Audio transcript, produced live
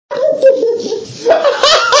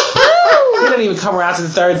don't even come around to the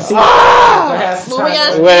third season. Well,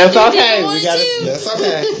 it's okay. That's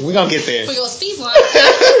okay. We're going to get there. We're going to speed line.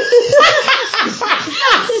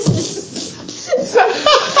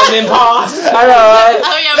 And then pause. I know, right?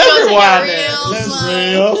 Oh, yeah, we're going to take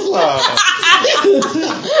a real slow.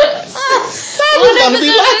 One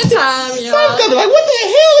episode at a time, y'all. Sam's gonna be like, what the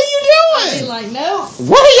hell are you I'll be doing? like, no.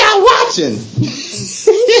 What are y'all watching?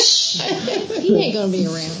 He ain't going to be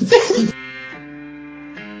around.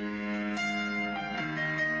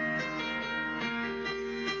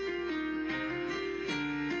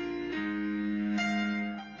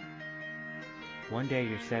 One day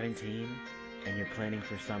you're 17 and you're planning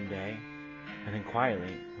for someday, and then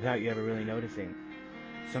quietly, without you ever really noticing,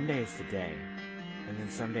 someday is today, and then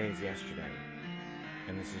someday is yesterday,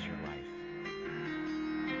 and this is your life.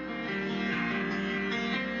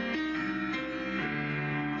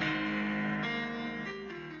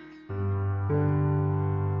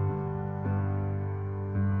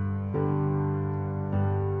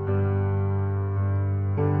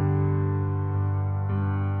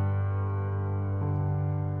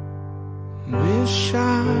 Wish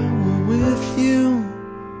I were with you,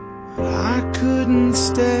 but I couldn't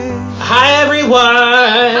stay. Hi, everyone.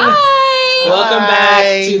 Hi. Welcome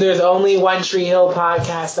back to There's Only One Tree Hill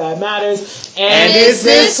podcast that matters. And it's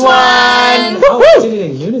this one. Oh, we did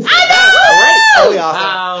it in unison. I know. Totally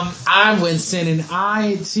awesome. I'm Winston, and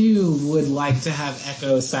I, too, would like to have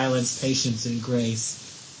Echo silence patience and grace.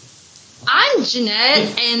 I'm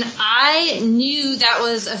Jeanette, and I knew that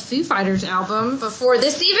was a Foo Fighters album before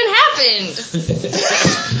this even happened.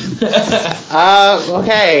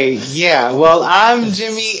 Okay, yeah. Well, I'm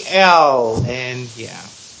Jimmy L, and yeah.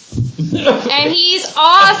 And he's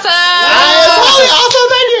awesome. Totally awesome,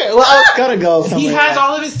 thank you. Well, I was gonna go somewhere. He has else.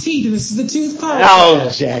 all of his teeth, and this is the tooth podcast. Oh,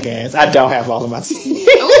 jackass! I don't have all of my teeth.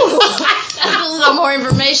 Ooh, that's a little more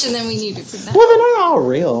information than we needed for that. Well, they're not all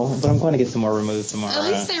real, but I'm going to get some more removed tomorrow. At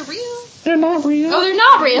least they're real. They're not real. Oh, they're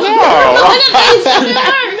not real. No. Look at this.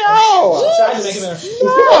 No. I'm trying to make it better. Is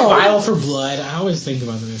there a vial for blood? I always think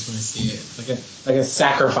about this when I see it. Like a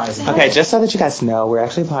sacrifice. Okay, just so that you guys know, we're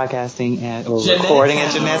actually podcasting or recording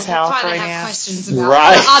at Jeanette's house That's why right they have now. questions about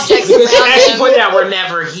Right. the objects Because she around actually them. pointed out we're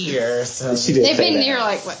never here. So. She did They've say been that. here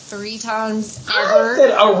like, what, 3 times I ever?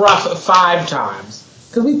 said a rough 5 times.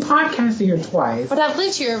 Because we podcasted here twice. But I've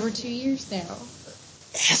lived here over 2 years now.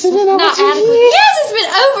 Has it been over Not 2 adequate. years? Yes, it's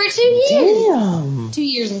been over 2 years. Damn. 2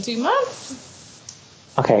 years and 2 months.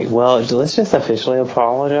 Okay, well, let's just officially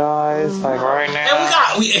apologize, like right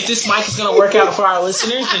now. And if this mic is going to work out for our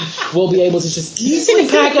listeners, then we'll be able to just easily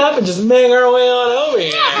pack up and just make our way on over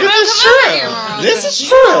here. This Come over here more often. This is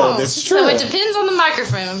true. This is So true. it depends on the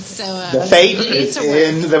microphone. So The fate it needs is to work.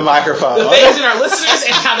 in the microphone. The things in our listeners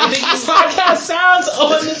and how they think this podcast sounds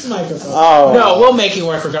on this microphone. Oh. No, we'll make it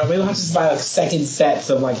work regardless. We'll have to just buy second sets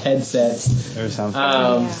of headsets. Or something.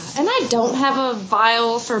 Yeah. And I don't have a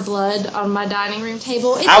vial for blood on my dining room table.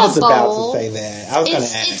 It's I was a bowl. about to say that. I was going to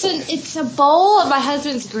ask. It's a bowl my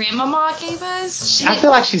husband's grandmama gave us. I feel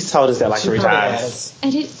like she's told us that like She 3 probably times. has.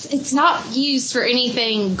 And it's not used for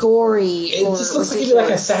anything gory. It or just looks like it'd be like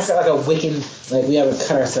a sacrifice, like a Wiccan, like we haven't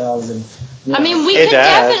cut ourselves and. You know. I mean, we It could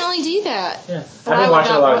does. definitely do that. Yeah, But I've I been would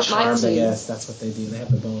watching a not lot of want mine Charmed. I to. guess that's what they do. They have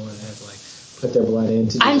the bowl and they have to put their blood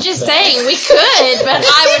into. I'm just saying we could, but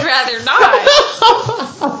I would rather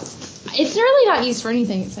not. It's really not used for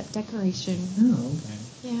anything except decoration. Oh, okay.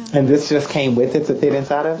 Yeah. And this just came with it to fit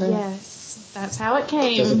inside of it? Yes, that's how it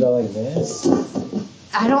came. Does it go like this?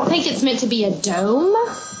 I don't think it's meant to be a dome.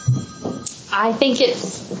 I think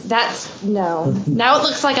no. Now it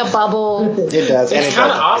looks like a bubble. It does. and It's it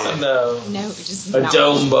kind of does. awesome though. No, it just A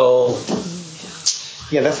dome bowl.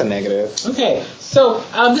 Yeah, that's a negative. Okay, so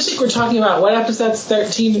this week we're talking about what episodes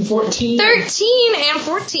 13 and 14. 13 and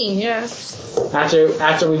 14, yes.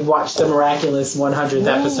 After we've watched the miraculous 100th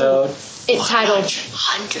episode. It's titled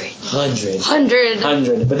 100.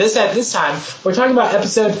 100. But this time we're talking about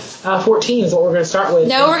episode 14 is what we're going to start with.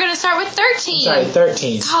 No, we're going to start with 13. Sorry,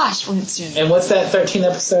 13. Gosh, Winston. And what's that 13th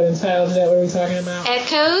episode entitled? Is that what we're talking about?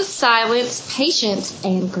 Echo, Silence, Patience,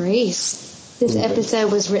 and Grace. This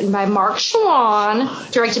episode was written by Mark Schwann,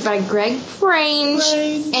 directed by Greg Brange,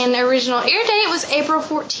 and the original air date was April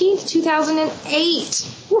 14th, 2008.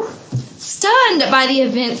 Stunned by the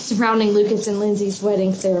events surrounding Lucas and Lindsay's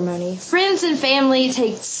wedding ceremony, friends and family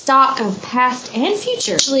take stock of past and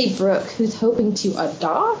future. Especially Brooke, who's hoping to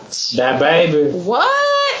adopt. That baby.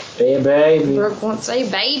 What? That baby. Brooke wants a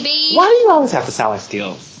baby. Why do you always have to sound like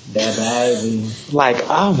Skills? That baby. Like,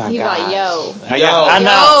 oh my He's god. like, yo. I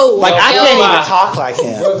know. Yo. Like, I Yo, can't Ma. even talk like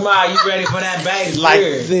him. Look, Ma, you ready for that baby? Like,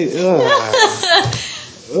 Here. Jesus.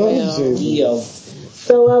 Yo.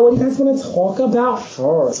 So, what do you guys want to talk about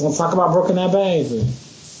first? Want to talk about Brooke and that baby?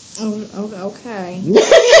 Oh, okay. Are we going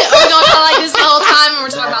to like this the whole time and we're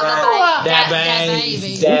talking about that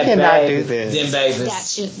baby? That cannot do this. Them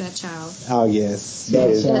babies. That child. Oh, yes.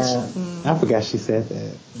 That child. I forgot she said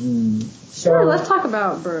that. Sure, let's talk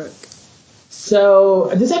about Brooke.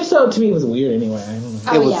 So, this episode to me was weird anyway. I don't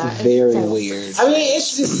know. It was very weird. I mean,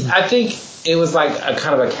 it's just, I think it was like a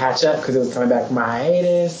kind of a catch up because it was coming back from my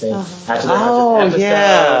hiatus. And after the episode.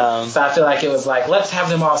 Yeah. So I feel like it was like, let's have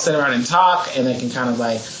them all sit around and talk and they can kind of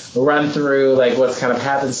like run through like what's kind of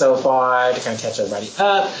happened so far to kind of catch everybody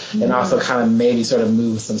up and also kind of maybe sort of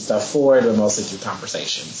move some stuff forward, but mostly through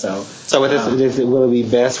conversation. So with this, will it be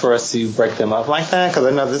best for us to break them up like that? Because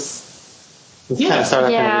I know this kind of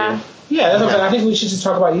started kind of weird. Yeah, that's what I'm saying. I think we should just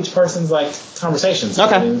talk about each person's like conversations.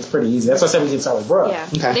 Okay. I mean, it's pretty easy. That's why I said we can start with Brooke. Yeah.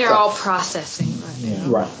 Okay. They're all processing right now.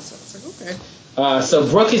 Right. So it's like, okay. So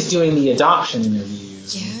Brooke is doing the adoption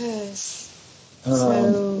interviews. Yes.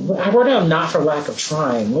 I wrote down not for lack of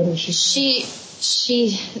trying. What did she say?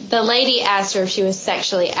 The lady asked her if she was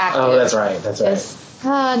sexually active. Oh, that's right.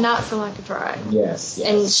 Not for lack of trying. Yes.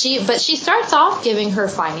 And she starts off giving her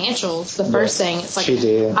financials. The first thing, it's like, she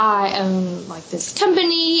did. I own like this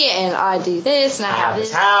company and I do this and I have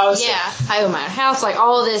this house. Yeah, I own my own house. Like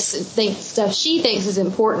all this stuff she thinks is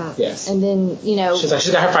important. Yes. And then, she's like,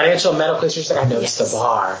 she's got her financial medical history. She's like, I noticed the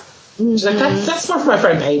bar. She's like, that's smart for my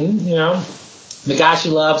friend Peyton, The guy she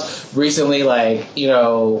loves recently,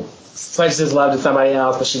 pledged his love to somebody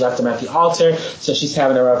else, but she left him at the altar, so she's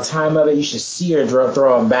having a rough time of it. You should see her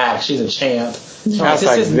throw him back. She's a champ. This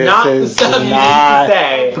is not the stuff you need to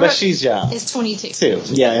say. But she's young. It's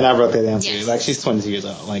 22. Yeah, and I wrote that down too. Yes. Like, she's 22 years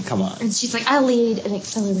old. Like, come on. And she's like, I lead an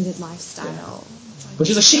accelerated lifestyle. But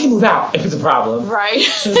she's like, she can move out if it's a problem. Right.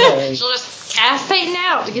 She'll just cast Peyton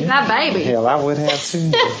out to get that baby. Hell, I would have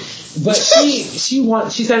too. But she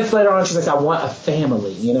says later on, she's like, I want a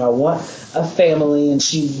family. I want a family, and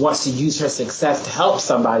she wants to use her success to help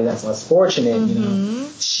somebody that's less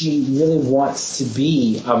fortunate. She really wants to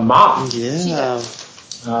be a mom. Yeah.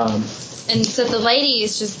 And so the lady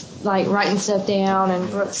is just like writing stuff down, and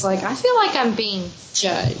Brooke's like, I feel like I'm being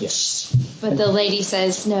judged. Yes. But the lady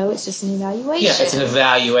says, no, it's just an evaluation. Yeah, it's an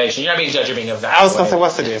evaluation. You're not being judged, you're being evaluated. I was going to say,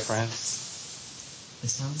 what's the difference? It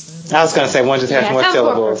sounds better. I was going to say, one just has more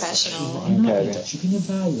syllables. More professional. Okay. You're being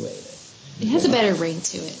evaluated. It has a better ring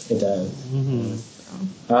to it. It does.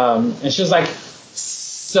 And she was like,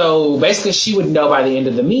 so basically she would know by the end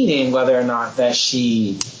of the meeting whether or not that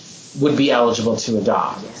she would be eligible to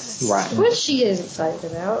adopt. Yes. Right. Which she is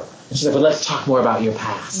excited about. And she's like, well, let's talk more about your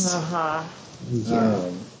past. I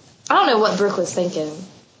don't know what Brooke was thinking.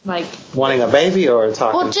 Like, wanting a baby or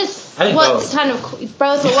talking? Well, just what both. Kind of both.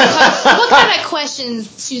 But what kind of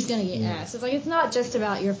questions she's going to get asked? It's like, it's not just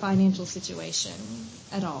about your financial situation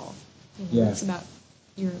at all. It's about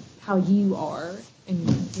how you are in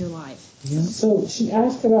your life. Yeah. So she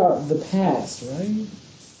asked about the past, right?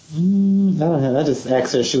 I don't know. I just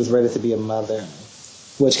asked her if she was ready to be a mother,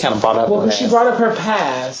 which kind of brought up. Well, she brought up her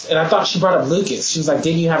past, and I thought she brought up Lucas. She was like,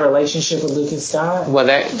 "Didn't you have a relationship with Lucas Scott?" Well,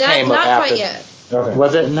 that came up not after. quite yet. Okay.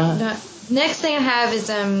 Was it not? No. Next thing I have is,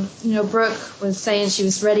 Brooke was saying she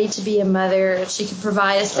was ready to be a mother. If she could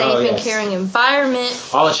provide a safe and caring environment.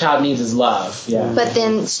 All a child needs is love. Yeah. But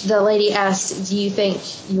then the lady asked, "Do you think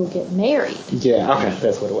you'll get married?" Yeah. Okay,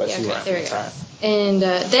 that's what it was. Yeah, okay, there you go. And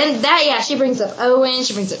then she brings up Owen,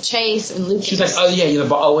 she brings up Chase and Lucas. She's like, oh yeah, you're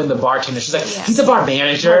Owen, the bartender. She's like, he's a bar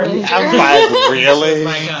manager. I'm like, really?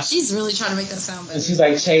 She's really trying to make that sound better. And she's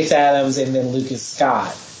like Chase Adams and then Lucas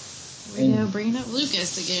Scott. Bringing up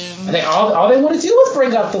Lucas again. I think all they want to do is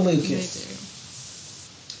bring up the Lucas.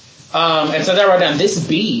 They do. And so they wrote down, this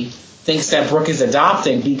B thinks that Brooke is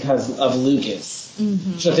adopting because of Lucas.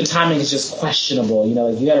 So the timing is just questionable.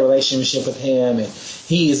 You had a relationship with him and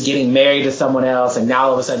he is getting married to someone else and now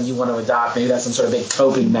all of a sudden you want to adopt. Maybe that's some sort of big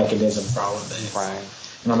coping mechanism for all of this. Right.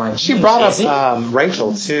 And I'm like, she brought up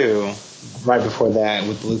Rachel too. Right before that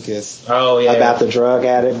with Lucas. Oh, yeah. About the drug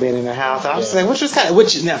addict being in the house. I was like,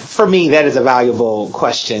 now, for me, that is a valuable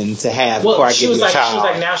question to have before I get you a child. She was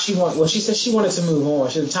like, now she said she wanted to move on.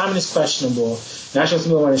 She said, the timing is questionable. Now she wants to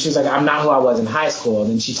move on. And she was like, I'm not who I was in high school. And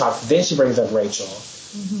then she brings up Rachel.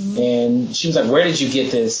 And she was like, where did you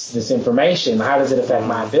get this information? How does it affect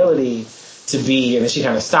my ability to be? And then she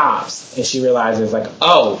kind of stops and she realizes like,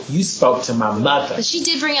 oh, you spoke to my mother. But she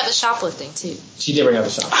did bring up the shoplifting too. She did bring up the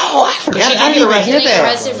shoplifting. Oh, I forgot. I didn't even hear that.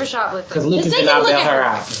 Arrested for shoplifting because Lucas did not bail her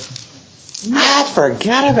out. I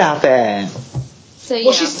forgot about that. So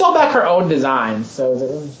well, she stole back her own design. So is it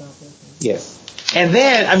really shoplifting? Yes. And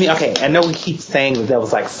then I know we keep saying that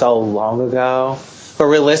was like so long ago. But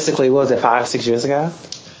realistically, what was it, 5-6 years ago?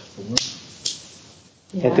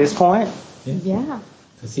 Yeah. At this point? Yeah.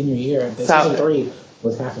 The senior year. Season 3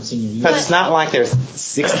 was half of senior year. Because it's not like there's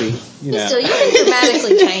 60, you know. Still, you can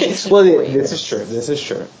dramatically change. Well, this is true. This is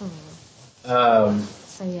true. So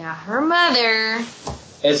yeah, her mother.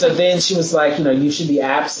 And so then she was like, you should be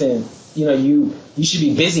absent. You should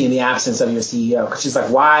be busy in the absence of your CEO. Because she's like,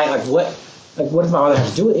 why? Like, what does my mother have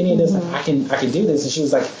to do with any of this? Like, I can do this. And she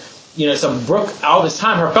was like, so Brooke, all this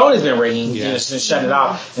time, her phone has been ringing. Yeah. She's been shutting it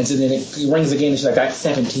off. And so then it rings again, and she's like, got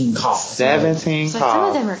 17 calls. 17 So calls. some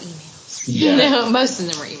of them are emails. Yeah. No, most of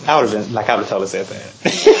them are emails. I would have told her said that.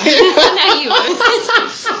 No, you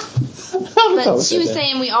would. But she was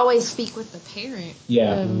saying we always speak with the parent.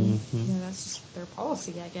 Yeah. That's just their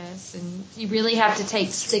policy, I guess. And you really have to take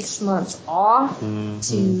 6 months off to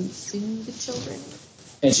see the children.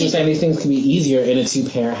 And she was saying these things can be easier in a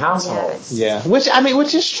 2-parent household. Yes. Yeah,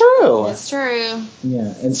 which is true. That's true.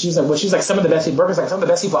 Yeah, and she was like, some of the best people, Brooke was like, some of the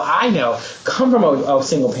best people I know come from a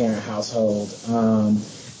single parent household.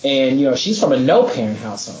 And she's from a no parent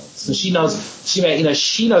household, so she knows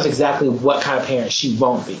exactly what kind of parent she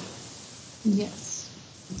won't be. Yes.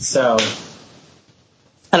 So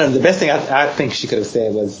I don't know. The best thing I think she could have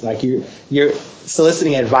said was like, you're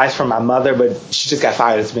soliciting advice from my mother, but she just got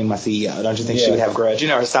fired as being my CEO. Don't you think she would have a grudge,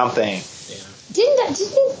 or something? Didn't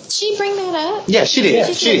she bring that up? Yeah, she did. Yeah,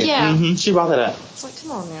 she did. Yeah. She brought that up. It's like,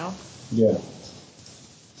 come on now. yeah.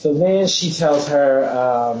 So then she tells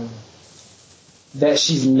her that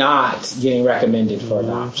she's not getting recommended for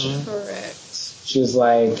adoption. Correct. She was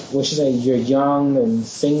like, what'd she say? You're young and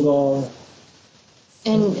single.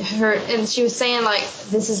 And she was saying, like,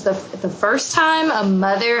 this is the first time a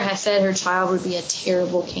mother has said her child would be a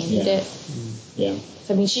terrible candidate. Yeah.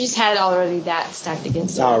 So, I mean, she's had already that stacked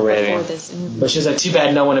against her before this interview. But she was like, too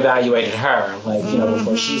bad no one evaluated her, like,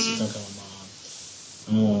 before she was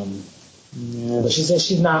become a mom. But she said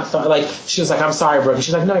she's not sorry. Like, she was like, I'm sorry, Brooke. And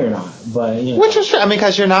she's like, no, you're not. But, Which was true. I mean,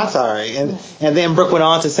 because you're not sorry. And then Brooke went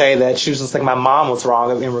on to say that she was just like, my mom was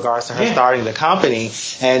wrong in regards to her starting the company,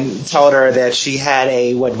 and told her that she had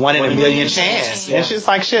a 1 in a million chance. Yeah. And she's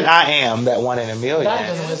like, shit, I am that 1 in a million. That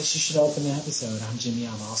was the way that she should open the episode. I'm Jimmy.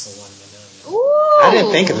 I'm also 1 in a million. Ooh, I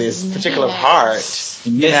didn't think of this particular part.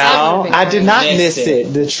 I did not miss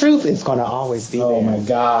it. The truth is going to always be there. Oh my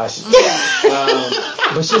gosh.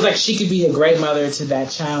 But she was like, she could be a great mother to that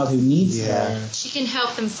child who needs her. She can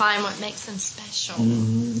help them find what makes them special.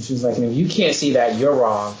 She was like, and if you can't see that, you're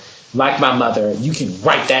wrong. Like my mother, you can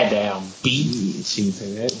write that down, B. She didn't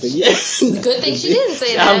say that, but yes. Good thing she didn't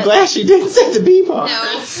say that. I'm glad she didn't say the B part. No.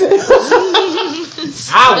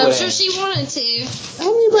 I'm sure she wanted to. I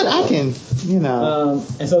mean, but I can,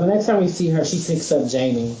 and so the next time we see her, she picks up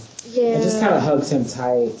Jamie. Yeah. And just kind of hugs him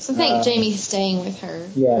tight. So I think Jamie's staying with her.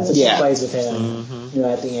 Yeah, so she plays with him,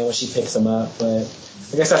 at the end when she picks him up. But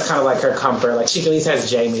I guess that's kind of like her comfort. Like, she at least has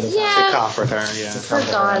Jamie to comfort her, Her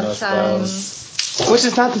godson. Which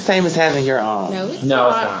is not the same as having your own. No, it's No,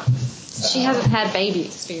 not. it's not. She hasn't had baby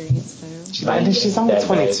experience, though. She's only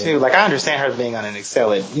 22. Like, I understand her being on an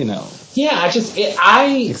accelerated, Yeah,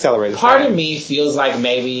 accelerated. Part of me feels like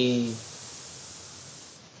maybe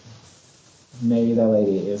that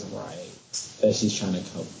lady is right, that she's trying to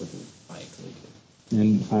cope with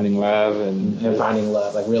and finding love and finding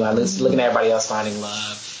love, like realizing, looking at everybody else finding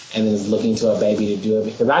love, and then is looking to a baby to do it.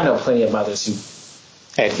 Because I know plenty of mothers who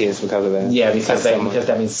had kids because of that. Yeah, because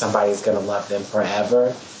that means somebody's gonna love them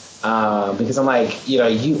forever. Because I'm like,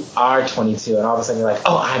 you are 22, and all of a sudden you're like,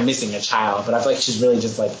 oh, I'm missing a child, but I feel like she's really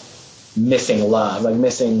just like missing love, like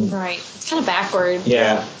missing. Right. It's kind of backward.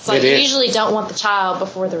 Yeah. It's like you usually don't want the child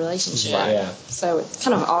before the relationship. Right. Yeah. So it's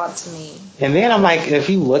kind of odd to me. And then I'm like, if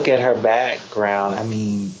you look at her background, I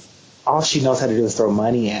mean, all she knows how to do is throw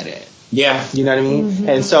money at it. Yeah. You know what I mean? Mm-hmm.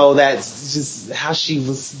 And so that's just how she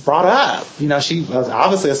was brought up. She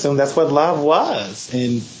obviously assumed that's what love was.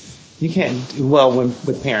 And you can't,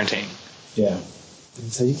 with parenting. Yeah.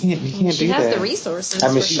 And so you can't do that. She has the resources,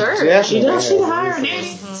 for sure. She does. She can hire a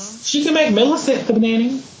nanny. She can make Millicent the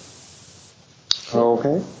nanny.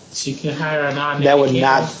 Okay. She can hire a non-nanny. That would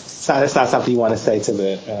not, that's not something you want to say to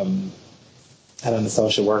the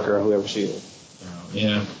social worker or whoever she is.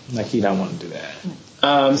 Yeah. Like, you don't want to do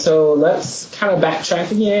that. So let's kind of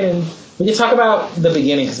backtrack again, and we can talk about the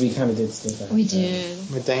beginning, because we kind of did skip that. We did.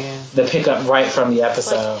 With Dan? The pickup right from the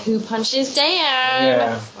episode. Like, who punches Dan?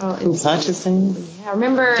 Yeah. Who punches Dan? Yeah,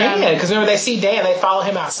 remember. Dan, because remember they see Dan, they follow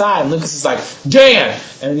him outside, and Lucas is like, Dan!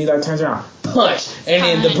 And then he like turns around, punch! And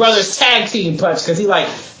then the brothers tag team punch, because he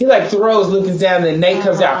throws Lucas down, and then Nate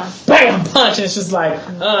comes out, bam, punch! And it's just like,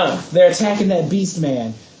 they're attacking that beast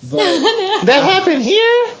man. But That happened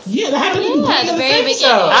here? yeah, that happened at the Yeah, beginning the of very this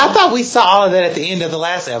beginning. episode. I thought we saw all of that at the end of the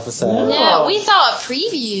last episode. No, we saw a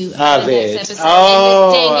preview of Of the it. next episode. Oh.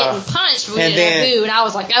 And Dan getting punched, but we And didn't know then- who. And I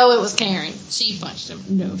was like, oh, it was Karen. She punched him.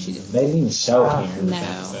 No, she didn't. They didn't even show Karen in this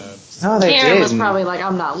No. episode. No, they Karen was didn't. probably like,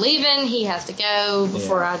 I'm not leaving. He has to go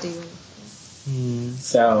before I do.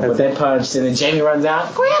 So, but they punched, and then Jamie runs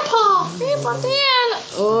out. Grandpa Dan.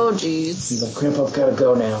 Oh, jeez. He's like, Grandpa's gotta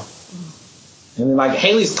go now. And then, like,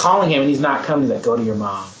 Haley's calling him, and he's not coming. He's like, go to your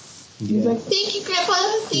mom. He's like, thank you, Grandpa.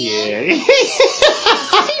 Does he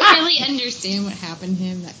really understand what happened to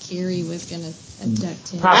him? That Carrie was gonna abduct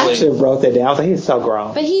him. I Probably. actually wrote that down. I was like, he's so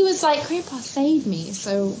grown. But he was like, Grandpa saved me.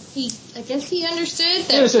 So I guess he understood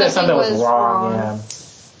that He understood that something was wrong. yeah.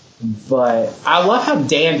 But I love how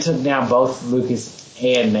Dan took down both Lucas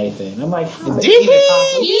and Nathan. I'm like, how is Did that even he?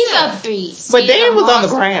 possible? He's a beast. But He's Dan a was on the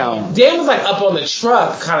monster. ground. Dan was like up on the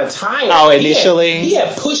truck, kind of tired. Oh, initially? He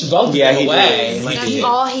had pushed both Yeah, of them he away. did. Like, That's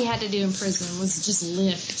all he had to do in prison was just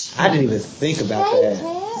lift. I didn't even think about that.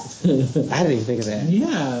 I didn't even think of that.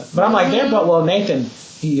 yeah, but I'm like, they're but well, Nathan,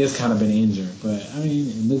 he has kind of been injured, but I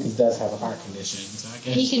mean, Lucas does have a heart condition, so I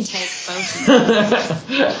guess He can take both of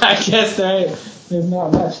them. I guess there's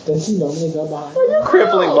not much that you normally go behind. Are you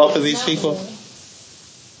crippling both of these people?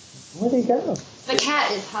 Where'd he go? The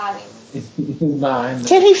cat is hiding. He's behind.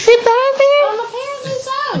 Can he fit behind there? Apparently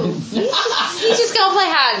so. He's just gonna play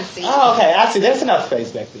hide and seek. Oh, okay. I see. There's enough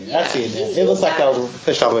space back there. I see it now. It looks like they'll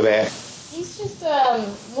push all the way back. He's just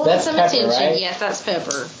wanting That's some Pepper, attention. right? Yes, that's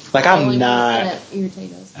Pepper. Like, The I'm only not. one that's gonna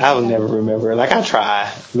irritate us. I will never remember. Like, I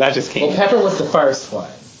try. But I just Well, can't. Pepper was the first one,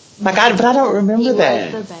 But I don't He remember was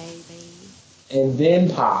that. the baby. and then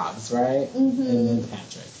Pobbs, right? Mm-hmm. And then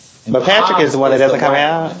Patrick. And But Patrick Pobbs is the one that doesn't come white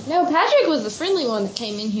out. one. No, Patrick was the friendly one that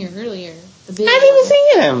came in here earlier. The big I didn't even one.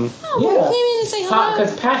 see him. Oh, well, Yeah. he came in to say hello.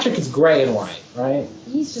 Because Patrick is gray and white, right?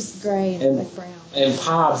 He's just gray and And- like brown. And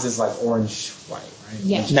Pobbs is like orange white, right?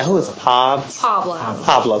 Yeah. Now, who is Pobbs? Pablo.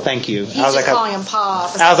 Pablo, thank you. He's I was just like, calling him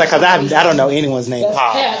Pop. I was like, cause I don't know anyone's name That's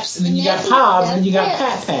Pobbs. Peps, and then you got That's- Pobbs, and then you got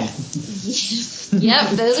that's Pat Pat. Yep,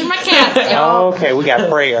 those are my cats, y'all. Okay, we got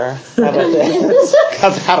prayer. How about that?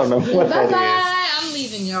 Cause I don't know what Bye that bye. I'm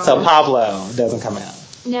leaving y'all. is. So Pablo doesn't come out.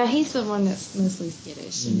 No, he's the one that's mostly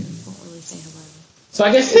skittish and won't really say hello. So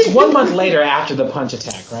I guess it's 1 month later after the punch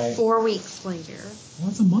attack, right? 4 weeks later.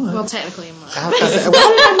 What's a month? Well, technically a month. I was gonna say, why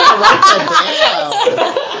did I not write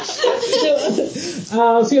that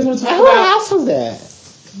down? So you guys want to talk Whose about house was that?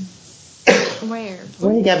 Where?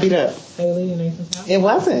 Where he got beat up? Haley and Nathan's house? It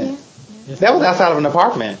wasn't. Yes, That was outside of an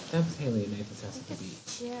apartment. That was Haley and Nathan's house at the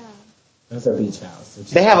beach. Yeah. That's their beach house.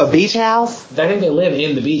 They have a beach house, I think they live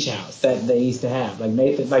in the beach house that they used to have. Like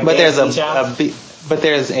Nathan, like but Dan's there's beach house. but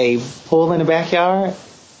there's a pool in the backyard.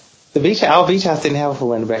 Our beach house didn't have a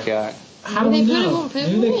pool in the backyard. How do we know?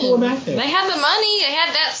 Maybe they pull it back there. They had the money. They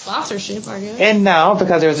had that sponsorship, I guess. And no,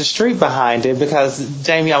 because there was a street behind it because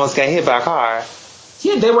Jamie almost got hit by a car.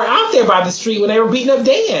 Yeah, they were out there by the street when they were beating up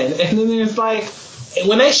Dan. And then there's like,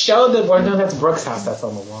 when they showed that, well, no, that's Brooke's house that's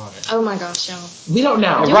on the water. Oh my gosh, y'all. We don't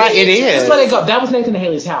know. Right, it Just is. let it go. That was Nathan and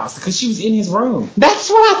Haley's house because she was in his room. That's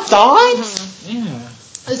what I thought. Yeah.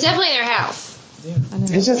 It was definitely their house. Yeah. I know.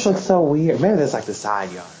 It just looks so weird. Maybe that's like the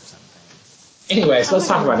side yard or something. Anyways, let's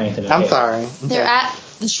talk about Nathan. and I'm Haley. sorry. They're at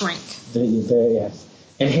the shrink. Yes.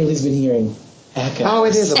 And Haley's been hearing echoes. Oh,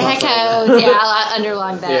 it is a Echoes. Yeah, I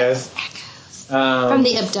underlined that. Yes. Echoes. From From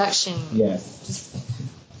the abduction. Yes.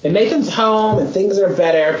 And Nathan's home and things are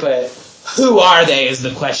better, but who are they is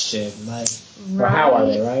the question. Like, or how are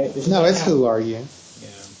they, right? No, it's who are you? Yeah.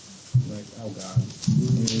 Like, oh God.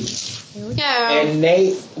 Here we go. And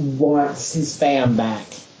Nate wants his fam back.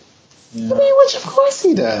 You I know? mean, which of course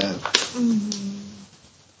he does.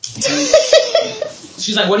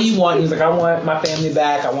 She's like, what do you want? He's like, I want my family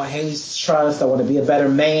back. I want Haley's trust. I want to be a better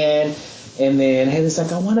man. And then Haley's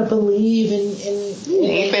like, I want to believe in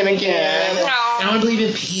Nathan again. I want to believe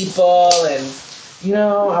in people. And, you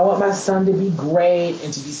know, I want my son to be great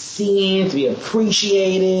and to be seen, to be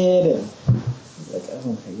appreciated. And he's like,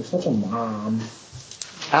 oh, okay, you're such a mom.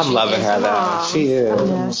 I'm loving her though. Mom. She is. I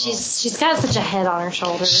know. She's got such a head on her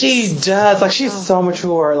shoulders. She does. Like she's so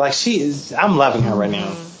mature. Like she is. I'm loving her right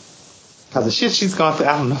now. Cause the shit she's gone through,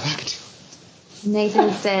 I don't know if I could do.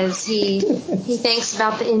 Nathan says he thinks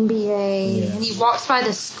about the NBA Yeah. and he walks by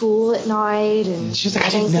the school at night and She's like, I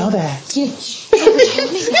didn't know that. Yeah, she never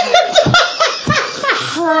told me that.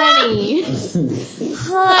 Honey.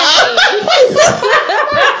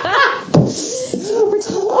 Oh my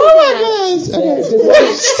gosh. Okay.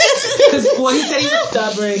 Because, well, he said he was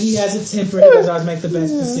stubborn. He has a temper. He doesn't always make the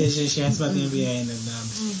best decisions. She asked about the NBA, and then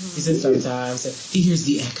he said sometimes he hears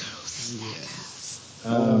the echoes.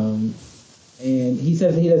 And he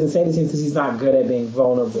says that he doesn't say these things because he's not good at being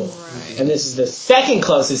vulnerable. Right. And this is the second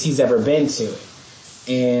closest he's ever been to it.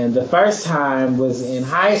 And the first time was in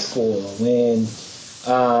high school when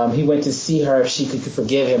he went to see her if she could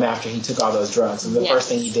forgive him after he took all those drugs. It was the first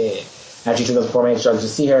thing he did. After he took those 4 major drugs, to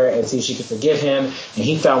see her and see if she could forgive him. And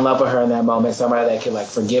he fell in love with her in that moment, somebody that could, like,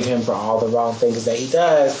 forgive him for all the wrong things that he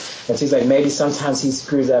does. And so he's like, maybe sometimes he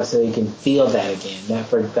screws up so he can feel that again.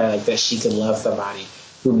 That she could love somebody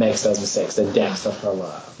who makes those mistakes, the depth of her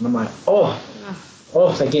love. And I'm like,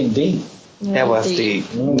 it's like getting deep. That was deep.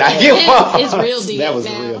 It's real deep. That was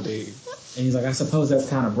now. real deep. And he's like, I suppose that's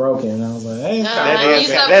kind of broken. And I was like, hey,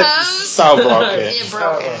 That's so broken. It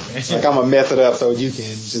broken. Like, I'm going to mess it up so you can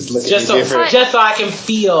just look at me different. Just so I can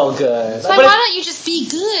feel good. So why don't you just be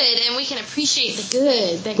good and we can appreciate the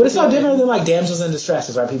good? But it's so different than, like, damsels in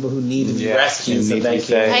distresses, right? People who need to be rescued so they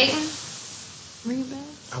can. Peyton? Ring a bell?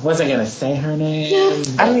 I wasn't going to say her name.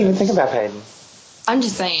 I didn't even think about Peyton. I'm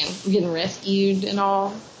just saying, getting rescued and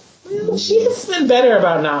all. Well, she's been better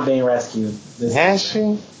about not being rescued. Has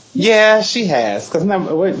she? Yeah, she has.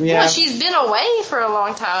 Well, she's been away for a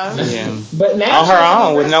long time. Yeah. But now on her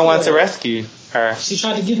own with no one to rescue her. She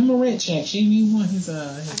tried to give him a rent check. She didn't even want his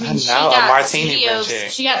a martini rent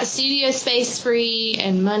check. She got the studio space free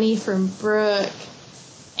and money from Brooke.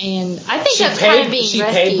 And I think that's kind of being rescued.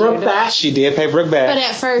 She paid Brooke back. She did pay Brooke back. But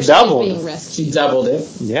at first, she was being rescued. She doubled it.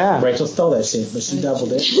 Yeah. Rachel stole that shit, but she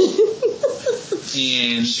doubled it.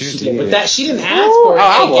 And she did. But that she didn't ask for it.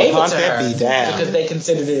 I They would gave it hunt to that her bee down. because they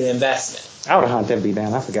considered it an investment. I would have hunted that bee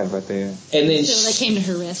down. I forgot about that. And then So they came to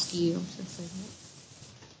her rescue.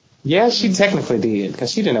 Yeah, she technically did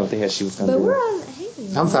because she didn't know what the hell she was going to do. But we're on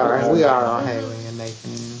Haley. I'm sorry. We are on Haley and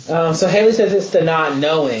Nathan. So Haley says it's the not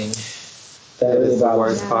knowing that is the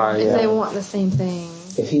worst part. If Yeah. they want the same thing.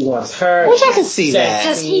 If he wants her, which I can see that.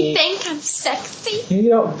 Does he think I'm sexy? You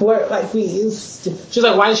don't flirt like we used to. She's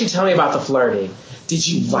like, why didn't you tell me about the flirting? Did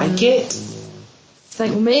you like it? It's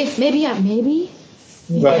like, well, maybe.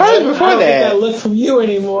 But I before don't that, get that look from you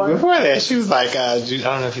anymore. Before that, she was like, I don't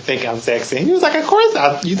know if you think I'm sexy. And he was like, of course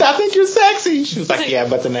I think you're sexy. She was like, yeah,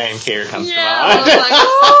 but the name Carrie comes to mind. I was like,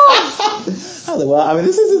 oh. I was like, well, I mean,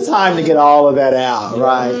 this is the time to get all of that out,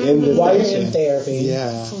 right? In this While you're section. in therapy.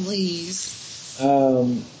 Yeah. Please.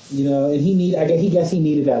 And he guess he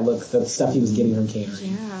needed that look, the stuff he was getting from Carrie.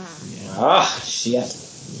 Yeah. Ah, shit.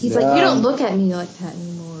 He's like, you don't look at me like that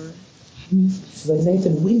anymore. She's like,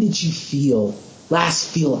 Nathan, when did you last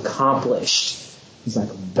feel accomplished? He's like,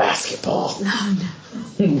 basketball.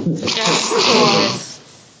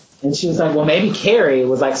 And she was like, well, maybe Carrie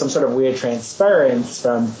was like some sort of weird transference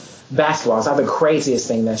from basketball. It's not the craziest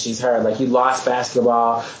thing that she's heard. Like, you lost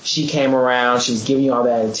basketball, she came around, she was giving you all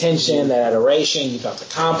that attention, that adoration, you felt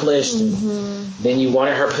accomplished, and then you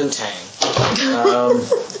wanted her poo-tang.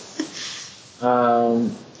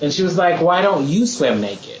 And she was like, why don't you swim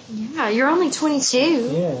naked? Yeah, you're only 22.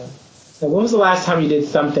 Yeah. So when was the last time you did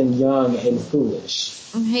something young and foolish?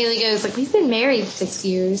 And Haley goes, like, we've been married 6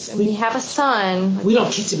 years, and we have a son. We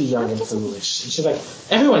don't get to be young and foolish. And she's like,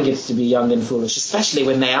 everyone gets to be young and foolish, especially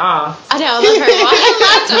when they are. I know, I love her.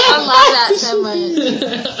 I love that so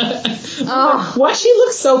much. Oh. Why she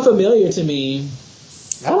looks so familiar to me?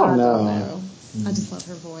 I don't know. I just love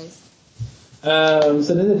her voice.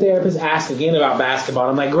 So then the therapist asked again about basketball.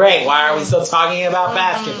 I'm like, great, why are we still talking about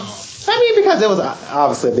basketball? I mean, because it was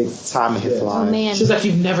obviously a big time in his life. Oh, man. She's like,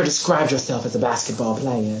 you've never described yourself as a basketball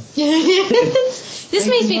player. This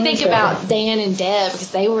makes me think about Dan and Deb because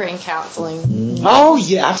they were in counseling. Oh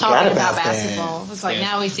yeah, I forgot Talking about basketball. that. It's like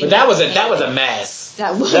now we see. But that was a mess.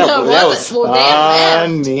 That was funny.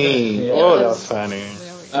 Yeah. Oh, that was funny.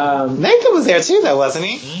 Nathan was there too, though, wasn't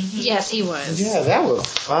he? Yes, he was. Yeah, that was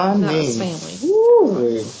funny. That was family.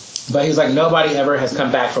 Woo. But he's like, nobody ever has come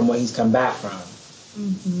back from what he's come back from.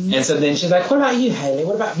 Mm-hmm. And so then she's like, what about you, Haley?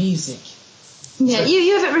 What about music? Yeah,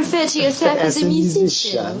 you haven't referred to yourself as a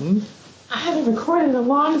musician. I haven't recorded in a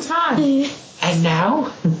long time. And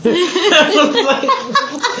now?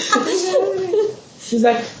 She's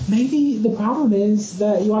like, maybe the problem is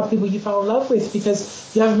that you are people you fell in love with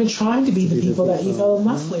because you haven't been trying to be the people that you fell in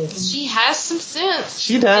love with. She has some sense.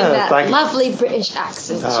 She does. In that like lovely British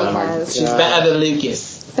accent she has. She's better than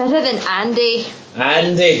Lucas. Better than Andy.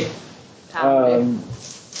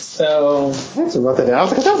 So I had to write that down. I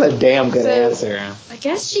was like, that was a damn good answer. I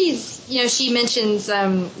guess she's, she mentions,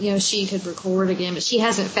 she could record again, but she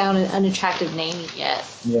hasn't found an unattractive name yet.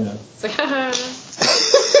 Yeah. It's like,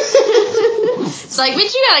 it's like,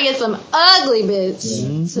 bitch, you gotta get some ugly bitch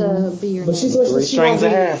to be your but name. Three strings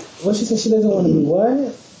of hair. What she said she doesn't want to be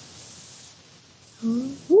what?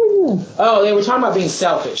 What are you doing? Oh, they were talking about being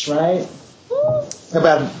selfish, right?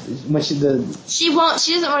 About when she She doesn't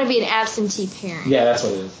want to be an absentee parent. Yeah, that's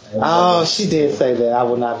what it is. Oh, she did say that I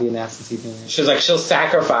will not be an absentee parent. She was like, she'll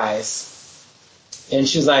sacrifice. And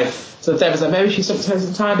she was like, so the therapist was like, maybe she spends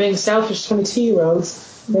some time being selfish.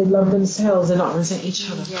 22-year-olds, they love themselves and not resent each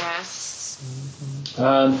other. Yes.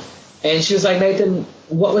 And she was like, Nathan,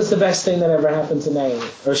 what was the best thing that ever happened to Nate?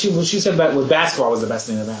 Or she said that with basketball was the best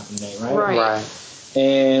thing that ever happened to Nate, right? Right.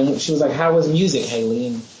 And she was like, how was music, Haley?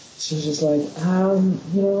 And she was just like,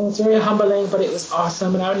 it's very humbling, but it was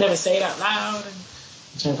awesome, and I would never say it out loud.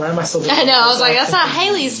 And why am I still doing I know. I was like, that's not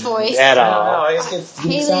Haley's voice. At all. I just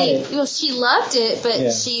get Haley, excited. well, she loved it,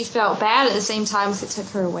 but she felt bad at the same time because it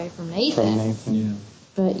took her away from Nathan. Yeah.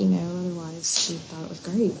 But, otherwise, she thought it was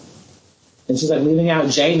great. And she's like, leaving out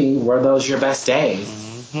Jamie, were those your best days?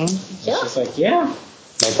 Mm-hmm. Yeah. She's like, yeah.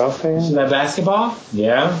 They both say She's like, basketball?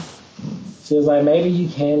 Yeah. She was like, maybe you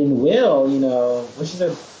can and will, What she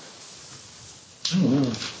said? I don't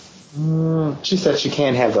know. She said she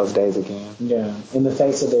can't have those days again. Yeah. In the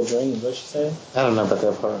face of their dreams. What'd she say? I don't know about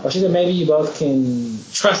that part. Or she said maybe you both can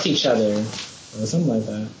trust each other. Or something like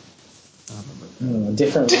that. I don't know.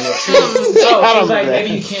 Differently. She was like,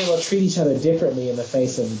 maybe you can treat each other differently in the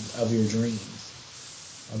face of your dreams.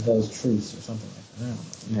 Of those truths or something like that. I don't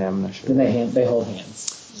know. Yeah, I'm not sure. Then they hold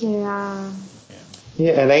hands. Yeah.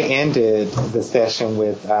 Yeah, and they ended the session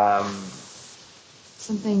with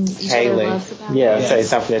Something each Haley. other loves about Yeah, it. say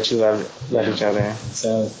something that you love each other.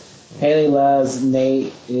 So Haley loves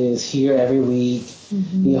Nate is here every week.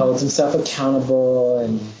 Mm-hmm. He holds himself accountable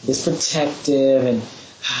and is protective, and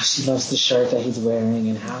she loves the shirt that he's wearing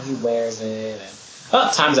and how he wears it. And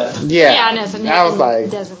time's up. Yeah, Yeah, I know. So Nathan I was like,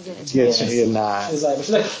 doesn't get it. yeah, she did not. She's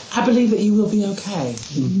like, I believe that you will be okay.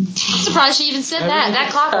 I'm surprised she even said that. That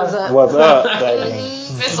clock was up. What's up, baby?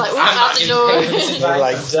 It's like, we're out the door.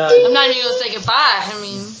 Done. I'm not even going to say goodbye. I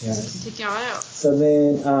mean, Yes. take y'all out. So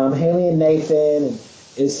then Haley and Nathan,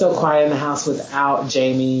 it's so quiet in the house without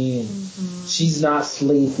Jamie, and she's not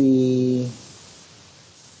sleepy.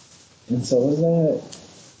 And so what is that?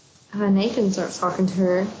 Nathan starts talking to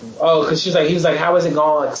her. Oh, because he was like, how is it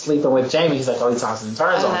going, like, sleeping with Jamie? He's like, he tosses and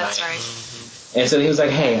turns all night. That's right. And so he was like,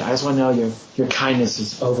 hey, I just want to know your kindness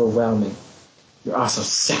is overwhelming. You're also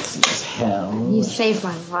sexy as hell. You saved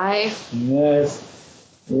my life. Yes.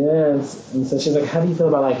 And so she's like, how do you feel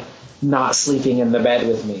about, like, not sleeping in the bed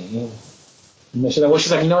with me? And she's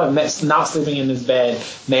like, you know what? Not sleeping in this bed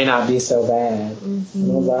may not be so bad. And I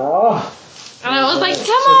was like, oh. And I was like, come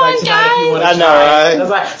She's on, like, tonight, if you guys. wanna I know, try. right? And I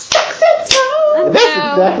was like, sexy time. That's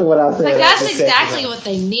exactly what I said. Like, that's That's exactly what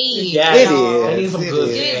they need. Yeah, It They need is. some It good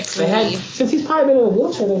is. sex. Since he's probably been in a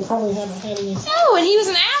wheelchair, they probably haven't had any. No, and he was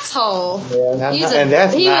an asshole. Yeah. He was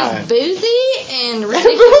nice. boozy and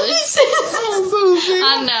ridiculous.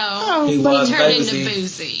 I know. He He was turned boozy. into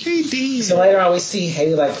boozy. He did. So later on, we see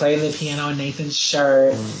Haley like playing the piano in Nathan's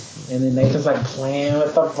shirt, and then Nathan's like playing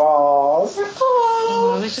with the balls.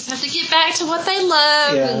 Oh, they just have to get back to what they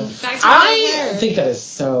love and back to what I they think that is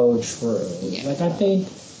so true. Yeah. Like I think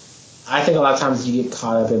a lot of times you get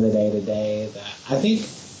caught up in the day to day. That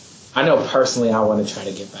I know personally, I want to try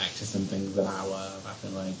to get back to some things that I love. I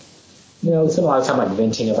feel like. We spend a lot of time like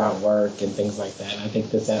venting about work and things like that. And I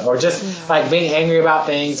think that, or just like being angry about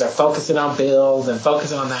things or focusing on bills and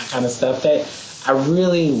focusing on that kind of stuff, that I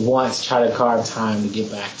really want to try to carve time to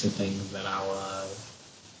get back to things that I love.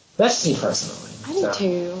 That's me personally. I do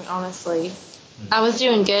too, honestly. I was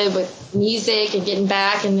doing good with music and getting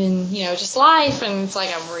back, and then, just life, and it's like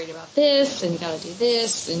I'm worried about this, and you gotta do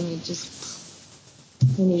this, and you just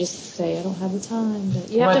say, I don't have the time, but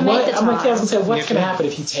you have to make the time. I'm like, I was gonna say, what's gonna happen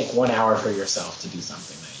if you take 1 hour for yourself to do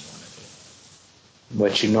something that you want to do?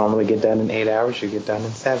 What you normally get done in 8 hours, you get done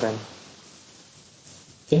in 7.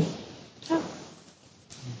 Yeah. Oh.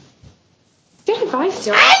 Good advice,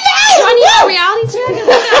 Joe. Do I need a reality check?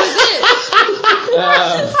 I think that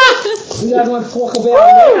was it. You guys want to talk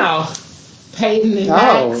about now? Peyton and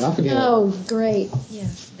Max. I forget. Oh, great.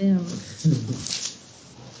 Yes, them.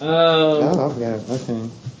 I forgot. Okay.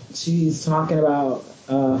 She's talking about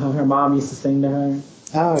how her mom used to sing to her.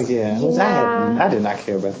 Oh, yeah. Which Yeah. I did not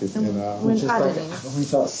care about this at all. When Just I like, didn't. I've only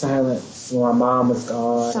felt silence when my mom was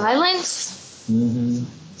gone. Silence? Mm-hmm.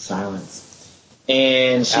 Silence.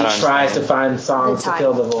 And she I don't tries to understand. find songs to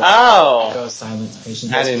fill the void. Oh! Goes silence,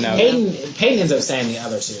 patience. I didn't know Peyton ends up saying the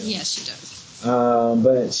other two. Yes, she does.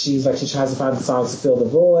 But she tries to find the songs to fill the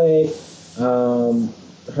void.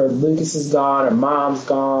 Her Lucas is gone. Her mom's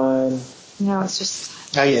gone. No, it's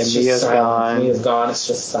just Oh, yeah. It's just Mia's silence. gone. Mia's gone. It's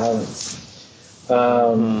just silence.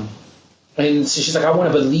 And And so she's like, I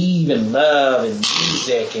want to believe in love and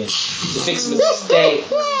music and to fix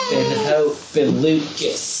mistakes and hope and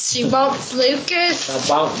Lucas. She wants Lucas.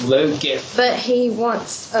 I want Lucas. But he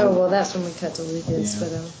wants. Oh well, that's when we cut to Lucas.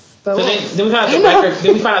 Yeah. But So then we find out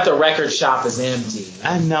then we find out the record shop is empty.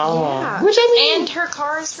 I know. Yeah. Which I mean, And her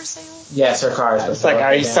car is for sale. Yes, her car is. it's like,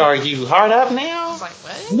 are you hard up now? I was like,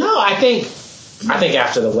 what? No, I think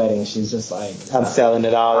after the wedding, she's just like, I'm selling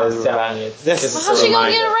it all. I'm selling it. This Well, is How's she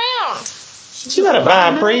gonna get around? She better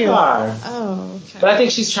buy a pre car. Oh, okay. But I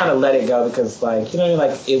think she's trying to let it go because, like,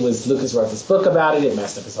 it was Lucas wrote this book about it. It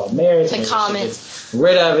messed up his whole marriage. The Maybe if comments. she gets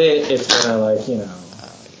rid of it. It's gonna,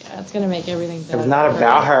 Yeah, it's gonna make everything better. It was not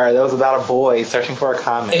about her. It was about a boy searching for a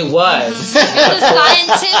comment. It was. It's a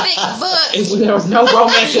scientific book. There was no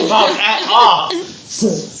romance involved at all.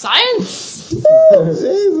 Science.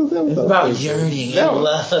 It's about yearning and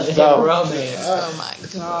love and romance. Oh my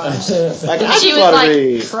gosh. Like, I She just was want to like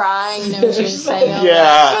read. crying, you know, she was saying all Yeah.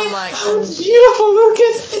 that. I'm like, It's beautiful,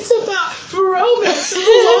 Lucas. It's about romance and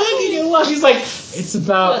belonging and love. She's like, it's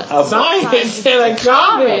about science and a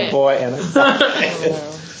comment. Boy and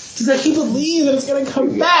a She's like, he believes that it's gonna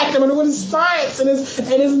come back. No matter what his science and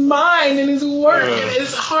his mind and his work and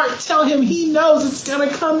his heart tell him, he knows it's gonna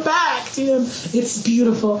come back to him. It's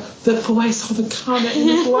beautiful. The boy saw the comment and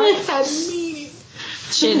his life had meaning.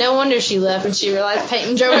 shit, no wonder she left when she realized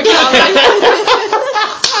Peyton drove a comment.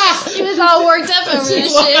 She was all worked up over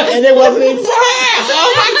this shit. And it wasn't even bad.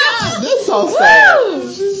 Oh my God. That's so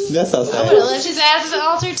sad. That's so I would have sad. left his ass at the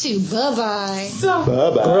altar too. Bye-bye. So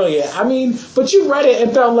Bye-bye. brilliant. I mean, but you read it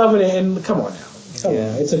and fell in love with it, and come on now. Come Yeah.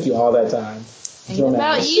 on. It took you all that time. Ain't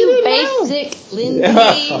about you, basic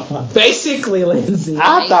Lindsay. Basically, Lindsay.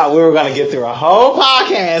 I thought we were going to get through a whole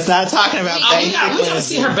podcast not talking about We gotta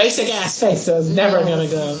see her basic ass face, so it's never gonna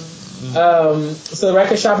go. So the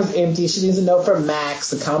record shop is empty. She leaves a note for Max.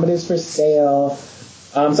 The comment is for sale.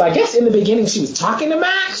 So I guess in the beginning she was talking to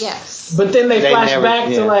Max. Yes. But then they flash never- back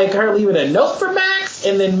to yeah. like her leaving a note for Max,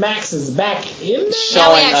 and then Max is back in there. Now we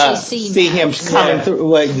showing actually up. see him coming Yeah. through.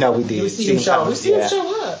 Well, no, we did. We see him show. We see him Yeah.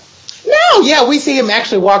 show up. No, yeah, we see him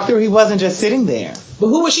actually walk through. He wasn't just sitting there. But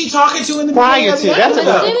who was she talking to in the Prior beginning? of to, the that's I'm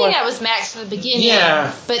about- episode? assuming that was Max from the beginning.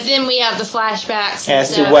 Yeah. But then we have the flashbacks and As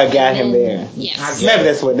to stuff, what and got him then- there. Yes. Maybe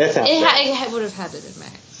that sounds It right. would have had to be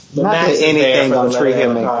Max. But Not Max that is there anything for gonna the treat him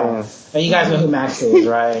letter make of the car. sense. And you guys know who Max is,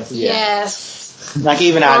 right? Yes. Like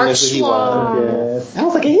even I Mark knew who he was. Schwab. Yeah. I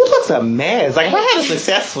was like, he looks a mess. Like if I had a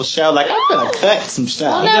successful show, like I'm gonna cut some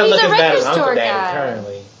stuff. Well, He no, doesn't he's look a as bad record as Uncle store Daddy guy.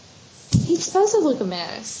 currently. He's supposed to look a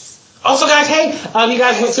mess. Also, guys, hey, you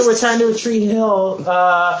guys went to Return to Retreat Hill.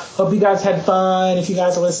 Hope you guys had fun. If you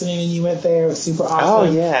guys are listening and you went there, it was super awesome. Oh,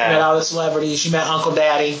 yeah. You met all the celebrities. You met Uncle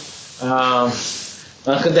Daddy.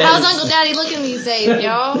 Uncle Daddy. How's Uncle Daddy looking these days,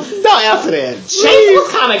 y'all? Don't answer that. Chase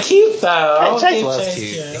was kind of cute, though. Chase was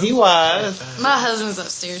cute. Yeah. He was. My husband's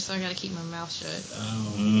upstairs, so I gotta keep my mouth shut.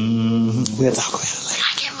 We'll talk about it later.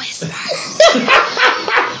 I can whisper.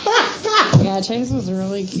 Yeah, Chase was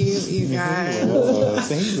really cute, you guys. But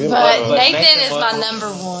Nathan is my number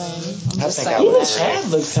one. I'm just think I saying would Even that. Chad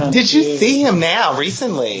looks kind of Did you cute. see him now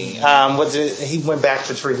recently? He went back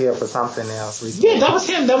to Tree Hill for something else recently. Yeah, that was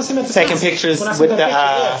him. That was him at the Taking time. pictures When I with sent the.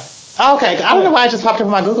 that picture, Oh, okay, I don't know why it just popped up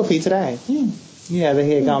on my Google feed today. yeah. Yeah, that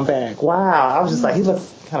he had gone back. Wow, I was just like, he looked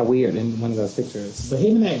kind of weird in one of those pictures. But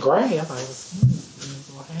him in that gray, I thought it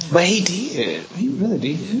was. But he did. He really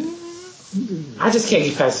did. I just can't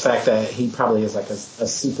get past the fact that he probably is like a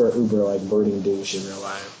super uber like brooding douche in real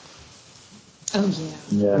life. Oh,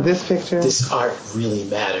 yeah. Yeah. This picture, This art really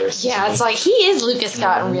matters. Yeah, it's like he is Lucas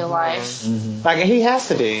Scott in real life. like he has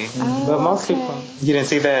to be. Oh, But most okay. people, you didn't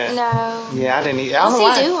see that. No. Yeah, I didn't. I don't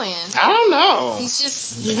What's know he why. doing? I don't know. He's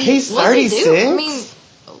just. He's what's he 36? doing? I mean,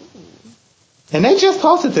 And they just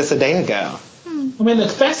posted this a day ago. I mean, the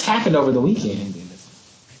fest happened over the weekend.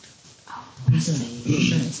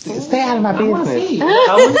 Stay out of my I want to business. see.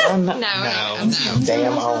 I'm not- No.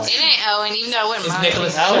 Damn Owen. it ain't Owen, even though it It's might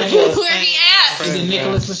Nicholas be. Lachey. Where he at? Is it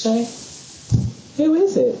Nicholas Lachey? Who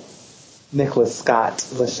is it? Nicholas Scott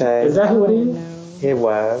Lachey. Is that who it is? No. It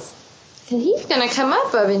was. He's gonna come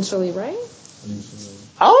up eventually, right?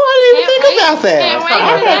 Oh, I didn't Can't think wait. about that. Can't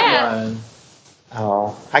wait for that. One.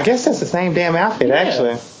 Oh, I guess that's the same damn outfit, Yeah.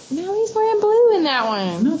 actually. No, he's wearing blue in that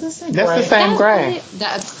one. No, that's not That's gray. the same gray.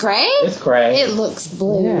 That's gray? It's gray. It looks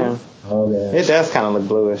blue. Yeah. Oh, yeah. It does kind of look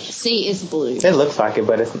bluish. See, it's blue. It looks like it,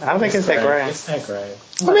 but it's, I don't think it's that gray. It's that gray.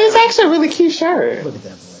 I mean, it's actually a really cute shirt. Look at that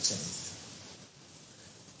boy, Chase.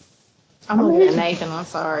 I'm looking at Nathan, I'm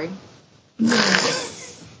sorry.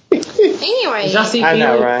 Anyway. Did y'all see I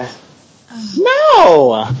know, Felix? right?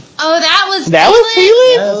 No! Oh, that was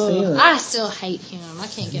Felix? I still hate him. I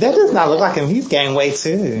can't get That over does not look like him. He's gained weight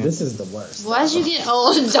too. This is the worst. Well, as you get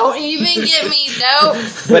old, don't even get me. Nope.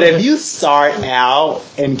 But if you start out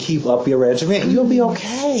and keep up your regimen, you'll be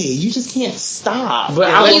okay. You just can't stop. But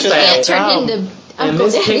I will You say, can't turn into in Uncle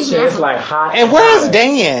this Daddy. picture, it's like hot. And where's hot.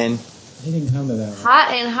 Dan? He didn't come to that one.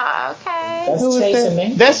 Hot and hot. Okay. That's Who is Chase that? and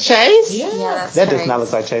Nathan. That's Chase? Yeah. that's That right. does not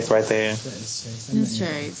look like Chase right there. That's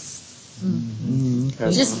right.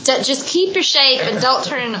 Okay. Just keep your shape and don't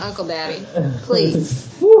turn into Uncle Daddy, please.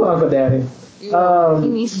 Woo, Uncle Daddy. He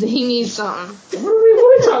needs something. What were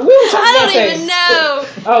we talking? We were talking I about don't even know.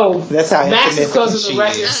 Oh, That's how Max is insignificant closing she the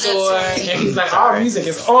record is. store, That's right. and he's like, "Our music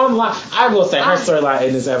is online." I will say, her storyline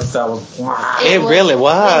in this episode was wow. It really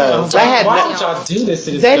was. Why don't y'all do this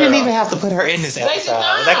to this They girl? didn't even have to put her in this did episode.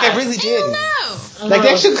 not. Like, they really Hell didn't. no. Like,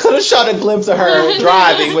 they could have shot a glimpse of her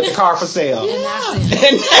driving with the car for sale. And that's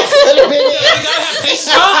it. And that could have been it. We gotta have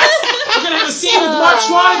Peyton talk. We're gonna have a scene with Mark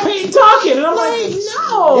Schwann and Peyton talking, and I'm like, It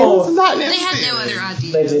no. was not They necessary. had no other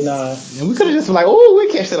idea. They did not. And we could have just been like, oh,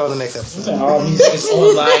 we catch that on the next episode. All music is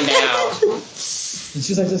online now. And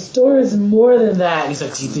she's like, the store is more than that. And he's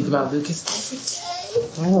like, do you think about Lucas every day?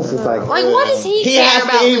 I was just like, What does he He care has to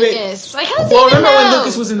about even- Lucas? Like, how does he Well, even remember when know?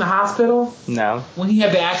 Lucas was in the hospital? No, When he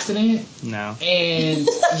had the accident? no. And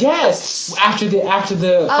yes, after the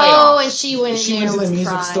Oh, playoff. and she went in She there went to the and was music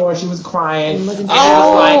crying. store. She was crying. And looking And for-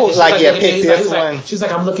 he was Oh, like, she yeah, was pick he was this like, one. she was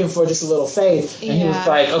like, I'm looking for just a little faith. And he was Yeah.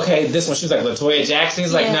 like, okay, this one. She was like, LaToya Jackson.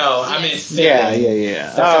 He's like, Yeah. no, I meant faith.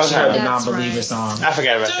 Yeah. That's how she heard the That's non-believer right. song. I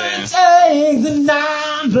forgot about that. Take the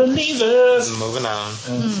non-believers. Moving on.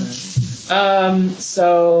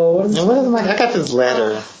 So what is And what is my? I got this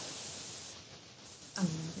letter.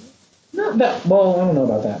 Not that. Well, I don't know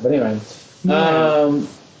about that, but anyway.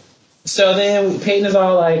 So then Peyton is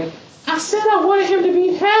all like, I said I wanted him to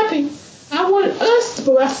be happy. I wanted us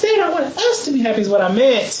to be happy is what I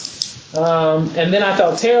meant. And then I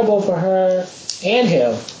felt terrible for her and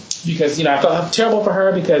him because, I felt terrible for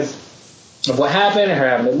her because of what happened and her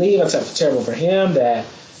having to leave. I felt terrible for him that,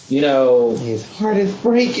 His heart is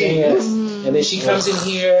breaking. yes. And then she comes in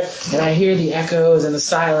here, and I hear the echoes and the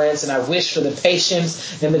silence, and I wish for the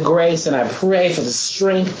patience and the grace, and I pray for the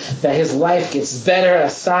strength that his life gets better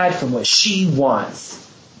aside from what she wants.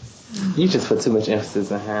 You just put too much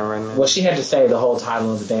emphasis on her right now. Well, she had to say the whole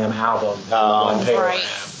title of the damn album. Oh, one paragraph. right.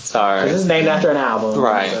 Sorry. This is named after an album.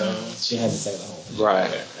 Right. So she had to say the whole thing.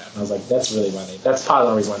 Right. I was like, that's really why that's probably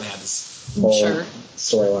the reason why they had this whole Sure.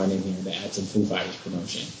 storyline in here to add some Foo Fighters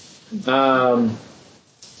promotion.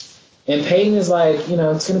 And Peyton is like, it's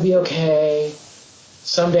going to be okay.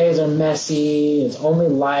 Some days are messy. It's only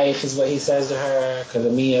life is what he says to her because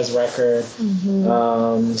of Mia's record.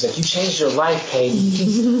 He's like, you changed your life, Peyton.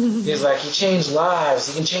 He's like, you changed lives.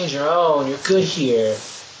 You can change your own. You're good here.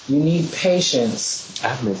 You need patience.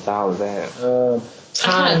 I've missed all of that.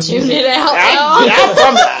 Time. Tuned it out.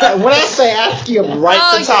 When I say I skip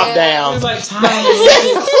right the top down. He's like, time and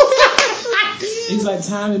music. He's like,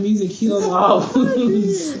 time and music heals all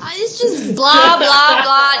wounds. It's just blah, blah,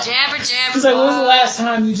 blah, jabber, jabber. He's like, when was the last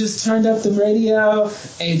time you just turned up the radio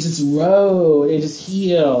and just rode and just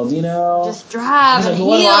healed, Just drive He's and like, heal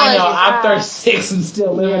what do I as know? you I'm drive. 36 and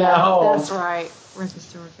still living at home. That's right. Record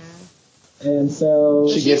store guy. And so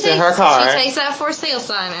She gets in her car. She takes that for sale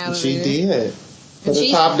sign out of She there. did. Put And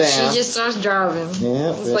the top down. She just starts driving.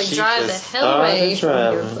 Yeah, It's like, she drive the just hell away started from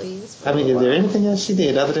here, driving. please. I mean, is there anything else she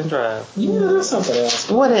did other than drive? yeah, there's something else.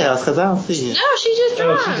 What else? Because I don't see it. No, she just Oh,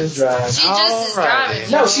 drives. she just drives. She just is Alrighty.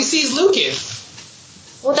 driving. No, she sees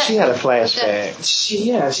Lucas. Well, that, She had a flashback. She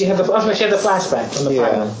had the flashback from the Yeah.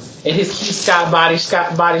 pilot. And his Keith Scott body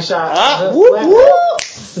shot. Whoop, whoop.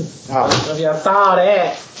 Oh. If y'all saw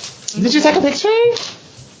that. Did you take a picture?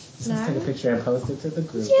 No. Take a picture and post it to the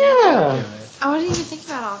group. Yeah. I didn't even think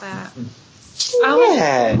about all that.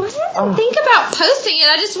 Yeah. I didn't think about posting it.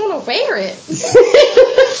 I just want to wear it.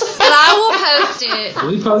 But I will post it.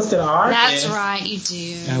 We posted ours. That's right, you do.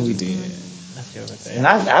 Yeah, we did. And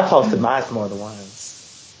I posted mine more than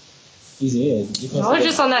once. You did. You Y'all are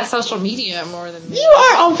just on that social media more than me. You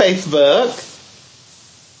are on Facebook.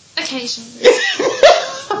 Occasionally.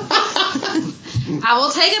 I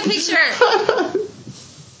will take a picture.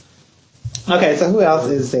 Okay, so who else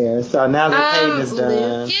is there? So now that Peyton is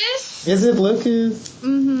done. Lucas? Is it Lucas? Mm-hmm.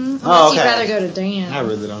 Unless Oh, okay. you'd rather go to Dan. I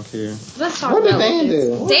really don't care. Let's talk What did about Dan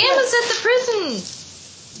Lucas. do? Dan was at the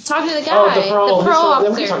prison talking to the guy. Oh, the parole The parole officer.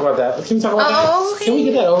 officer. We can talk about that. Can we talk about that? Oh, okay. Can we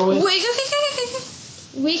get that over with? Wait,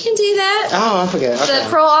 okay. We can do that. Oh, I forget. Okay. The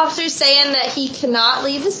parole officer is saying that he cannot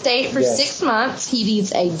leave the state for Yes. 6 months. He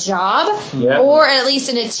needs a job Yep. or at least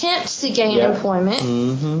an attempt to gain Yep. employment.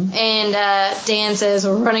 Mm-hmm. And Dan says,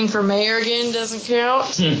 well, running for mayor again doesn't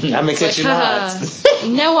count. I mean, could you not?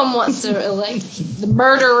 No one wants to elect the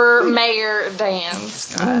murderer mayor Dan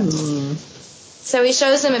Scott. So he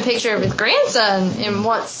shows him a picture of his grandson and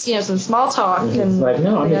wants, some small talk. He's And like,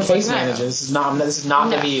 no, I'm the your guy's like, case no. manager. This is not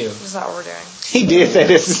No, the view. this is not what we're doing. He did say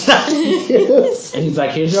this is not you. And he's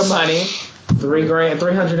like, here's your money,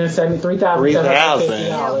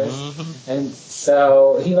 $3,750. And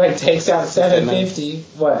so he takes out $750.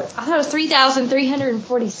 What? I thought it was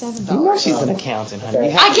 $3,347. You know she's an accountant, honey. Okay.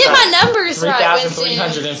 You have I to get find- my numbers right. Winston.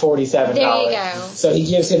 $3,347. There you go. So he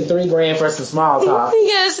gives him $3,000 for some small talk. He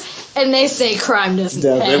goes, and they say crime doesn't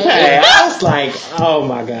Doesn't pay. pay. I was like, oh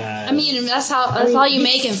my god. I mean, that's all you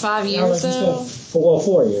make in 5 years, though.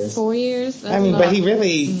 4 years. 4 years. That's I mean, not, but he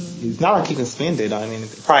really, it's not like he can spend it on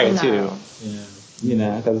anything prior to, No.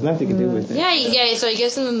 Yeah. because there's nothing he can do with it. Yeah. So he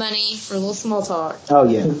gives him the money for a little small talk. Oh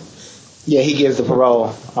yeah. Yeah, he gives the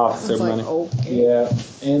parole officer It's money. like, okay. Yeah.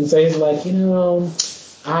 And so he's like,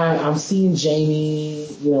 I'm seeing Jamie,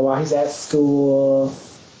 while he's at school.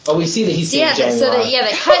 Oh, we see that he's seeing Jamie. So while-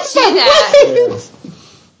 they cut to that,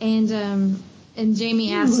 Yeah. and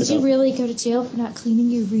Jamie asks, "Did you really go to jail for not cleaning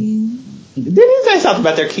your room?" Didn't he say something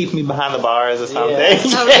about they're keeping me behind the bars or something? Yeah.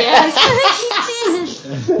 Oh yes.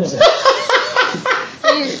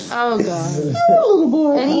 Oh god. Little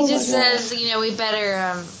boy. And he Oh, just my God. says, we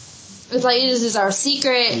better. It's like, this is our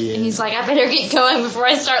secret. Yeah. And he's like, I better get going before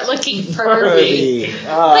I start looking pervy. Pervy.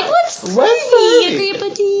 Like, what's pervy, Grandpa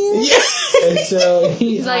Dan? Yeah. And so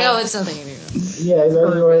He's like, oh, it's nothing to do. yeah, he's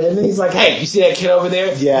like, and then he's like, hey, you see that kid over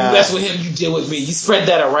there? Yeah. You mess with him, you deal with me. You spread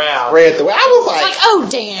that around. Read the way. I was Like, like, oh,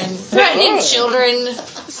 Dan, threatening children,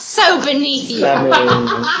 so beneath you. I mean,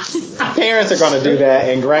 parents are going to do that,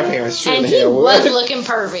 and grandparents sure And the he hell was would. looking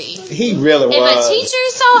pervy. He really If was. a teacher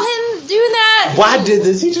saw him doing that, Why did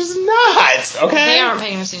the teachers not? Okay. they aren't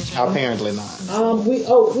paying attention. Apparently not. We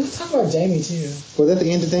talk about Jamie too. Was that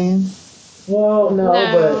the end of Dan? Well, no,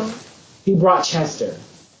 No. but he brought Chester.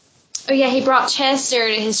 Oh yeah, he brought Chester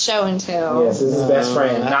to his show and tell. Yes, this is his best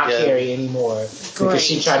friend, not yeah. Carrie anymore, Great. because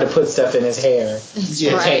she tried to put stuff in his hair to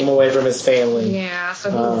Right. take him away from his family. Yeah, so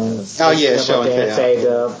he knows. Oh, yeah, Stuff show like and that tell. saved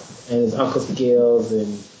up, and his Uncle Skills,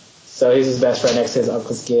 and so he's his best friend next to his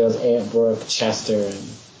Uncle Skills, Aunt Brooke, Chester, and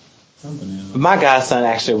something else. My godson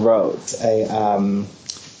actually wrote a.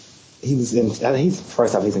 He's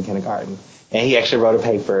first off, he's in kindergarten. And he actually wrote a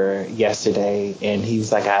paper yesterday, and he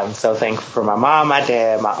was like, I'm so thankful for my mom, my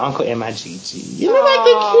dad, my uncle, and my Gigi. You know, like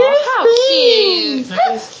the cutest How thing. cute.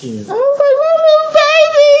 That's cute. I was like, what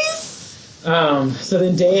little babies? So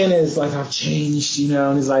then Dan is like, I've changed,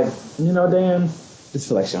 and he's like, Dan, Just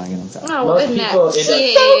feel like showing it himself. Oh, Most isn't people that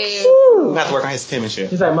end cute? up We have to work on his penmanship.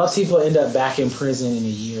 he's like, most people end up back in prison in a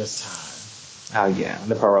year's time. Oh, yeah.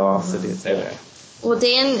 The parole officer did say that. Well,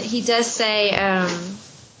 Dan, he does say,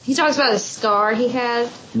 he talks about a scar he had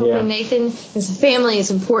helping Yeah. Nathan. His family is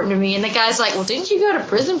important to me. And the guy's like, well, didn't you go to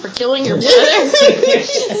prison for killing your brother?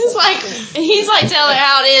 He's like telling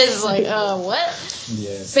how it is. It's like, what?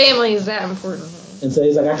 Yes. Family is that important. And so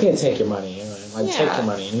he's like, I can't take your money. Take Yeah. your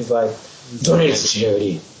money. And he's like, donate it to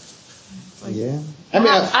charity. Yeah. I mean,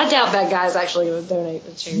 I doubt that guy's actually going to donate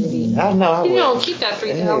to charity. I know. I He would. don't keep that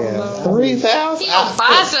 $3,000. Yeah. 3,000? He don't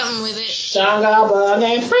buy something with it. Shango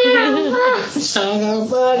bugging. Shango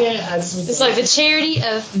bugging. It's like the charity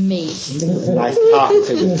of me. Nice talking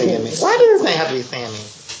to the Sammy. Why does his name have to be Sammy?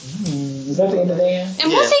 Is that the end of the end?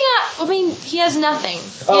 And what's he got? I mean, he has nothing.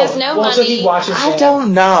 He has no money. So he watches I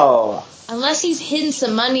don't know. Unless he's hidden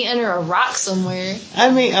some money under a rock somewhere.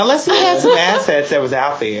 I mean, unless he had some assets that was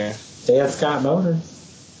out there. Dan Scott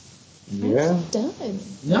Motors. Yeah. Done.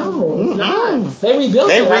 No, it's not. They rebuilt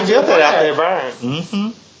They it. rebuilt it after they burned. burned.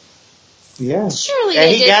 Mm-hmm. Yeah. Surely And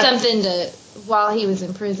they he did got- something to while he was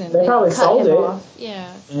in prison. They probably cut sold him it. off.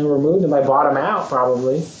 Yeah. And removed him. They bought him out,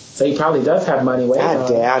 probably. So he probably does have money waiting I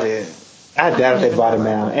on him. doubt it. I doubt if they bought him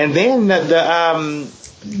out. And then the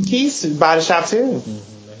Keith's body shop too.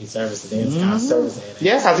 He serviced the Dan Scott service.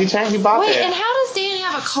 Yeah, because he bought Wait, that. and how does Dan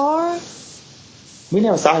have a car? We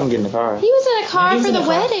never saw him get in the car. He was in a car He was for in the a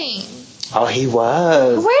car. wedding. Oh, he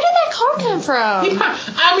was. Where did that car come from?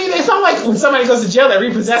 I mean, it's not like when somebody goes to jail, they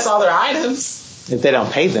repossess all their items. If they don't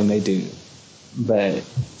pay them, they do. But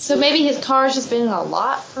So maybe his car's just been in a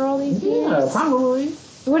lot for all these years. Yeah, probably.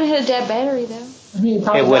 It would have had a dead battery though. I mean, he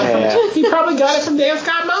probably It would got it have. from, he probably got it from Dan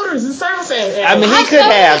Scott Motors and service area. I mean, he I could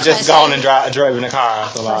know have the just question. gone and driven the car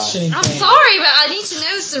off the lot. Questioning I'm things. sorry, but I need to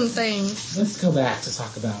know some things. Let's go back to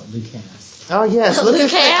talk about Luke Cass. Oh yes,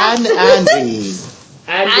 Lucas and Andy.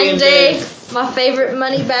 Andy, my favorite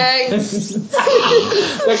money bag.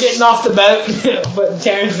 They're getting off the boat, but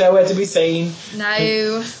Terrence's nowhere to be seen.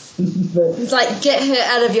 No. It's like, get her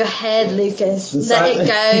out of your head, Lucas. Let it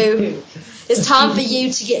go. It's time for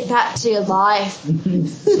you to get back to your life. What did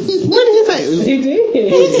he say? He did. He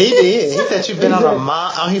did. He said you've been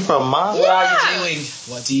on here for a month. What are you doing?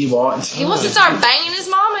 What do you want? He wants to start banging his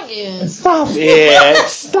mom again. Stop it.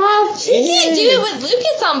 Stop You can't do it with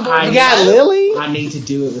Lucas on board. You got Lily? I need to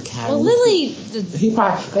do it with Karen. Well, Lily, He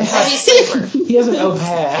probably heavy sleeper. He has an au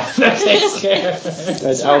pair that takes care of her.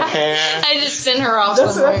 That's okay. I just send her off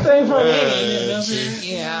That's somewhere. the thing for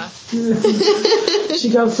me. Yeah. She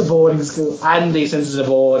goes to boarding school. Andy sends her to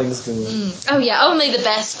boarding school. Oh yeah, only the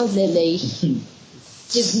best for Lily.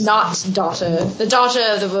 His not daughter. The daughter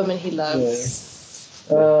of the woman he loves.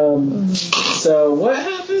 So what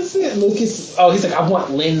happens then? Lucas, he's like, I want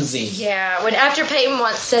Lindsay. Yeah, when after Peyton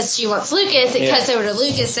says she wants Lucas, it cuts over to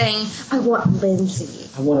Lucas saying, I want Lindsay.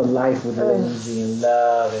 I want a life with Lindsay and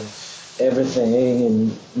love and everything,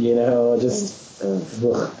 and just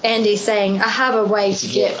Andy saying, I have a way to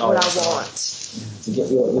get what I want. to get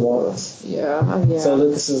what you want. Yeah. So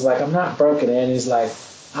Lucas is like, I'm not broken. And he's like,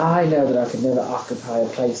 I know that I could never occupy a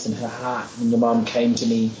place in her heart when your mom came to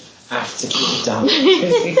me after she died.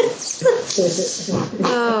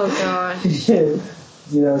 Oh, God.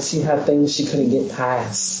 She had things she couldn't get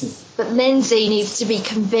past. But Lindsay needs to be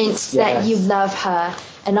convinced that you love her,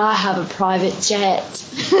 and I have a private jet.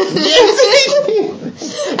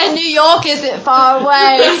 And New York isn't far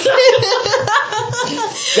away.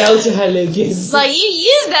 Go to her, Lucas. Like, you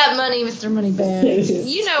use that money, Mr. Moneybag.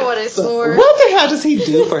 You know what it's for. What the hell does he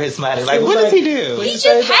do for his money? Like, what does he do? He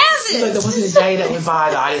just has it. Like, there wasn't a day that went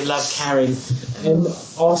by that I didn't love Karen. And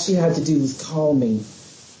all she had to do was call me.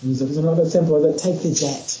 And he's like, it's not that simple. I was like, take the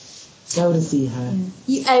jet. Go to see her.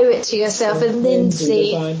 You owe it to yourself and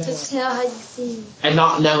Lindsay to find to out. tell how you feel. And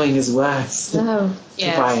not knowing is worse. Oh,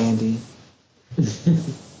 Goodbye, Andy.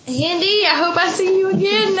 Andy, I hope I see you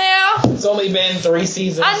again now. It's only been 3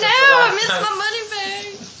 seasons. I know, I miss my money bag.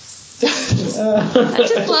 I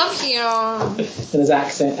just love him. And his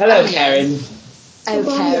accent. Hello, Karen.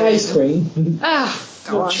 Okay. Ice cream. Oh,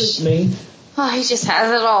 Don't gosh. trick me. Oh, he just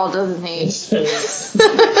has it all, doesn't he?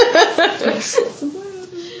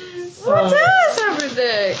 What does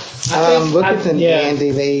everything? Lucas and Andy,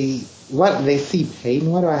 they see Peyton.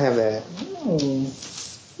 Why do I have that? No.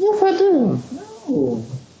 Yes, I do. No.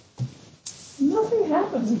 Nothing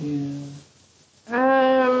happens again.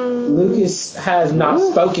 Lucas has not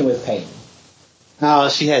spoken with Peyton. Oh,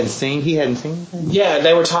 he hadn't seen anything? Yeah,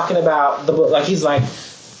 they were talking about the book. Like, he's like,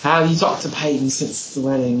 have you talked to Peyton since the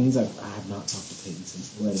wedding? He's like, I have not talked to Peyton since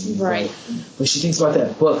the wedding. He's Right. like, but she thinks about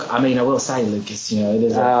that book. I mean, I will say, Lucas, it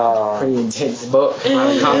is a pretty intense book.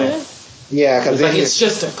 Yeah, because It's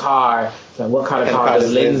just a car. Like, what kind of car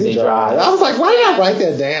does Lindsay drive? I was like, why did I write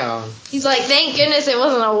that down? He's like, thank goodness it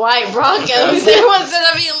wasn't a white Bronco. Everyone's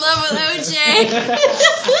gonna be in love with OJ.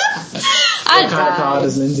 What kind of car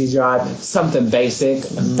does Lindsay drive? Something basic.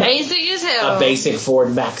 Basic as hell. A basic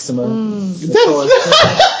Ford Maxima. Why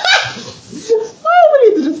we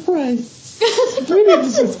need to just pray? We need to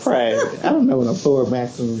just pray. I don't know what a Ford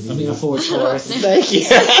Maxima is. I mean, a Ford Taurus. Thank you.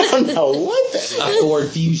 I don't know what that is. A Ford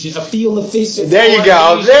Fusion. A fuel efficient. There you Ford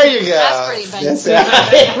go. Fusion. There you go. That's pretty basic.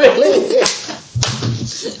 It really is.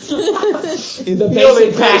 It's The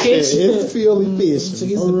basic package. It's fuel efficient. So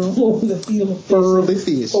he's the fuel Fuel efficient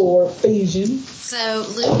efficient. Ford Fusion. So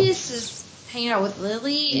Lucas is hanging out with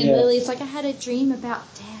Lily, and Lily's like, I had a dream about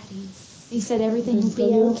Daddy. He said everything would be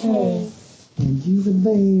okay. And you were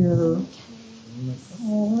there. Okay.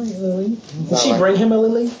 All right, Lily. Did she bring him a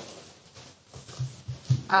lily?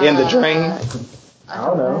 In the dream? I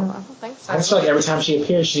don't know. I don't think so. I just feel like every time she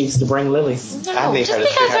appears, she needs to bring lilies. No, I need just her to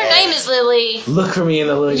because see her her name is Lily. Look for me in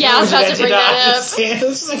the lily. Yeah, I was about to bring that up. Keith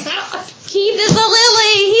is a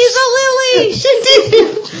lily. He's a lily.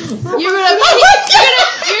 You're gonna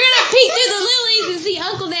peek through the lilies and see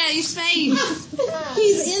Uncle Daddy's face.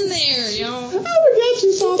 He's in there, y'all. I forgot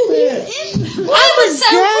you saw that. I was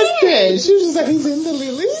so weird. She was just like, he's in the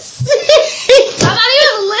lilies. I thought he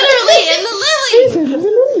was literally in the lilies. In the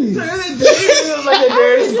lilies. Like the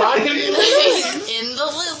dirty body. In the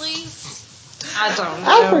lilies. I don't know.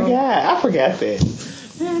 I forgot that.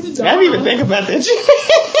 I didn't even think about that. It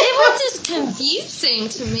was just confusing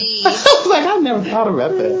to me. I was like, I never thought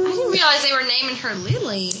about I that. didn't realize they were naming her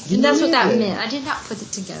Lily. And that's what that meant. I did not put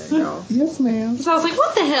it together, y'all. Yes, ma'am. So I was like,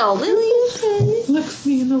 what the hell, Lily? Okay. Look for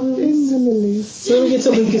me in the lilies. In the lilies. So we get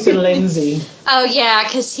to Lucas and Lindsay. Oh, yeah,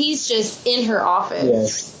 because he's just in her office.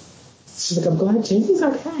 Yes. She's like, I'm glad Jimmy's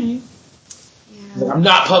okay. He's like, I'm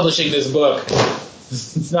not publishing this book.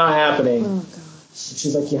 It's not happening. Oh, God.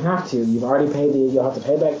 She's like, you have to. You've already paid you'll have to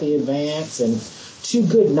pay back the advance, and too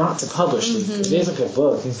good not to publish it. It is a good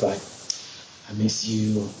book. He's like, I miss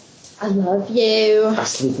you. I love you. I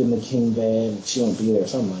sleep in the king bed, and she won't be there,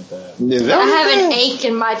 something like that. I have an ache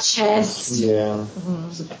in my chest. Yeah.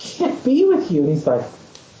 She's like, I can't be with you. And he's like,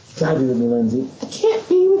 you gotta be with me, Lindsay. I can't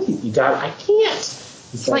be with you. I can't.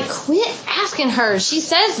 He's Like, quit asking her. She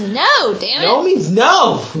says no, damn it. no means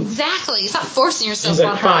no. Exactly. Stop forcing yourself He's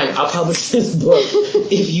on like, her. fine, I'll publish this book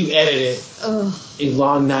if you edit it. Ugh. In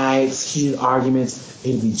long nights, heated arguments,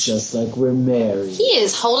 it'll be just like we're married. He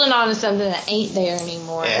is holding on to something that ain't there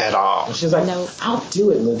anymore. At all. And she's like, Nope. I'll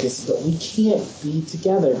do it, Lucas, but we can't be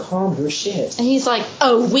together. Calm your shit. And he's like,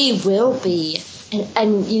 oh, we will be.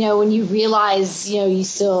 And you know, when you realize, you know, you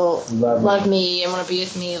still love me and want to be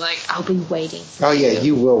with me, like, I'll be waiting. Oh, yeah,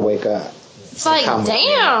 you will wake up. It's like, Come with me.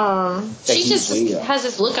 damn. She you just will. has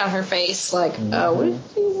this look on her face, like, oh, what do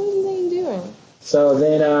you think you're doing? So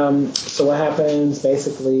then, so what happens?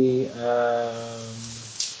 Basically,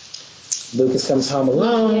 Lucas comes home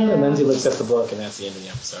alone, and Lindsay looks at the book, and that's the end of the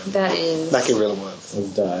episode. That is. Like it really was. It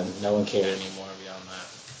was done. No one cared anymore beyond that.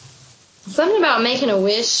 Something about making a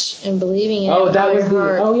wish and believing in it. Oh, with that all was your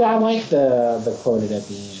heart. Oh, yeah, I like the quoted at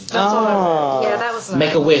the end. That's what I read. Yeah, that was nice.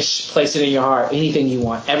 Make a wish, place it in your heart, anything you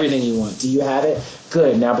want, everything you want. Do you have it?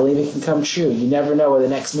 Good. Now believe it can come true. You never know where the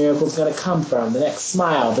next miracle is going to come from, the next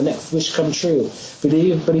smile, the next wish come true. But if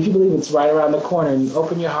you believe it's right around the corner and you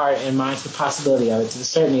open your heart and mind to the possibility of it, to the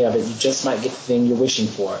certainty of it, you just might get the thing you're wishing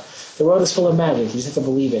for. The world is full of magic. You just have to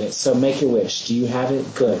believe in it. So make your wish. Do you have it?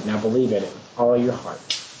 Good. Now believe in it with all your heart.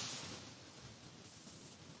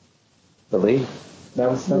 Believe. I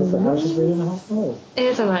was just reading the whole quote.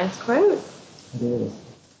 It's a nice quote. It is.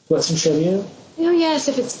 Want some trivia? Oh, yes,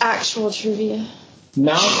 if it's actual trivia.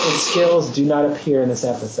 Mouth and skills do not appear in this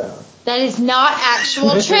episode. That is not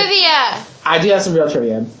actual trivia. I do have some real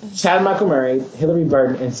trivia. Chad Michael Murray, Hillary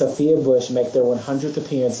Burton, and Sophia Bush make their 100th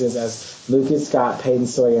appearances as Lucas Scott, Peyton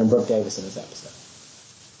Sawyer, and Brooke Davis in this episode.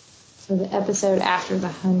 So the episode after the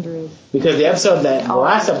 100. Because the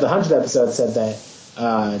last episode, the 100th episode, said that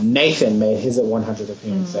Nathan made his 100th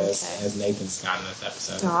appearance as Nathan Scott in this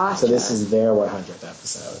episode. Gotcha. So this is their 100th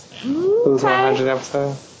episode. Who's 100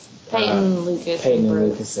 episode? Peyton, Lucas, Peyton and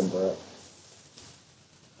Brooke. Lucas and Brooke.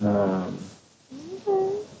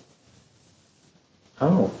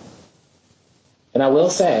 Oh. And I will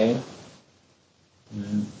say,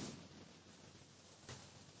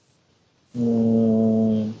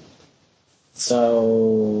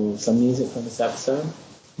 so some music from this episode.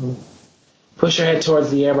 Push Your Head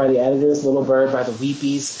Towards the Air by the Editors, Little Bird by the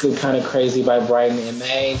Weepies, Good Kinda Crazy by Brighton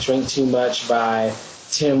M.A., Drink Too Much by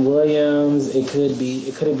Tim Williams, It Couldn't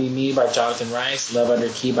Be Me by Jonathan Rice, Love Under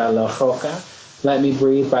Key by La Roca, Let Me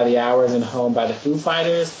Breathe by The Hours, and Home by the Foo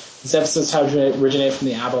Fighters. This episode's title originated from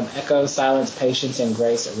the album Echo, Silence, Patience, and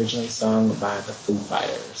Grace, originally sung by the Foo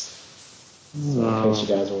Fighters. So in case you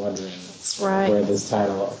guys were wondering where this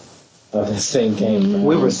title of this thing came from.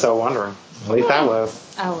 We were so wondering. At least I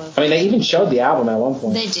was. I was. I mean, they even showed the album at one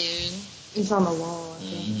point. They do. It's on the wall, I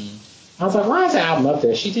think. I was like, why is the album up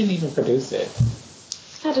there? She didn't even produce it.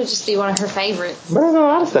 It's got to just be one of her favorites. But there's a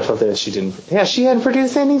lot of stuff up there that she didn't. Yeah, she hadn't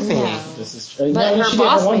produced anything. No. This is true. But her she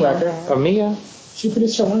boss did her one man record. had. Mia? She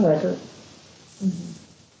produced her one record.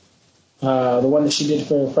 The one that she did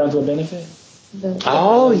for Friends with Benefit.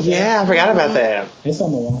 Oh, yeah. I forgot about that. It's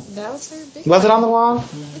on the wall. That was her big. Was it on the wall?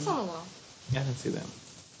 It's on the wall. I didn't see that.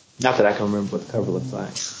 Not that I can remember what the cover looks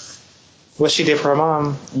like. What she did for her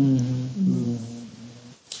mom.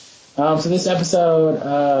 So this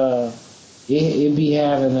episode, it be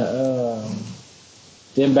having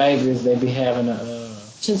them babies, they be having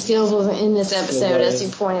Chin Skills wasn't in this episode, as you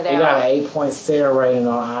pointed They got out. an 8.0 rating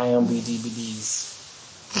on IMDb's.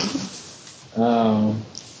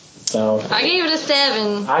 So I gave it a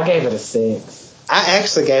 7. I gave it a 6. I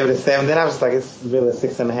actually gave it a 7. Then I was like, it's really a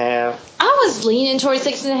 6.5. I was leaning towards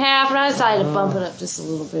 6.5, and I decided to bump it up just a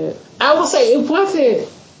little bit. I will say it wasn't.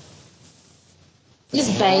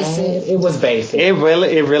 Just basic. It was basic. It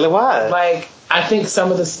really was. Like, I think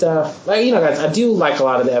some of the stuff, like, you know, guys, I do like a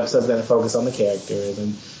lot of the episodes that focus on the characters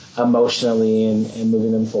and emotionally and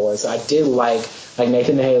moving them forward. So I did like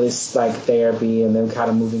Nathan and Haley's like therapy and them kind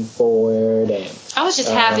of moving forward. And I was just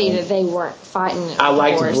happy that they weren't fighting. I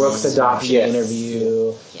liked divorce. Brooke's adoption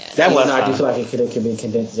interview. Yes. That was I do fun. feel like it could be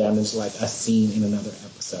condensed down into like a scene in another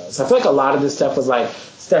episode. So I feel like a lot of this stuff was like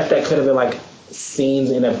stuff that could have been like scenes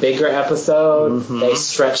in a bigger episode. They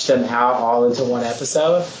stretched them out all into one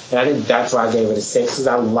episode, and I think that's why I gave it a 6, because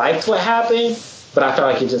I liked what happened, but I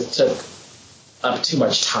felt like it just took up too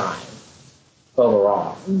much time.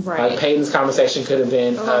 overall. Right. Like Peyton's conversation could have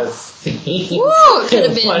been a scene. Woo! It could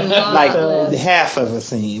have been Like longer. half of a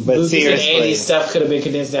scene, but Lucas and seriously. Andy's stuff could have been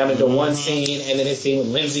condensed down into one scene, and then his scene with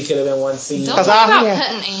Lindsay could have been one scene. Don't 'Cause talk about yeah.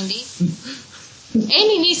 cutting Andy.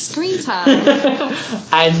 Andy needs screen time.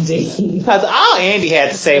 Andy. Because all Andy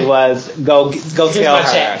had to say was, go Here's tell my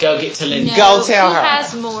her. check. Go get to Lindsay. No, Go tell he her.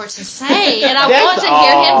 has more to say, and I That's want to all.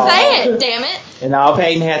 hear him say it. Damn it. And all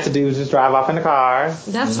Peyton had to do was just drive off in the car.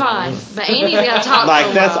 That's fine, but Andy's got to talk. Like,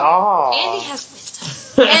 for a that's while. all. Andy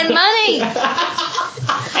has wisdom and money.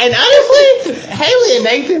 And honestly, Haley and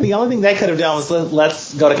Nathan, the only thing they could have done was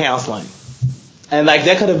let's go to counseling. And like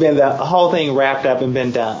that could have been the whole thing wrapped up and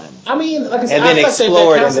been done. I mean, like I said, And then I thought that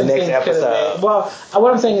explore it in the counseling next thing could have episode. been- well,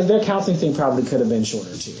 what I'm saying is their counseling thing probably could have been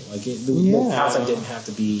shorter too. Like the Yeah. counseling didn't have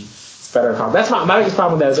to be spread across. That's my biggest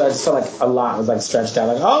problem with that. Is I just felt like a lot was like stretched out.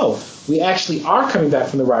 Like, oh, we actually are coming back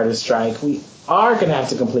from the writer's strike. We are gonna have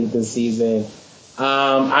to complete this season.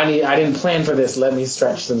 I didn't plan for this. Let me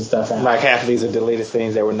stretch some stuff out. Like half of these are deleted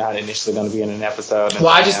scenes that were not initially going to be in an episode. Well,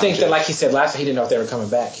 I just think that, like he said last time, he didn't know if they were coming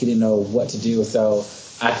back. He didn't know what to do. So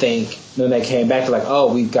I think when they came back, they're like,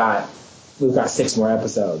 "Oh, we've got 6 more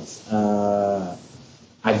episodes.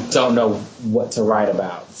 I don't know what to write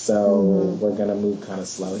about, so we're gonna move kind of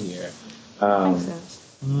slow here." Makes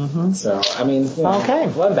sense. So I mean, you know, Okay.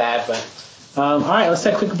 it wasn't bad, but all right, let's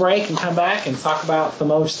take a quick break and come back and talk about some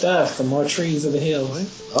more stuff, some more trees of the hills.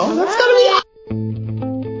 Oh, that's going to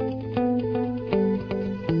be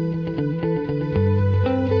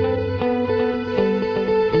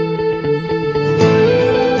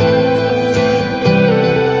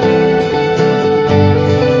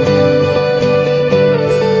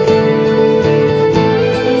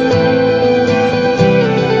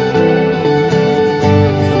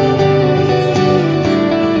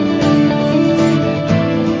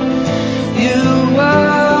You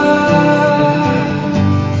are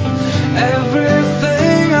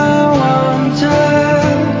everything I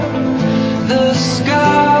wanted. The scars,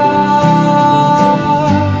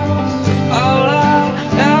 all I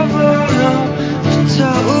ever know. I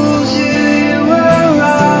told you you were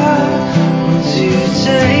right. Would you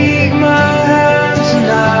take my hand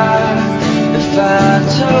tonight? If I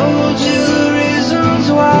told you the reasons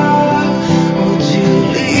why, would you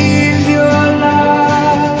leave your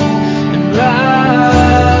life and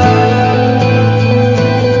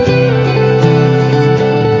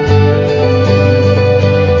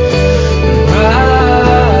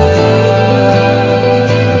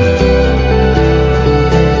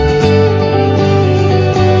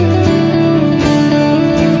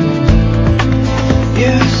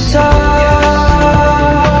You saw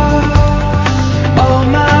all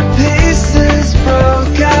my pieces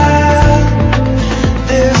broken.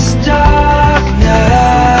 This darkness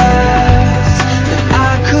that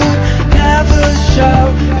I could never show.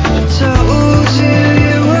 If I told you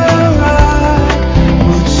you were right,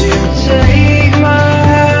 would you take my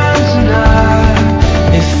hand tonight?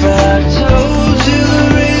 If I told you the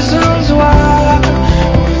reasons why,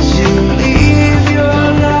 would you leave your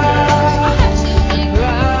life?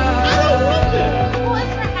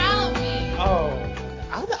 What's for Halloween?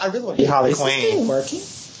 I really want to be Harley Is this thing Quinn. working?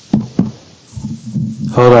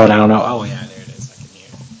 Hold on, I don't know. Oh yeah, there it is. I can hear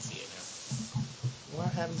it. See it now.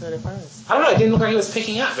 What happened to it at first? I don't know. It didn't look like it was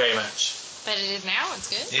picking up very much. But it is now. It's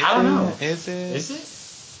good. I don't know. Is it? Is it?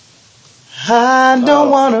 I don't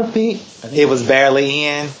Oh. want to be. think It was barely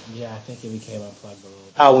in. Yeah, I think it became unplugged a little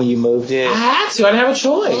bit. Oh, when you moved it. I had to. I didn't have a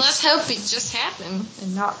choice. Well, let's hope it just happened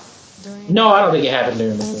and not during. No, I don't think it happened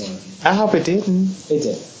during the film. I hope it didn't. It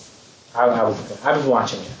did. I was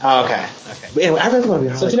watching it. Oh, okay. Okay. But anyway, I really want to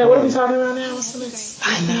be So, Harley Jeanette, what are we Quinn. talking about now? What's the next?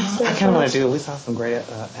 I know. I kind of want to do it. We saw some great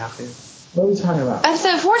outfits. What are we talking about?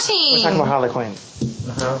 Episode 14. We're talking about Harley Quinn.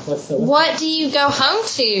 What's the, What do you go home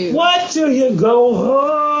to? What do you go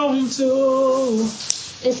home to?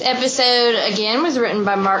 This episode, again, was written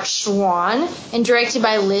by Mark Schwann and directed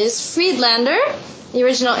by Liz Friedlander. The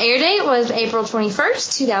original air date was April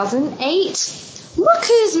 21st, 2008. Look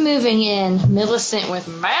who's moving in. Millicent with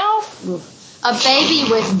mouth. A baby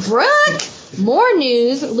with Brooke. More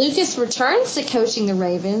news. Lucas returns to coaching the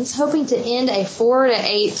Ravens, hoping to end a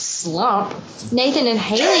 4-8 slump. Nathan and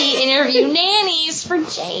Haley interview nannies for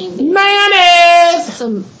Jamie. Mayonnaise!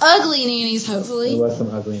 Some ugly nannies, There hopefully. was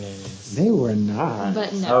some ugly names. They were not.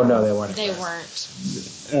 But no. Oh, no, they weren't. They weren't.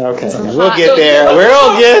 Okay. Some We'll hot- get there.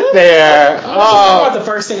 We'll get there. What Oh. about the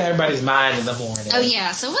first thing on everybody's mind in the morning? Oh,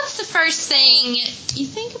 yeah. So what's the first thing you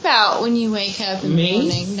think about when you wake up in Me?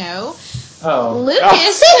 the morning? No. Oh.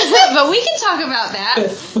 Lucas. But we can talk about that.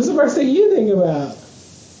 What's the first thing you think about?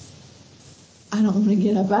 I don't want to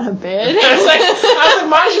get up out of bed. I was like,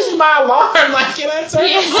 mine's just my alarm. Like, can I turn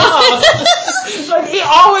it off? Like, it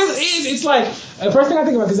always is. It's like, the first thing I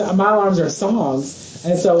think about, because my alarms are songs.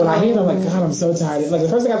 And so when I hear them, I'm like, God, I'm so tired. Like, the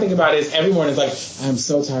first thing I think about is every morning, it's like, I'm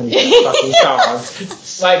so tired of these fucking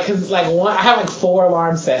songs. Like, cause like I have like 4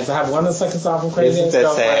 alarm sets. I have one that's like a song from Crazy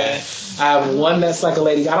Ex-Girlfriend. I have one that's like a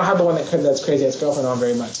Lady. I don't have the one that's Crazy Ex-Girlfriend on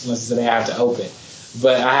very much, unless it's the day I have to open.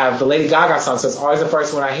 But I have the Lady Gaga song, so it's always the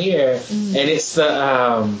first one I hear, and it's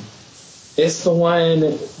the one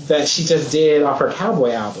that she just did off her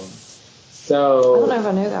Cowboy album. So I don't know if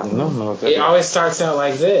I know that one. I don't know what that it is. always starts out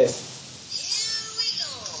like this.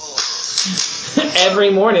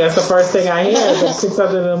 Every morning, that's the first thing I hear at 6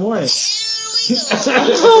 in the morning.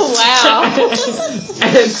 Oh, wow.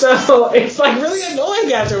 And so it's like really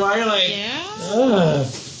annoying after a while. You're like,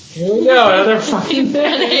 here we go, another fucking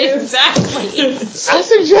day. Exactly. I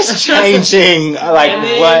suggest changing, like, And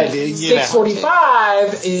then what, you know.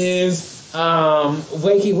 6:45 is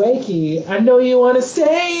wakey wakey. I know you want to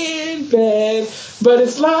stay in bed, but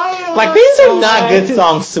it's lying. Like, these are not good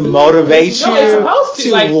songs to motivate you No, it's supposed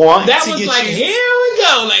to. Like, want that to was get like, you. here we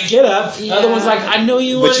go. Like, get up. The other one's like, I know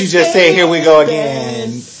you want to But you just said, here we go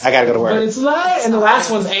again. I gotta go to But work. it's lying. And the last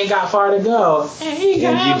one's ain't got far to go. Ain't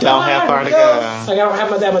got And you don't have far to go. Like, I don't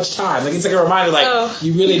have that much time. Like, it's like a reminder, like,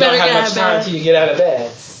 you really you don't better have get out much of time bed. until you get out of bed.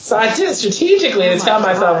 So I did strategically to tell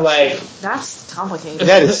myself, like, That's complicated.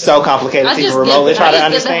 That is so complicated I to just even remotely get- try to I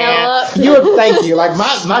just get the hell understand. up. You would thank you. Like my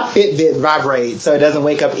Fitbit vibrates, so it doesn't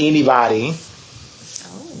wake up anybody.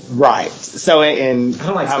 Right. So and I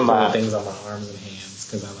don't like I'm, sticking things on my arms and hands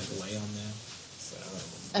because I like lay on them. So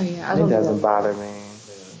Oh, yeah. I it don't do doesn't that. bother me.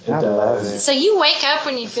 it I love it. So you wake up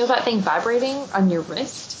when you feel that thing vibrating on your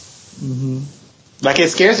wrist? Like it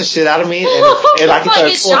scares the shit out of me, and it like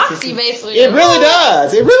Like it's it shocks you, basically. It really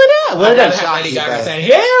does. It really does. Well, I it gotta doesn't have shock Lady you, Gaga but- saying,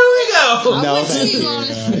 "Here we go." No, I'm with thank you, you.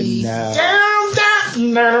 honestly.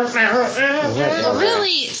 No. Well,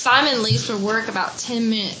 really, Simon leaves for work about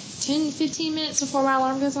 15 minutes before my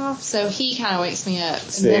alarm goes off, so he kind of wakes me up,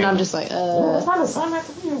 and then I'm just like, What time does Simon have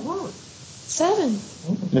to be at work? 7.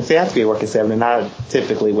 And see, I have to be at work at 7, and I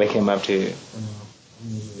typically wake him up too.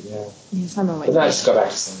 Yeah. Yeah, Simon But wakes then I me just go back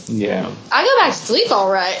to sleep. Yeah. I go back to sleep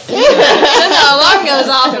all right. And then the alarm goes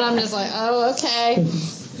off, and I'm just like, oh, okay.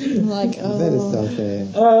 I'm like, oh. That is so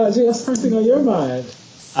sad. Jay, what's the first thing on your mind?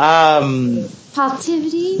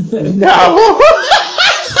 Positivity? No.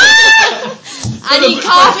 I need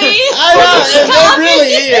coffee. I know, it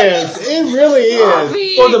really is. It really is.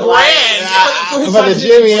 Coffee. For the brand. For the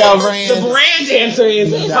Jimmy L brand. The brand answer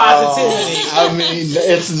is No, positivity. I mean,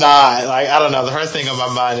 it's not. Like, I don't know. The first thing on my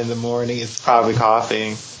mind in the morning is probably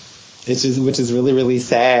coffee. It's just, which is really, really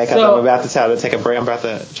sad because So- I'm about to try to take a break. I'm about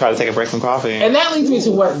to try to take a break from coffee. And that leads me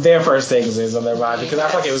to what their first things is on their mind because I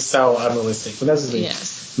feel like it was so unrealistic. But that's just me.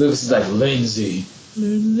 Yes. Lucas is like, Lindsay.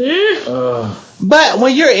 But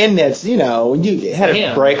when you're in this, you know, when you had a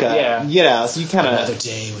Yeah, breakup, yeah. you know, so you kind Another of,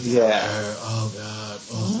 day with yeah. her. Oh, God.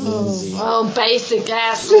 Oh, Lindsay. Oh, basic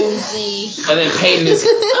ass Lindsay. And then Peyton is,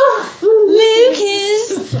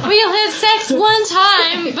 Lucas, we only had sex one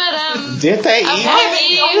time, but Did they eat? Okay.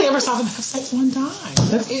 I only ever saw them have sex one time.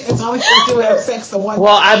 That's it. That's all they do, have sex the one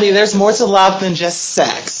Well, time. I mean, there's more to love than just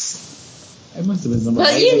sex. It must have been some but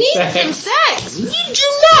amazing you need sex. some sex You do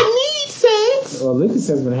not need sex. Well, Lucas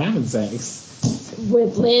has been having sex.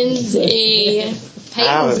 with Lindsay.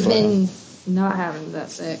 Peyton's was been not having that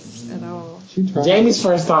sex at all. Jamie's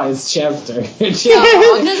first thought is Chester. Because he loves Jamie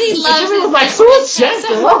was his like, best who friend is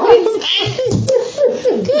Chester?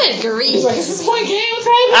 Good grief. He's like, is this point game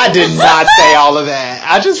table? I did not say all of that.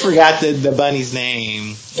 I just forgot the bunny's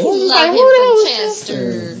name. Love him from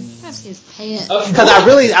Chester. That's his pet. Because I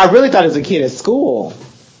really thought it was a kid at school.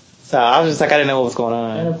 So I was just like, I didn't know what was going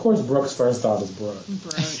And on. of course, Brooke's first thought is Brooke.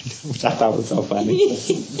 Which I thought was so funny.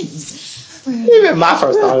 Even my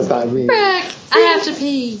first thought is not me. Brooke, I have to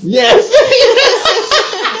pee. Yes.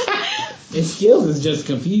 And Skills is just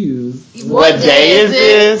confused. What day is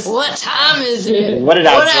this? What time is it? What did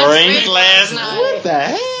I drink spent last night? night? What the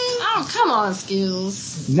heck? Oh, come on,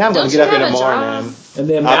 Skills. Now I'm going Don't to get up you in the have a morning. job? And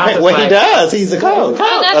then Mouth is Well, like, he does. He's a coach.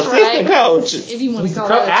 Oh, that's Assistant right. coach. If you want He's to the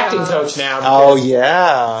call it a acting job. coach now. Oh,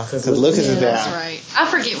 yeah. Because Because Lucas Yeah, is that's down. right. I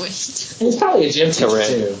forget what he does. He's probably a gym teacher Correct.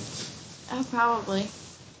 too. Oh, probably.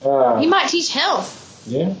 He might teach health.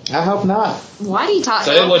 Yeah. I hope not. Why do you talk?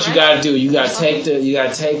 So then what you gotta do, you gotta take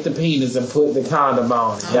the penis and put the condom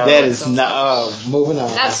on it. That is not. Oh, moving on.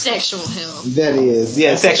 That's sexual health. That is.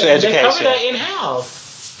 Yeah, sexual They cover education. that in house.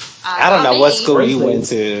 I don't know what school you Briefly. went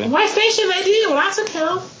to. My station they did when I took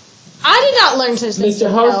health. I did not learn such things. Mr.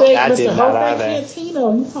 Jose, I did Mr. not Jose either.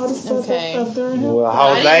 Cantino, he taught us stuff during him. Well,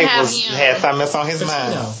 I Jose didn't have had something else on his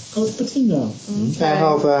mind. Coach Patino. Okay,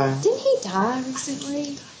 Jose. Didn't he die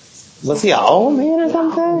recently? Was he an old man or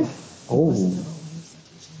something? Oh.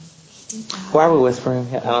 Why are we whispering?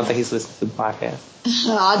 I don't think he's listening to the podcast.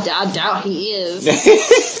 I doubt he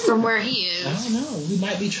is. From where he I is. don't know. We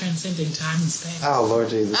might be transcending time and space. Oh, Lord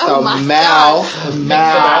Jesus. Oh, So my Mal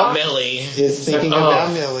About Millie. is thinking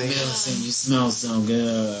about Millie. Millicent, you smell so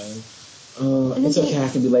good. It's okay, I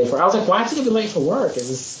can be late for. I was like, why is he gonna be late for work?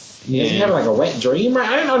 Is he having like a wet dream?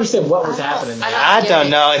 I didn't understand what was happening there. I don't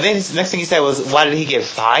know. And then his next thing he said was, why did he get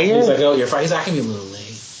fired? He's like, oh, you're fired. He's like, I can be a little late.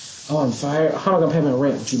 Oh, I'm fired. How am I gonna pay my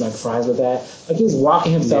rent? Would you like fries with that? Like he was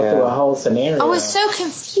walking himself through a whole scenario. I was so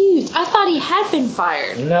confused. I thought he had been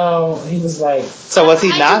fired. No, he was like. So was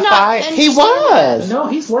he I not did not fired? He understand was. No,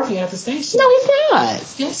 he's working at the station. No, he's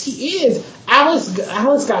not. Yes, he is.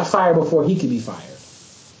 Alice got fired before he could be fired.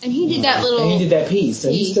 And he did that little. And he did that piece, so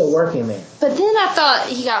he's still working there. But then I thought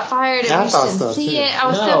he got fired and I we thought just didn't so, see too. it. I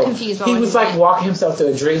was so confused. He was like walking himself through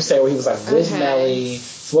a dream state where he was like with Okay. Melly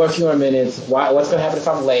for a few more minutes. What's going to happen if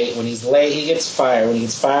I'm late? When he's late, he gets fired. When he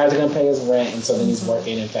gets fired, they're going to pay his rent, and so then he's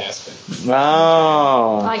working in fast food.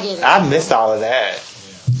 Oh. I get it. I missed all of that.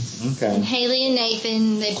 And Okay. Haley and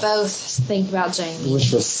Nathan, they both think about Jamie.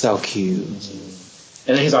 Which was so cute.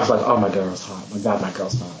 And then he's also like, oh, my girl's hot. My God, my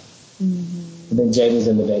girl's hot. And then Jamie's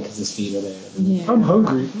in the bed because his feet are there. Yeah. I'm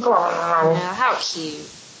hungry. Yeah, how cute.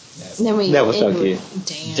 Yes. And then That was so and cute.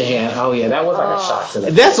 Damn. Dan, oh yeah, that was like a shock to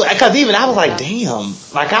them. That's because even I was like, damn.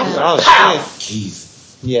 Like, oh, shit.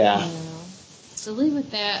 Keith. Yeah, So leave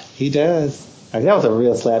with that. he does. Like, that was a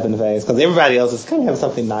real slap in the face because everybody else is kind of having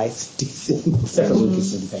something nice, decent. Except for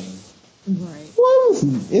Lucas and Payne. Right. Well,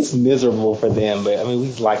 it's miserable for them, but I mean,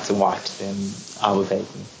 we like to watch them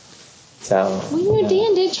overtaking. So Well, you know,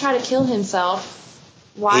 Dan did try to kill himself.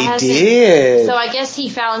 Why he hasn't did. So I guess he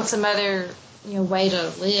found some other, way to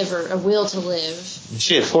live or a will to live.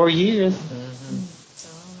 Shit, 4 years.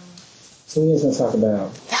 So what are you guys going to talk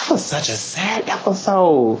about? That was such a sad. That was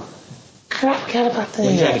so. I forgot about that.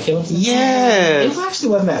 When he tried to kill himself? Yes. It actually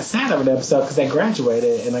wasn't that sad of an episode because they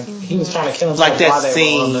graduated and like he was trying to kill himself Like that while they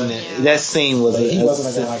scene. were on the, That scene was. he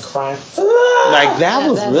wasn't like, crying. Like that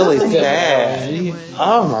was really that's sad. good.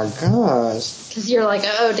 Oh my gosh. Because you're like,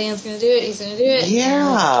 oh, Dan's going to do it. He's going to do it.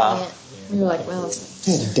 Yeah. And you're like, well,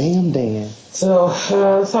 That damn Dan. So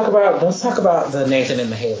let's talk about the Nathan and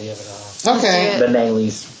the Haley of it all. Okay. The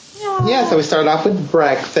Nayleys. Yeah, so we started off with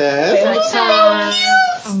breakfast.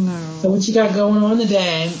 oh no. So what you got going on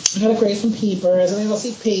today? We gotta grade some peepers, and then we'll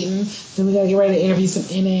see Peyton. Then we gotta get ready to interview some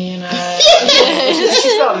Nana. She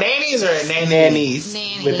spelled nannies or Nannies.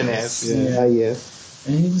 Nannies. With an S. Yeah. Yes.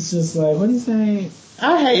 And he was just like, what do you say?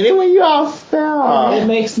 I hate it when you all spell. It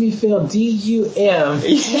makes me feel D-U-M.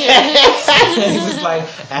 He was like,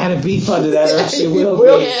 I had a beef under that, or she will be.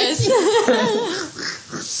 Yes.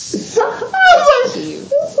 That's so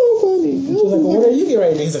funny. She was like, well, what are you getting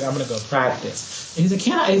ready to do? He's like, I'm going to go practice. And he's like,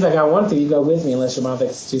 He's like, I want to. You go with me unless your mom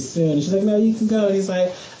thinks it's too soon. And she's like, no, you can go. And he's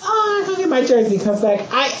like, oh, I'm going to get my jersey. He comes back,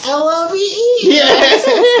 I-L-O-V-E.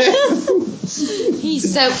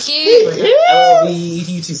 He's so cute. Like, L-O-V-E,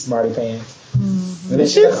 you too smarty pants. And then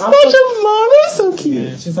She's like, such a mom. That's so cute.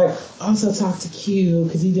 Yeah, she's like, also talk to Q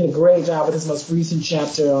because he did a great job with his most recent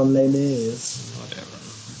chapter on Les Mis. Whatever.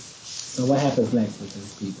 So what happens next with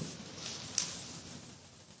these people?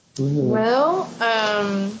 Well,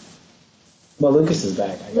 Well, Lucas is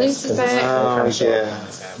back, I guess. Lucas is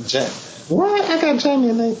back. What? I got Jamie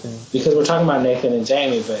and Nathan. Because we're talking about Nathan and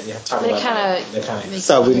Jamie, but you have to talk about they're kind of.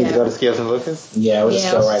 So we need to go to Skills and Lucas? Yeah, we'll just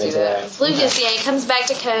go let's right do into that. Lucas, he comes back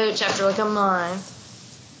to coach after like a month.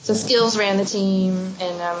 So Skills ran the team,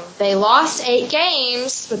 and they lost 8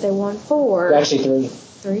 games, but they won 4. Actually, 3.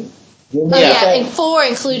 3? Yeah, Oh yeah, and 4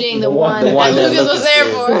 including the one that Lucas was there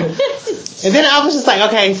for. And then I was just like,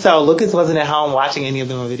 okay, so Lucas wasn't at home watching any of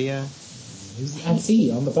them on video? He was at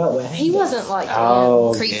sea on the boat with He wasn't like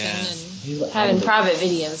creeping and having private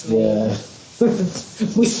videos made. Yeah.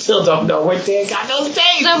 We still don't know where Dan got those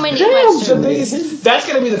days. So many Damn, questions. That's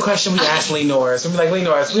going to be the question we ask Lee Norris. We'll be like, Lee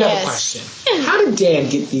Norris, we have a question. How did Dan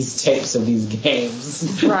get these tapes of these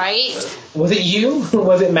games? Right? Was it you?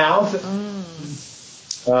 Was it Mouth?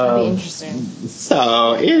 That'd be interesting.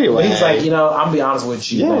 So, anyway. He's like, I'm going to be honest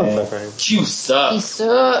with you, man. Q He sucks.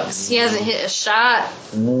 sucks. He hasn't hit a shot.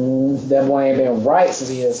 That boy ain't been right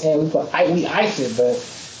since he hit his hand. We iced it, but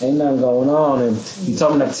ain't nothing going on. And he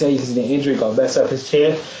told me not to tell you because he had an injury going to mess up his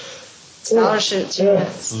chin. Scholarship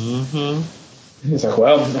chance. Mm-hmm. He's like,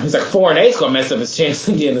 4-8's gonna mess up his chance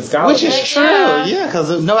of getting the scholarship. Which is true, Yeah. because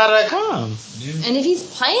no matter that comes. And if he's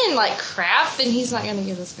playing like crap, then he's not going to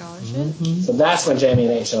get a scholarship. So that's when Jamie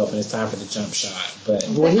and Nate show up, and it's time for the jump shot. But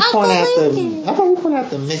Well, he pointed at I thought he pointed at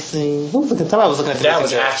the missing. Who was looking? Somebody was looking at the that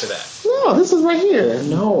was missing after that. No, this was right here.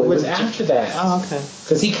 No, it was With- after that. Oh, okay.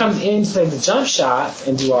 Because he comes in to take the jump shot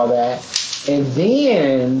and do all that, and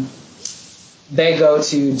then they go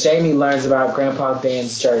to Jamie learns about Grandpa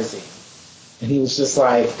Dan's jersey, and he was just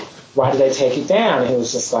like, "Why did they take it down?" And he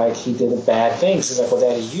was just like, "He did a bad thing." She's like, "Well,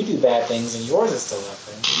 Daddy, you do bad things, and yours is still up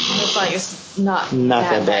there." It's like it's not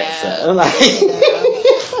that bad. bad. Like,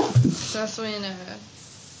 So that's when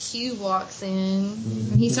Q walks in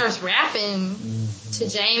and he starts rapping to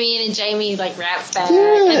Jamie, and then Jamie like raps back,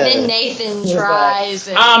 Yeah. and then Nathan He was tries.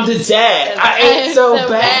 like, and I'm the dad. I ate so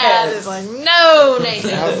bad. It's like, no,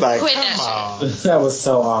 Nathan, I was like, quit come that on. That was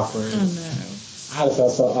so awkward. shit. I just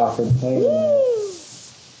felt so awkward playing that.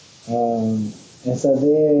 And so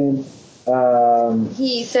then,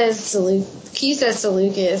 He says to Luke. Q says to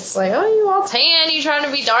Lucas, like, "Oh, you all tan? You trying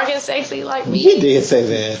to be dark and sexy like me?" He did say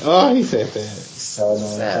that. Oh, he said that. so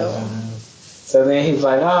annoying. So then he's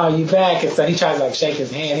like, "Oh, you back?" And so he tries to like shake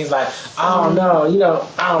his hand. He's like, "Oh no,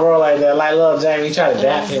 I don't roll like that." Like little Jamie, he tried to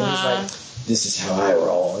dap him. He's like, "This is how I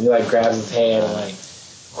roll." And he like grabs his hand, and like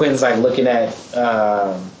Quinn's like looking at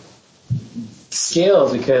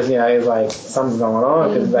Skills because he's like something's going on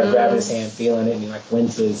because he's like grabbing his hand, feeling it, and he like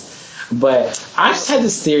winces. But I just had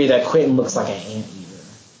this theory that Quentin looks like an anteater.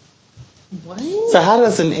 What? So how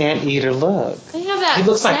does an anteater look? They have that. He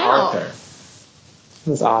looks like snout. Arthur.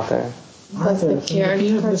 Who's Arthur? Like the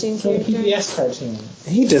cartoon from the character. PBS cartoon.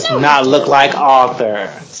 He does not look like Arthur.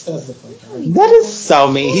 It does look like Arthur. That is so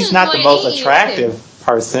mean. He's not the He most looks like attractive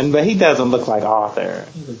person, but he doesn't look like Arthur.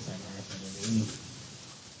 He looks like Arthur to me.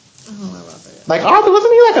 Oh, I love it. Like Arthur,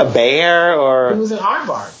 wasn't he like a bear He or was an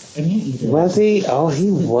aardvark, an anteater. was he? Oh, he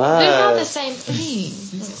They're not the was. same thing.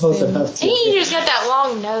 Close enough to Anteater's got that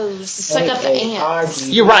long nose to suck up the ants.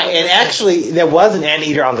 You're right, and actually, there was an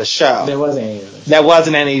anteater on the show. There was an anteater. There was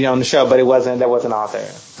an anteater on the show, but that wasn't Arthur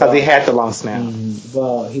because he had the long snout.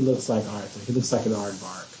 Well, he looks like Arthur. He looks like an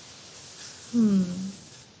aardvark.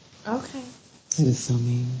 Okay. That is so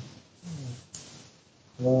mean.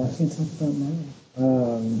 Well, I can't talk about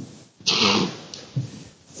mine.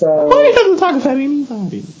 So Why he doesn't talk about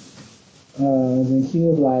anybody? then he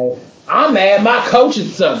was like, "I'm mad. My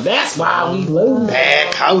coaches suck. That's why we lose."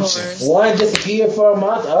 Bad coaching. One disappeared for a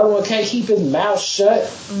month. The other one can't keep his mouth shut.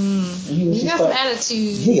 And he was You just got some like,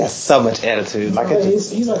 attitude. He got so much attitude. Like it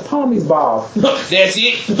just, he's like, "Palm these balls. That's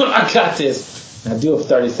it. I got this. Now do it for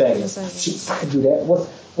 30 seconds. Shoot, I can do that.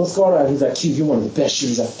 What's going on?" He's like, "Q, you're one of the best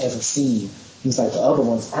shooters I've ever seen." He's like, "The other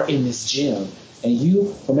ones are in this gym. And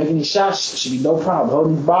you, for making these shots, should be no problem.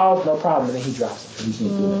 Holding these balls, no problem." And then he drops it. He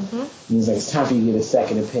can't do it. And he's like, "It's time for you to get a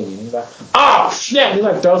second opinion." He's like, "Oh, snap." And he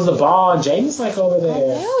like throws the ball, and Jamie's like over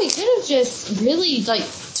there. No, he could have just really like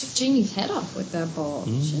took Jamie's head off with that ball.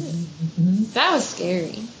 Shit. That was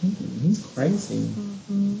scary. He's crazy.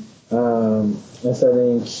 And so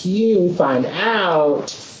then Q, we find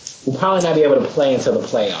out, will probably not be able to play until the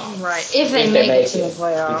playoffs. Right. If they make it to the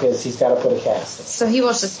playoffs. Because he's got to put a cast in. So he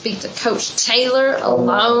wants to speak to Coach Taylor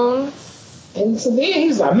alone. And so then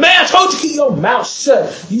he's like, "Man, I told you to keep your mouth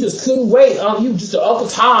shut. You just couldn't wait. You just Uncle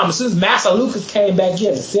Tom. As soon as Master Lucas came back, you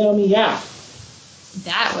had to sell me out."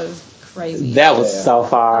 That was crazy. that was so I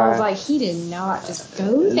far. was like, he did not just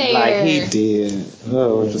go there. Like he did.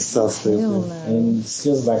 Oh, it was so Hell stupid. no. And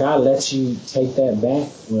Skills was like, "I'll let you take that back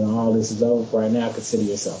when all this is over. Right now, consider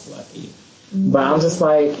yourself lucky." But I'm just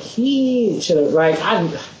like, he should have, like, I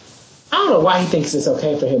don't know why he thinks it's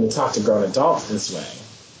okay for him to talk to grown adults this way.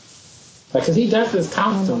 Like, because he does this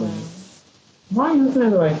constantly. Why are you looking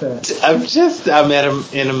at it like that? I'm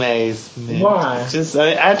in amazement. Why? I just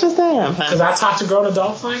am. Because I talk to grown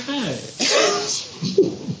adults like that.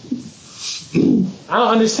 I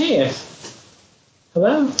don't understand.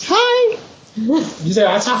 Hello? Hi. You said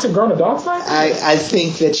I talk to grown adults like that? I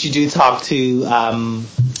think that you do talk to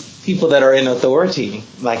people that are in authority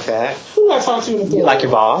like that. Who do I talk to in the Like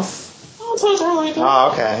your boss. I don't talk to her like that.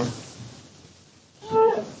 Oh, okay.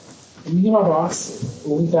 Me and my boss,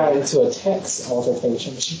 we got into a text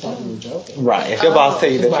altercation, but she thought we were joking. Right. If your boss tell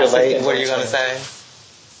you that My you're late, assistant what are you told going to me. say?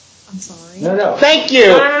 I'm sorry. No. Thank you.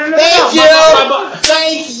 No. Thank you.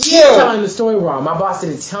 Thank She's you. telling the story wrong. My boss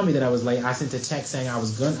didn't tell me that I was late. I sent a text saying that I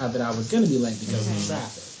was gonna be late because of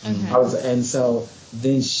traffic. Okay. And so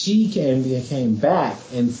then she came back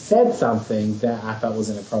and said something that I felt was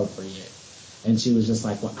inappropriate. And she was just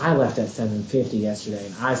like, well, I left at 7:50 yesterday,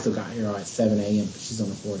 and I still got here at 7 a.m. because she's on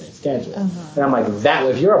a 4-day schedule. And I'm like, that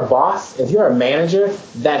if you're a boss, if you're a manager,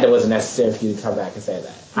 that wasn't necessary for you to come back and say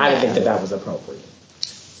that. I didn't think that was appropriate.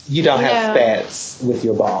 You don't have spats with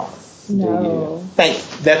your boss, do you?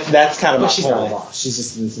 That's kind of my But she's point. not a boss. She's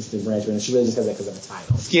just an assistant management, and she really just has that because of a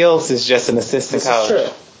title. Skills is just an assistant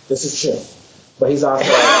coach. This is true. But he's also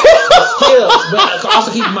Skills. But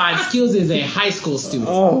also keep in mind, Skills is a high school student.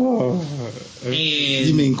 And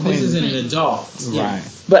You mean Quinn? This isn't an adult. Right.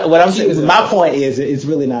 But what I'm saying, my point is, it's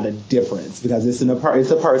really not a difference because it's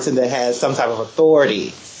a person that has some type of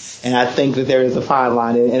authority, and I think that there is a fine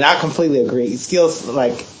line, and I completely agree. Skills,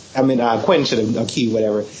 Quentin should have, or Q,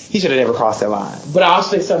 whatever, he should have never crossed that line. But I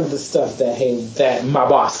also think some of the stuff that my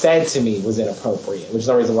boss said to me was inappropriate, which is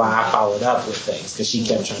the reason why I followed up with things, because she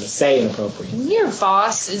kept trying to say inappropriate. When your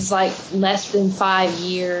boss is like less than 5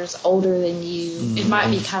 years older than you, it might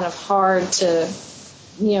be kind of hard to,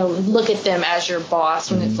 look at them as your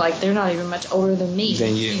boss when it's like they're not even much older than me.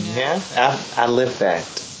 Than you. Yeah, I live that.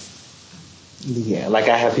 Yeah, like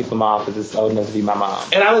I have people in my office that's old enough to be my mom.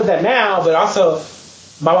 And I live that now, but also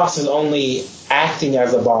my boss is only acting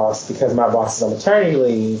as a boss because my boss is on maternity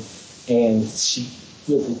leave, and she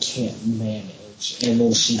really can't manage. And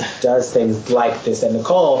then she does things like this that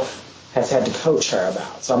Nicole has had to coach her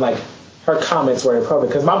about. So I'm like, her comments were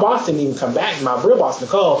inappropriate because my boss didn't even come back. My real boss,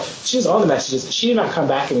 Nicole, she was on the messages. She did not come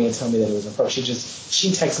back at me and tell me that it was inappropriate. She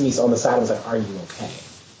texted me on the side and was like, "Are you okay?"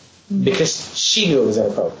 Because she knew it was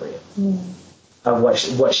inappropriate of what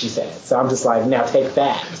she said. So I'm just like, now take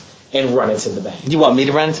that and run it to the bank. You want me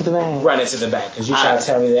to run it to the bank? Run it to the bank because you try to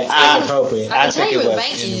tell me that it's inappropriate. I can tell you what the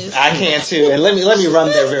bank is. I can too, and let me run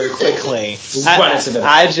there very quickly. Run it to the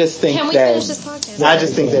bank. I just think Can we that finish this podcast? I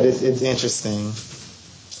just think that it's interesting.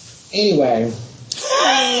 Anyway,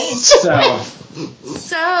 so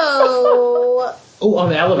on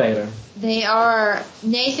the elevator. They are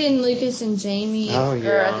Nathan, Lucas, and Jamie Oh, are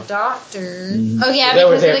yeah. at the doctor. Mhm. Oh yeah, They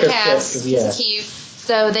were because there of the 'cause- cast. yeah. It's cute.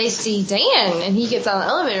 So they see Dan, and he gets on the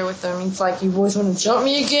elevator with them. He's like, "You boys want to jump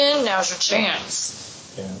me again? Now's your chance."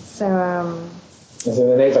 Yeah. So And so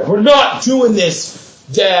then they're like, "We're not doing this,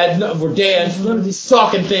 Dad. No, we're Dan. None of these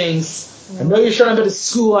stalking things. I know you're trying to go to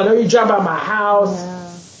school. I know you're jumping out my house."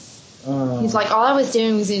 he's like, "All I was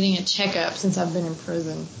doing was getting a checkup since I've been in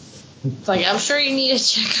prison." It's like, "I'm sure you need a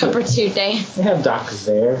checkup or two, Dan." They have doctors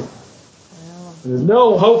there. There's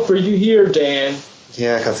no hope for you here, Dan.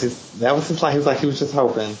 Yeah, because that was his line. He was like, he was just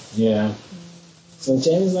hoping. Yeah. So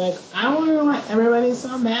Jamie's like, "I wonder why everybody's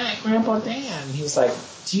so mad at Grandpa Dan." He was like,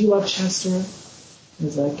 "Do you love Chester?"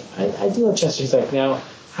 He's like, I do love Chester. He's like, "Now,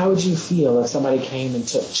 how would you feel if somebody came and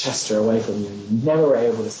took Chester away from you and you never were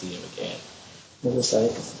able to see him again?" And it was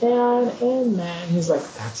like, "Sad and mad." He's like,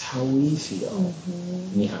 "That's how we feel."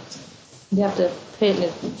 And he hugged him. You have to put it in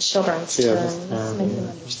the children's Children's terms, terms, make yeah. them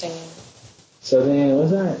understand. So then,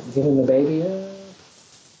 what's that? Giving the baby up?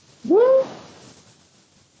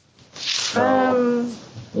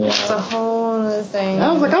 It's a whole other thing.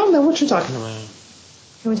 I was like, I don't know what you're talking about.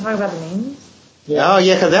 Can we talk about the names? Oh,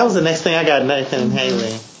 yeah, because that was the next thing I got, Nathan and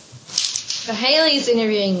Haley. So Haley's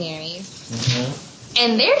interviewing nannies,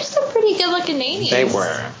 and they're some pretty good-looking nannies. They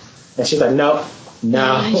were. And she's like, "Nope,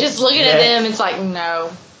 no." Just looking at them, it's like, no.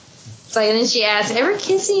 It's like, and then she asks, "Ever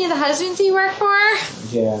kiss any of the husbands you work for?"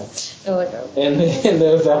 Yeah. They're like, "Oh." And then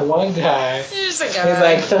there's that one guy. There's a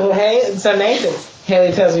guy. He's like, so Nathan,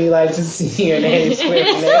 Haley tells me you like to see your nanny squid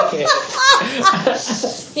naked.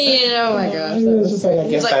 Oh my gosh. He was just like, I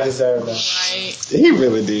guess like, I deserve that. Right. He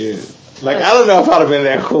really did. Like, I don't know if I'd have been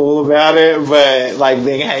that cool about it, but, like,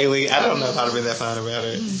 being Haley, I don't know if I'd have been that fun about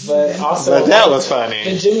it. But also, But that was funny.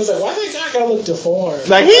 And Jimmy was like, "Why that guy gotta look deformed?"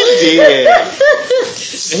 Like, he did.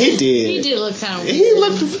 He did. He did look kind of weird. He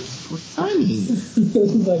looked funny.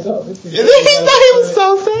 He's like, "Oh, this And then he thought he was so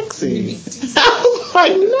sexy. I was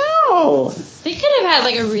like, no. They could have had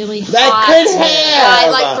like a really They hot could guy,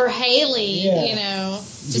 have. like for Haley, Yeah.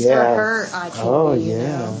 just for her IQ. Oh, you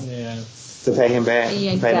yeah. know? Yeah. To pay him back. Yeah, Pay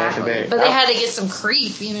Nathan exactly. back. But they had to get some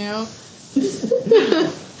creep,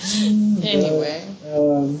 Anyway.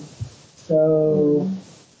 So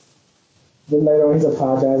then later on, he's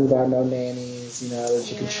apologizing about no nannies,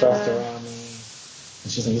 that you can trust around me.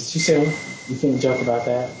 And she's like, "It's too soon. You can't joke about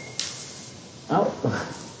that." Oh.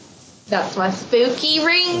 That's my spooky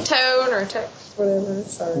ringtone or text, whatever.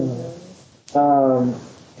 Sorry.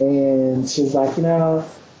 And she's like,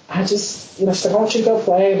 I just, she's like, "I want you to go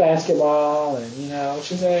play basketball," and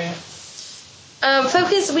she's like,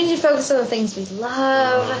 We need to focus on the things we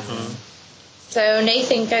love. Mm-hmm. So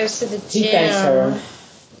Nathan goes to the gym. he thanks her.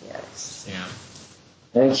 Yes.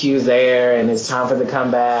 Yeah. And Q's there, and it's time for the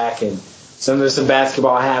comeback, and So there's some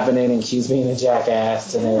basketball happening, and Q's being a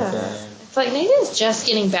jackass and everything. It's like Nathan's just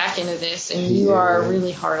getting back into this, and you are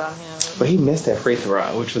really hard on him. But he missed that free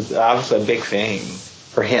throw, which was obviously a big thing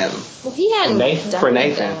for him. Well, he hadn't Nathan? done For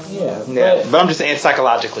Nathan. anything. Yeah. But I'm just saying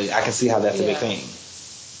psychologically, I can see how that's a big thing.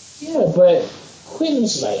 Yeah, but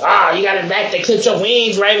Quentin's like, you got it back. They clipped your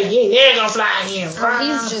wings, right? You ain't never gonna fly again.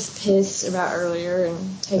 He's just pissed about earlier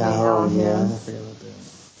and taking it out on him. I forgot about that.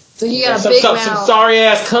 So you got a some, big some, mouth. some sorry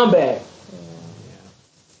ass comeback.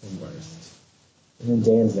 The worst. And then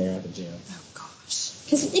Dan's there at the gym.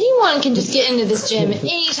 Because anyone can just get into this gym at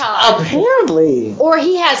any time. Apparently. Or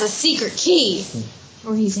he has a secret key.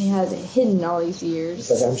 Or he has it hidden all these years.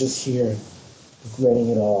 He's like, I'm just here, regretting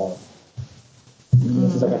it all.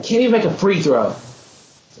 He's like, I can't even make a free throw.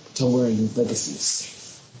 Like, don't worry, your legacy is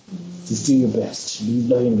safe. Just do your best. You've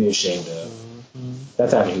nothing to be ashamed of.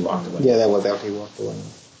 That's after he walked away. Yeah, that was after he walked away.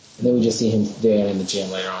 And then we just see him there in the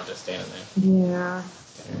gym later on, just standing there.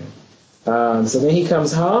 Yeah. So then he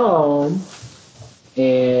comes home,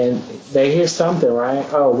 and they hear something, right?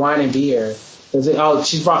 Oh, wine and beer.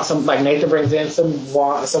 She brought some, like Nathan brings in some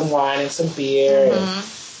wine and some beer. And,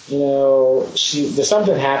 you know, there's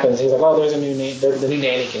something happens. He's like, there's a new nanny. The new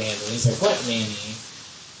nanny can handle it. He's like, what nanny?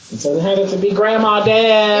 And so it happens to be Grandma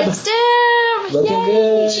Deb. It's Deb. Looking Yay.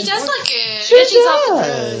 good. She does look good. She And she's off the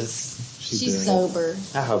does. drugs. She's She's good. sober.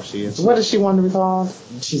 I hope she is. What does she want to be called?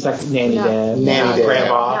 She's like Nanny No. Deb. Nanny not Deb.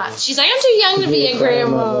 Grandma. Yeah. She's like, I'm too young to be a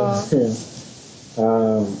grandma.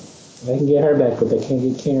 They can get her back, but they can't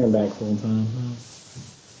get Karen back full time.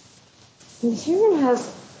 And Karen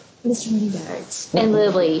has Mr. Moneybags and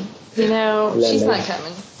Lily. You know, she's Lily. not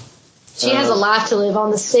coming. She has a life to live on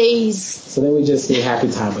the seas. So then we just see Happy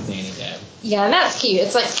Time with Nanny Deb. Yeah, and that's cute.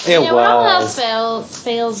 It's like, It when all was. else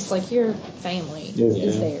fails, like your family is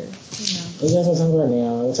there. You know. What do you guys want to talk about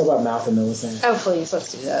now? Let's talk about Mouth and Millicent. Oh, please,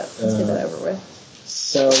 let's do that. Let's get that over with.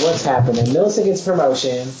 So what's happening? Millicent gets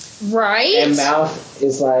promotion, Right? and Mouth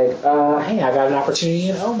is like, hey, I got an opportunity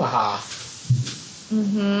in Omaha.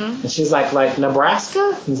 Mm-hmm. And she's like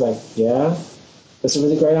Nebraska? He's like, yeah. It's a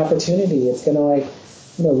really great opportunity. It's going to,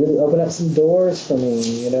 really open up some doors for me,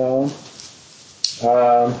 you know?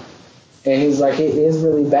 And he's like, it is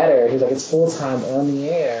really better. He's like, it's full-time on the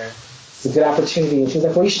air. It's a good opportunity. And she's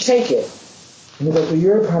like, well, you should take it. And he's like, well,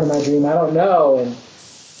 you're a part of my dream. I don't know. And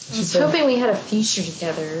I was hoping we had a future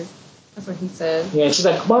together. That's what he said. yeah, and she's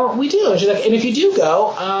like, well, we do. And she's like, and if you do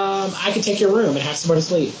go, I can take your room and have somewhere to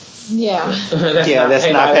sleep. Yeah. That's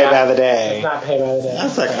not paid by the day. That's not paid by the day.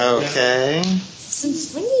 That's like, okay.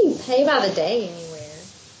 Since when do you pay by the day anywhere?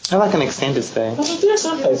 I like an extended stay. But there are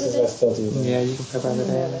some places that still do that. Yeah, you can pay by the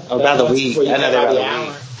day. Oh, by the week. Where you I know pay they're by by the the hour.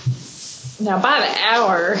 week. Now, by the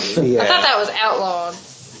hour. Yeah. I thought that was outlawed.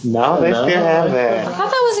 No, they still have I that. thought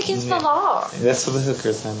that was against the law. That's for the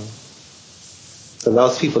hookers, honey. So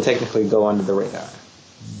those people technically go under the radar.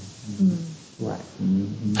 Right.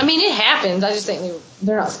 I mean, it happens. I just think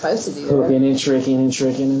they're not supposed to do that. Hooking and tricking and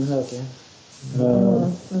tricking and hooking.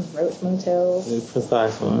 Those roach motels.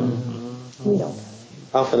 Precisely. We don't.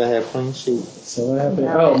 Off of the head clean sheet. So what happened?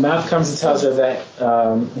 Oh, Mouth comes and tells her that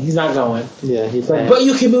he's not going. Yeah, he's Like, but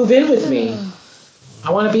you can move in with me. I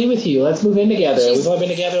want to be with you. Let's move in together. We've only been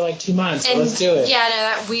together like 2 months, so let's do it. Yeah, no,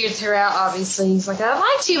 that weirds her out, obviously. He's like, I'd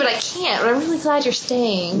like to, but I can't. But I'm really glad you're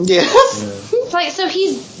staying. Yes. It's like, so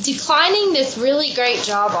he's declining this really great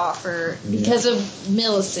job offer because of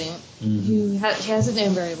Millicent, who hasn't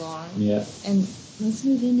known very long. Yeah. And let's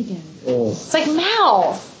move in together. Oh. It's like,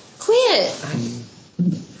 Mal, quit.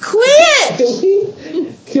 Quit!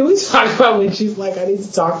 Can we talk about when she's like, I need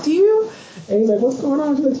to talk to you? And he's like, what's going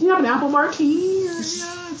on? She's like, do you have an apple martini?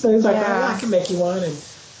 So he's like, I can make you one. And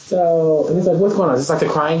he's like, what's going on? Is this like the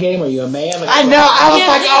crying game? Are you a man? Like, I know. I was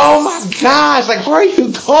like, oh my gosh. Like, where are you going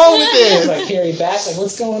with He's this? like, Carrie back. Like,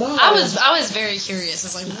 what's going on? I was very curious. I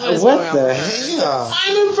was like, what is What going on the with her? hell?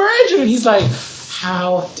 I'm a virgin. And he's like,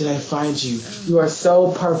 how did I find you? You are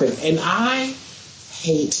so perfect. And I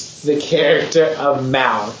hate the character of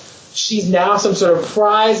Mal. She's now some sort of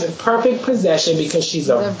prized and perfect possession because she's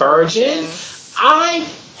a virgin. I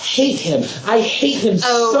hate him. I hate him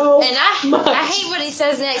so and much. I hate what he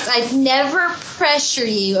says next. I'd never pressure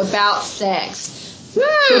you about sex. What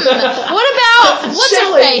about what's her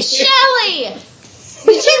Shelley. face? Shelly.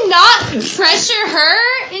 Did you not pressure her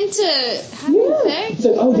into having sex? He's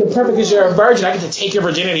like, oh, you're perfect because you're a virgin. I get to take your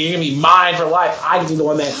virginity. You're going to be mine for life. I can be the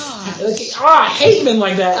one that... I hate men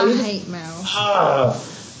like that. I hate Mel.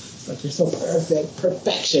 It's like, you're so perfect.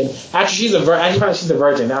 Perfection. After she's a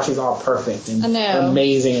virgin, now she's all perfect and I know.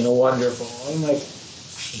 amazing and wonderful. I'm like,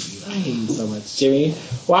 I hate you so much. Jimmy,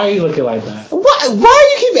 why are you looking like that?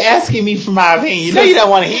 Why do you keep asking me for my opinion. You know you don't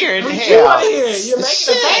want to hear it. You want to hear it. You're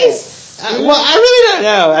making a face. Well, I really don't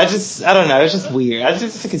know. I don't know. It's just weird. I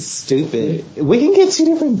just think it's stupid. We can get 2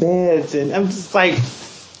 different beds, and I'm just like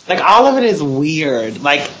all of it is weird.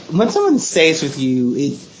 Like when someone stays with you,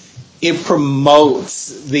 it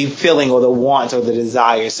promotes the feeling or the want or the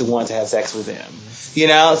desires to want to have sex with them. You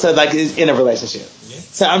know, so like in a relationship.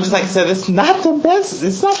 So I'm just like, so it's not the best.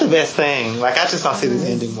 It's not the best thing. Like I just don't see this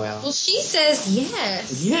ending well. Well, she says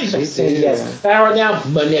yes. Yeah, she said yes. Right now,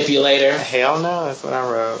 manipulator. Hell no, that's what I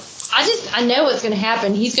wrote. I know what's going to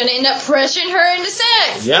happen. He's going to end up pressuring her into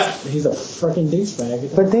sex. Yep, he's a freaking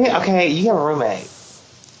douchebag. But then, okay, you have a roommate.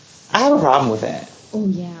 I have a problem with that. Oh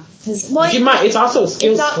yeah, because it's also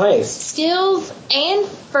Skills' place. Skills and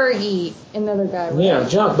Fergie, another guy. Right? Yeah,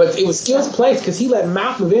 junk. But it was Skills' place because he let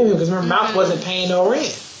Mouth move in because remember Mouth wasn't paying no rent.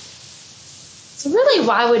 So really,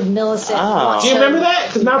 why would Millicent? Do you remember that?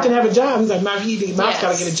 Because Mouth didn't have a job. He's like, Mouth's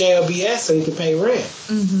got to get a JOBS so he can pay rent.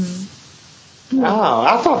 Mm-hmm. Oh,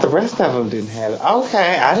 I thought the rest of them didn't have it.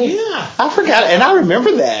 Okay, I didn't. Yeah, I forgot, and I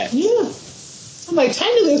remember that. Yeah, I'm like,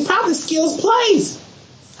 technically, it's probably Skills' place.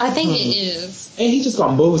 I think it is. And he's just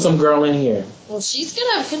gonna move some girl in here. Well, she's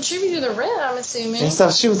gonna contribute to the rent, I'm assuming. And so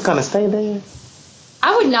she was gonna stay there.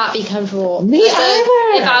 I would not be comfortable. Me either.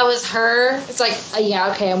 If I was her, it's like,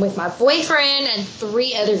 yeah, okay, I'm with my boyfriend and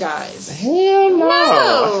 3 other guys. Hell no.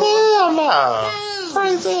 Hell no. No.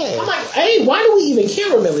 Crazy. I'm like, hey, why do we even care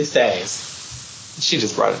where Millie stays? She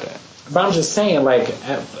just brought it up. But I'm just saying, like,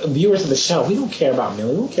 viewers of the show, we don't care about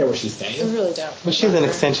Millie. We don't care where she stays. I really don't. But she's an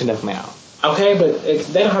extension of Mal. Okay, but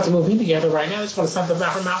they don't have to move in together right now. They just want something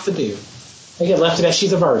about her mouth to do. They get left to that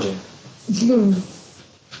she's a virgin. It's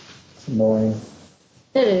boring.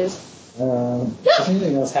 It is. Does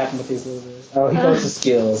anything else happen with these losers? Oh, he goes to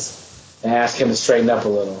Skills and asks him to straighten up a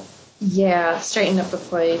little. Yeah, straighten up the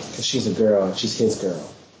place. Because she's a girl and she's his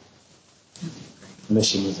girl. And then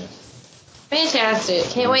she moves in. Fantastic.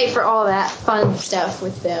 Can't wait for all that fun stuff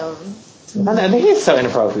with them. I think it's so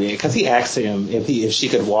inappropriate because he asked him if she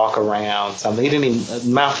could walk around something.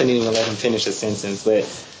 Mouth didn't even let him finish a sentence. But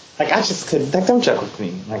like I just could don't joke with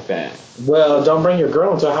me like that. Well, don't bring your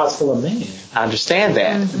girl into a house full of men. I understand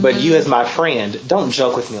that, but you as my friend, don't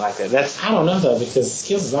joke with me like that. I don't know though because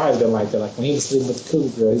Skills has always been like that. Like when he was sleeping with the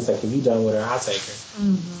cougar girl, he's like, if you done with her, I'll take her.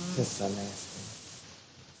 Mm-hmm. That's so nasty.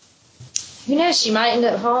 Who knows? She might end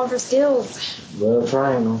up falling for Skills. Love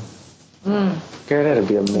triangle. Mm. Girl, that'd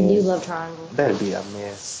be a mess. You love triangle. That'd be a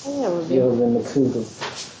mess. Yeah, it would be. Skills and the cougars.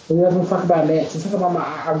 What are we talk about next? Let's talk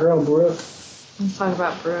about our girl Brooke. Let's talk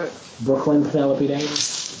about Brooke. Brooklyn Penelope Davis.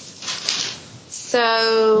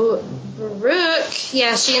 So Brooke,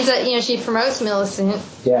 yeah, she ends up, she promotes Millicent.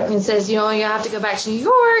 Yeah. And says, you have to go back to New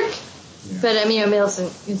York. Yeah. But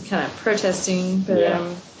Millicent is kind of protesting.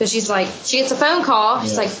 But but she's like, she gets a phone call.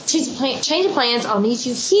 She's like, change of plans. I'll need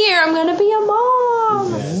you here. I'm gonna be a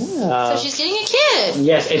mom. Yeah. So she's getting a kid.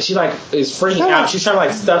 Yes, and she is freaking out. She's trying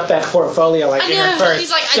to stuff that portfolio in her purse.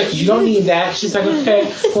 She's like, you don't need that. She's like,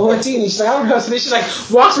 okay, well, what's in it? She's like, I don't know. So then she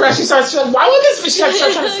walks around. She's like, why would this? She's starts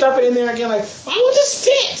trying to stuff it in there again. Like, why would this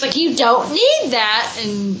fit? It's like you don't need that,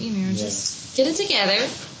 and just get it together.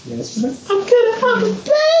 Yeah, she's like, I'm gonna have a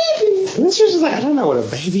baby. And then she was just like, I don't know what a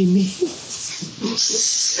baby means.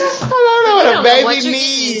 I don't know what a baby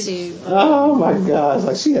means. Oh my gosh,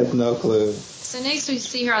 like she has no clue. So next we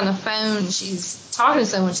see her on the phone. She's talking to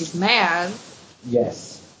someone. She's mad.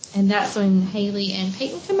 Yes. And that's when Haley and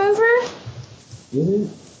Peyton come over. Really?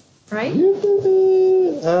 Right? I don't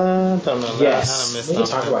know. Yes. We can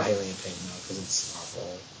talk about Haley and Peyton now because it's awful.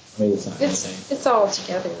 Maybe it's not anything. It's all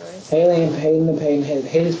together, right? Haley and Peyton.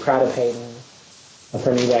 Haley's proud of Peyton. Of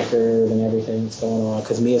her new record and everything that's going on.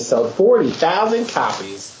 Because Mia sold 40,000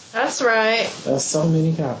 copies. That's right. That's so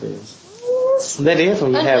many copies. That is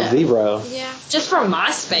when you have 0. Yeah. Just from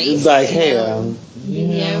MySpace. It's like, hell.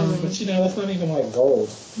 Yeah. But that's not even like gold.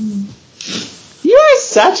 You are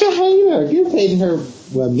such a hater. Give Peyton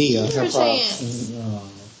Mia, her props.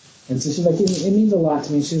 And so she's like, it means a lot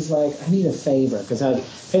to me. She's like, I need a favor. Because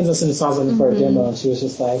Peyton's listening to songs looking for a demo. And she was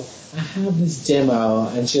just like, I have this demo.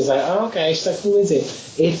 And she was like, oh, okay. She's like, who is it?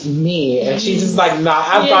 It's me. And she's just like, I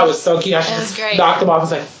thought it was so cute. She just knocked him off. I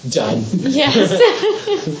was like, done. Yes.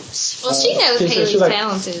 Well, she knows Haley's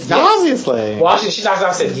talented. Yes. Obviously. Well, she knocked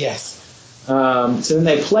off and said, yes. So then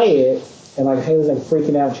they play it. And Haley's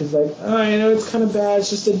freaking out. She's like, oh, it's kind of bad. It's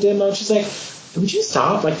just a demo. She's like, would you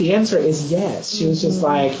stop? The answer is yes. She was just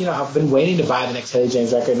like, I've been waiting to buy the next Haley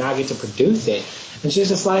James record, and now I get to produce it. And she was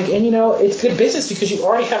just like, and it's good business because you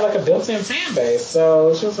already have a built-in fan base.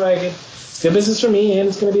 So she was like, it's good business for me, and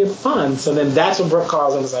it's going to be fun. So then that's when Brooke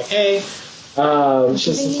calls and was like, hey, she's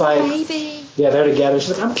just like, baby. Yeah, they're together.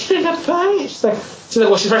 She's like, I'm getting a baby. She's like,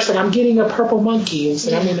 well, she's first like, I'm getting a purple monkey. And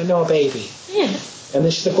she's like, I mean, no, a baby. Yeah. And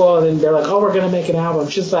then she's like, well, and then they're like, oh, we're going to make an album.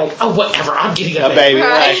 She's like, oh, whatever, I'm getting a baby.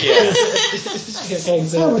 Right. Like, yeah. Okay,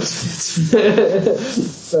 so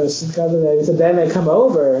she's got the baby. So then they come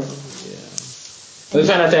over. We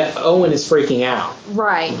found out that Owen is freaking out.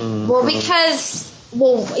 Right. Mm-hmm. Well, because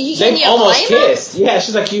you They can almost blame her? kissed. Yeah,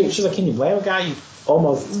 she's like, can you blame a guy you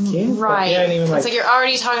almost kissed? Right. Like, yeah, and even It's like, like you're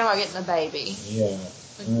already talking about getting a baby. yeah.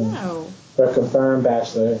 Like, no. For a confirmed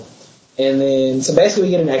bachelor. And then, so basically we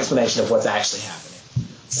get an explanation of what's actually happening.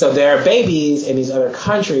 So there are babies in these other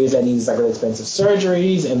countries that need these like really expensive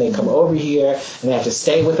surgeries, and they come over here and they have to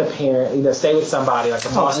stay with a parent, stay with somebody like a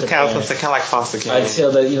foster parent Kind of like foster care. until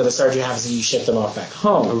the surgery happens and you ship them off back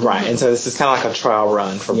home. Right, and so this is kind of like a trial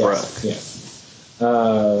run for Brooke. Yes.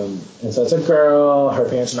 And so it's a girl. Her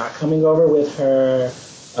parents are not coming over with her.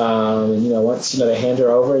 And once they hand her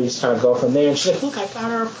over, you just kind of go from there. And she's like, "Look, I got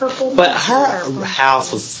her a purple." But her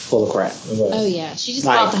house was full of crap. Oh, yeah. She just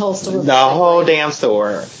Like, bought the whole store. The whole damn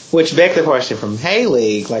store. Which begged the question from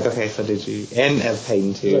Haley, like, okay, so did you, and as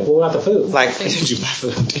Peyton too, Like, what about the food? like, did you buy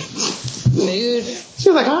food? Food. She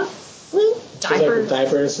was like, huh? Diapers.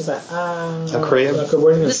 Diapers. She's like, A crib?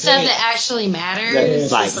 The stuff that actually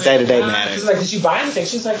matters. Like, day-to-day matters. She's like, did you buy anything?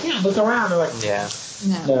 She's like, yeah, look around. They're like, Yeah.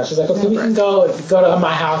 no. She's like, okay, we can go to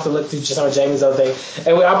my house and look through some of Jamie's other thing.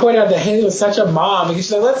 And I pointed out that Haley was such a mom because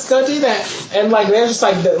she's like, let's go do that. And like they're just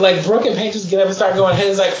like Brooke and Paige just get up and start going.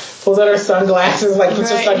 Haley's like pulls out her sunglasses, like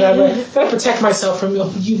puts her sunglasses. Like, gotta protect myself from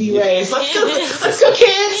UV rays. Let's go, kids.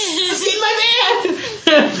 Let's get my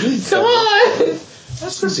man. Come on.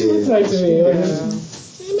 That's what she looks like to me. Like,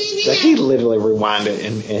 he literally rewinded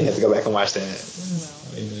and had to go back and watch that.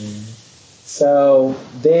 So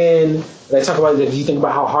then they talk about, do you think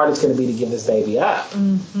about how hard it's going to be to give this baby up?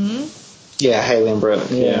 Mm-hmm. Yeah, Haley and Brooke.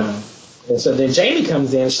 Yeah. And so then Jamie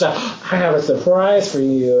comes in. She's like, I have a surprise for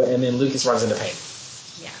you. And then Lucas runs into Peyton.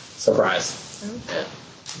 Yeah. Surprise. Okay.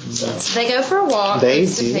 So, They go for a walk. They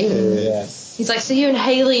next to Peyton. did. yes. He's like, so you and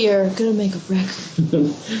Haley are going to make a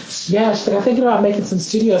record. Yeah, she's like, I'm thinking about making some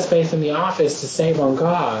studio space in the office to save on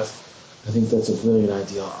cost. I think that's a brilliant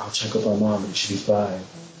idea. I'll check with my mom and it should be fine.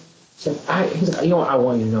 She's like, he's like, I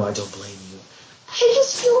want you to know I don't blame you. I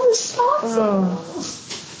just feel responsible.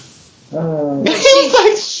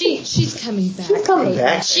 She's coming back. She's coming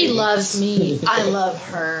back. She loves me. I love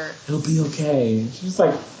her. It'll be okay. She's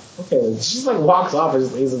like, okay. She just like walks off and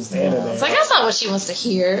just leaves him standing there. It's like, that's not what she wants to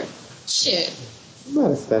hear. Shit.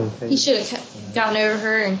 He should have gotten over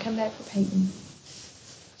her and come back for Peyton.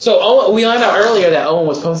 So we found out earlier that Owen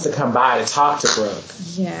was supposed to come by to talk to Brooke.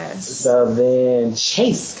 Yes. So then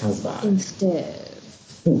Chase comes by. Instead.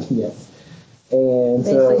 Yes. And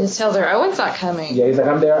Basically so, just tells her Owen's not coming. yeah, he's like,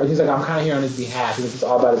 I'm there. He's like, I'm kind of here on his behalf. He's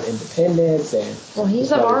all about his independence and Well,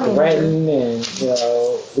 he's a bar manager. threatened and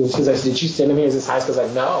she's like, did you send him here as his high school? I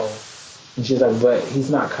was like, no. And she's like, but he's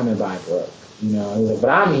not coming by, Brooke. He's like, but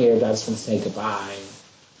I'm here. I just want to say goodbye.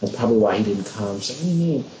 That's probably why he didn't come. She's like, what do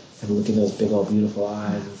you mean? Have a look in those big old beautiful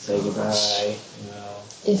eyes and say goodbye.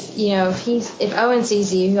 If Owen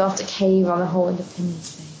sees you, he'll have to cave on the whole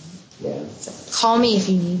independence thing. Yeah. So call me if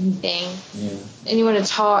you need anything. Yeah. Anyone to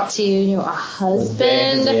talk to, a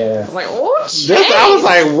husband. Yeah. I'm like, oh, Chase. I was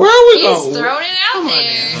like, where are we He's going? throwing it out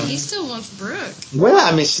there. He still wants Brooke. Well,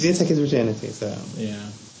 I mean, she did take his virginity, so. Yeah.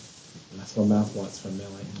 That's what Mouth wants from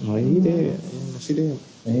Millie. Well, he did. Yeah, she did.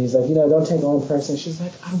 And he's like, don't take on person. She's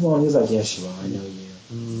like, I won't. He's like, yes, you will. I know you.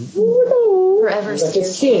 Forever He's like,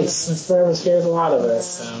 it's kids. It's forever scares a lot of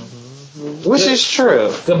us. So. Which is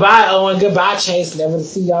true. Goodbye, Owen. Goodbye, Chase. Never to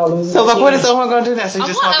see y'all lose. So, like, what is Owen going to do now? So, he's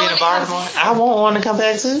I just want going to be in a Owen bar to tomorrow? I want Owen to come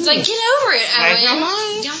back, too. It's like, get over it, Like, Owen. come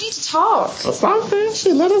on. Y'all need to talk. Or something.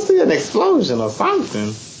 Shit, let us see an explosion or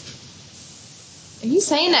something. Are you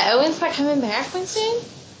saying that Owen's not coming back Wednesday?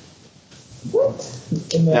 What?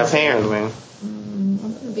 Apparently. I'm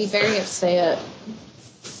going to be very upset.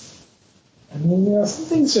 I mean, some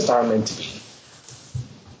things just aren't meant to be.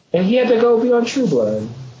 And he had to go be on True Blood.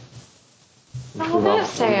 Oh, that's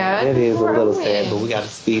sad. It is a Poor little Owen. sad, but we got to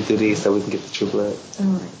speed through these so we can get the True Blood.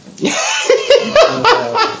 Alright.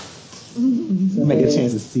 Make a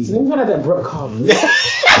chance to see. So then we found out that Brooke called me.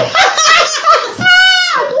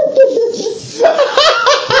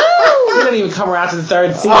 He didn't even come around to the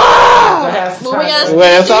third season. Well, we gotta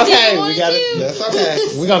Well, that's okay. Season We got 1 it. and 2. That's okay.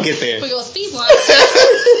 We're going to get there. We go speed line.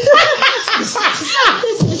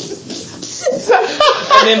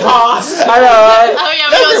 And then pause. I know, right? Oh yeah,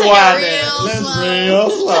 we're gonna take it real Let's slow. real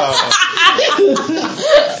slow.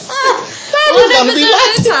 Brooke's gonna be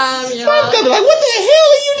like, time, Brooke's y'all. gonna be like, what the hell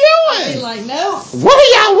are you I'd be doing? like, no, What are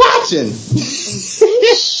y'all watching?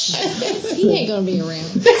 he ain't gonna be around.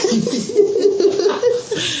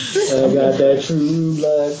 I got that true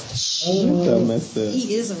blood. So messed up.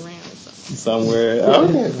 He is around. Somewhere.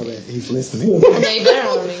 Okay. He's listening. Okay, you better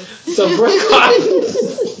on me. So Brooke caught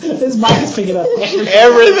his mic is picking up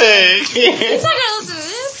Everything. He's not gonna listen to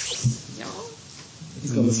this. No.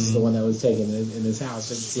 He's gonna listen to the one that was taken in his house.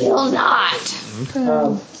 Still not.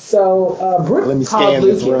 Brooke Let me called scan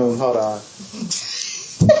Lucas. this room. Hold on.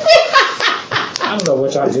 I don't know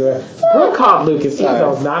what y'all doing. Brooke called Lucas. He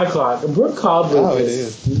knows 9 o'clock. Brooke called Lucas. Oh, it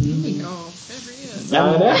is. I know.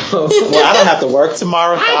 Well, I don't have to work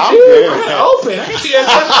tomorrow, so I'm I'm good. open. I can see it.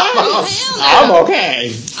 Oh, hell no. I'm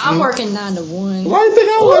okay. I'm working 9 to 1. Why do you think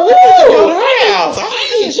I'm like, we need to go to her house?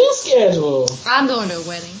 I need your schedule. I'm going to a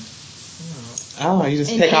wedding. Oh, you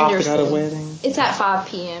just In take off to go to Henderson. wedding? It's at 5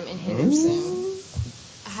 p.m. in Henderson.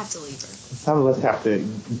 I have to leave her. Some of us have to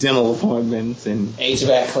dental appointments and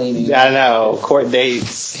HVAC cleaning. I know court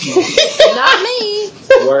dates. Not me.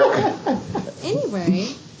 Work. Anyway.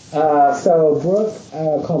 So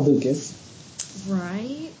Brooke called Lucas.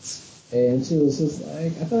 Right. And she was just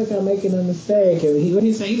like, I feel like I'm making a mistake. And what did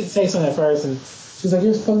he say? He didn't say something at first. And she was like,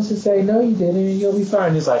 you're supposed to say, no, you didn't. You'll be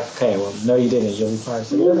fine. He's like, okay, well, no, you didn't. You'll be fine.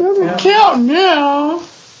 So it doesn't count now.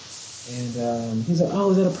 And he's like, oh,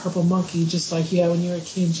 is that a purple monkey just like you had when you were a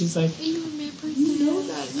kid? And she's like, You remember you know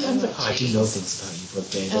that? that? I was like, oh, I do know things about you,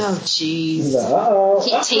 Brooke Davis. Oh, He's jeez. like, uh-oh.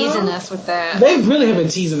 Keep teasing us with that. They really have been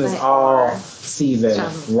teasing us They all are. season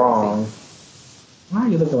Driving me long. Why are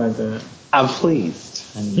you looking like that? I'm pleased.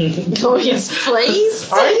 Oh, yes,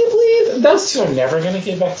 please. Are you pleased? Those two are never going to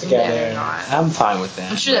get back No, they're together. not. I'm fine with I'm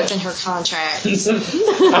that. sure that's in her contract. I'm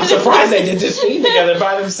surprised they did this scene together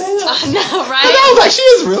by themselves. I know, I right? was like, she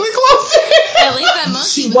is really close. At least that monkey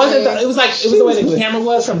She was wasn't. there. It was the way the camera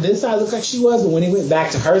was from this side. It looked like she was, but when he went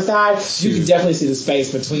back to her side, you could definitely see the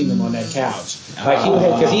space between them on that couch. Like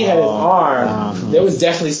because he had his arm, there was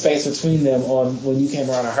definitely space between them on when you came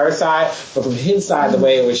around on her side. But from his side, the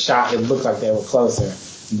way it was shot, it looked like they were closer.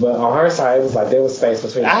 But on her side, it was like there was space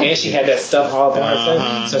between them. And she had that stuff all up on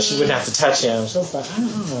her face, so she wouldn't have to touch him. She was like, I don't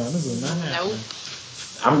know, this is not happening.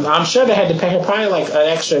 Nope. I'm sure they had to pay her probably like an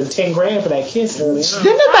extra $10,000 for that kiss earlier.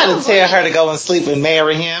 Didn't nobody tell her to go and sleep and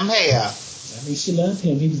marry him? Hell. I mean, she loved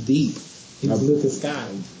him. He was deep. He was Lucas Scott.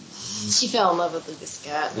 She fell in love with Lucas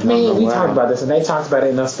Scott. I mean, we talked about this, and they talked about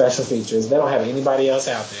it in those special features. They don't have anybody else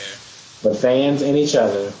out there but fans and each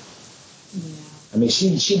other. Yeah. I mean,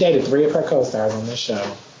 she dated 3 of her co-stars on this show.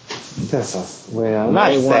 That's well, not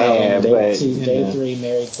Married one of sad, them. but Day 3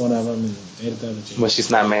 married one of them, and dated the other 2. well,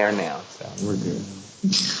 she's not married now, so we're good.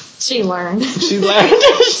 She learned. She learned.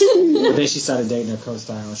 But then she started dating her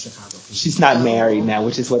co-star on Chicago. She's not married now,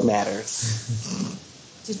 which is what matters.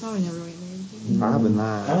 She's probably never get married. Probably I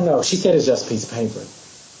not. don't know. She said it's just a piece of paper.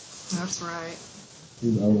 That's right. He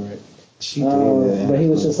was over it. She did. But he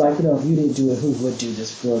was just like, if you didn't do it, who would do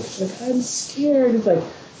this, Brooke? She's like, I'm scared. It's like,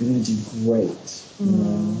 you're going to do great. You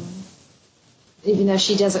know? Even though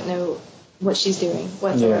she doesn't know what she's doing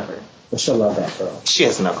whatsoever. Yeah. But she'll love that girl. She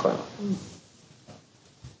has no clue.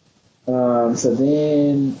 So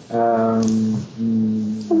then,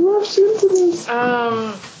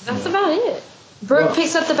 That's about it. Brooke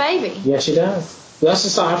picks up the baby. yeah, she does. We also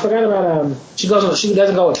saw, I forgot about, she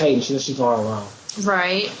doesn't go with Katie. She's going alone.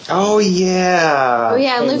 Right. Oh yeah. Oh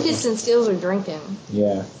yeah, Lucas and Stills are drinking.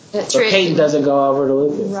 Yeah. At But Trick. Katie doesn't go over to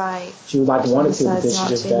Lucas. Right. She would like wanted to, but then Decides she not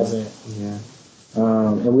just to. doesn't. Yeah.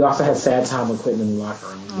 And we also had sad time with Quentin in the locker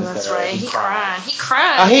room. Oh, that's right. He cried. He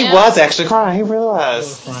cried. Oh, he yeah. was actually crying. He really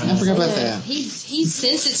was. I forgot about Yeah, that. he's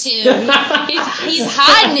sensitive. he's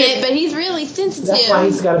hiding it, but he's really sensitive. That's why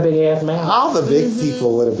he's got a big ass mouth. All the big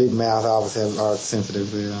people with a big mouth always are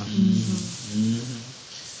sensitive. Yeah.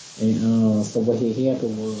 And so what he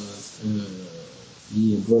happened was,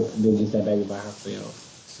 Brooke did get that baby by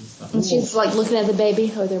herself. And she's like looking at the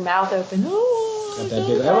baby with her mouth open. Got that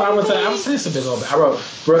big. I was saying it's a big old. I wrote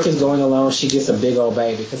Brooke is going alone. She gets a big old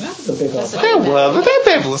baby because that was a big old That's a baby. But that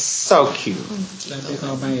baby was so cute. That big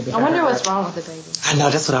old baby. I wonder what's wrong with the baby. I know,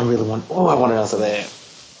 that's what I really want. Oh, I want to know so bad.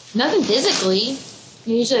 Nothing physically.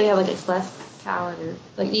 Usually they have like a cleft palate or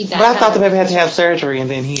like need that. But I thought the kind baby had to have surgery and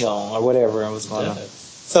then heal or whatever was going on.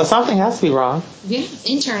 So something has to be wrong. Yeah,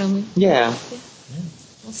 internally. Yeah.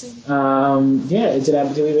 We'll see.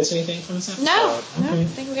 Did we miss anything from this episode? No, Okay. I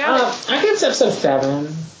think we got it. I give this episode 7.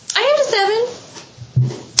 I gave it a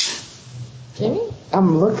 7. Jimmy?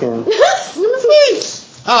 I'm looking.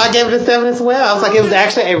 Oh, I gave it a 7 as well. I was like, it was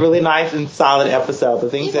actually a really nice and solid episode. The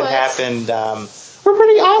things It that was. happened were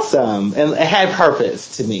pretty awesome and it had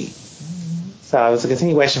purpose to me. So it was a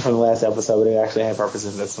continuation from the last episode, but it actually had purpose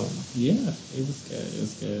in this one. Yeah, it was good. It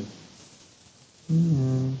was good.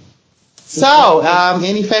 So,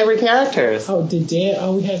 any favorite characters? Oh,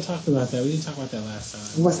 we hadn't talked about that. We didn't talk about that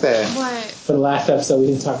last time. What's that? What? For the last episode, we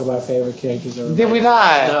didn't talk about favorite characters. Did we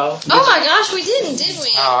not? No. Oh my gosh, we didn't, did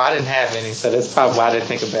we? Oh, I didn't have any, so that's probably why I didn't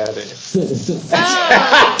think about it.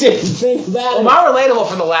 I didn't think about it. My relatable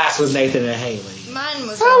from the last was Nathan and Haley. Mine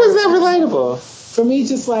was. How is that relatable? For me,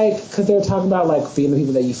 just like, because they were talking about like being the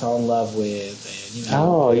people that you fall in love with, and you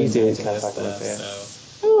know. Oh, you did that kind of stuff, talk about that.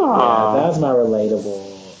 So, yeah, that was my relatable.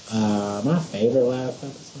 My favorite last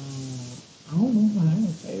episode. I don't know if I have a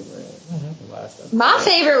favorite. What happened last episode? My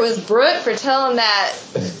favorite was Brooke for telling that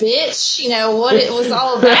bitch, what it was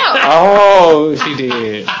all about. Oh, she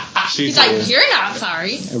did. He's like, you're not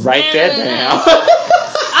sorry. Write that down.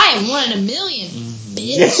 I am 1 in a million,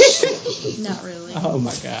 bitch. Not really. Oh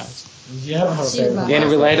my gosh. Yeah, I don't have a She was favorite. my Any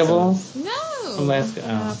relatable? No. Let's go.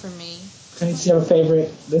 Not for me. Okay, do you have a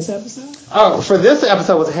favorite this episode? Oh, for this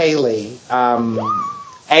episode was Haley.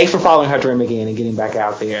 A, for following her dream again and getting back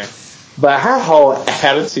out there. But her whole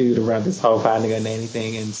attitude around this whole finding a nanny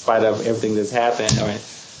thing, in spite of everything that's happened,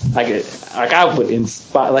 I would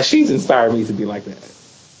inspire, she's inspired me to be like that.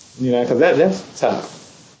 Because that's tough.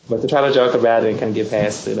 But to try to joke about it and kind of get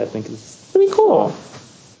past it, I think is pretty cool.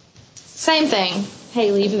 Same thing.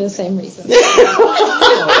 Haley for the same reason. I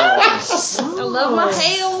love my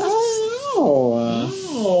Hales.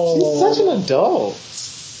 She's such an adult.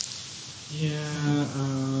 Yeah.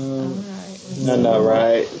 No,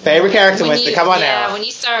 right. Favorite character, Winston. Come on now. When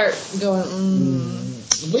you start going,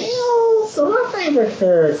 Well, so my favorite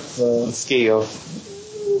character. Skill.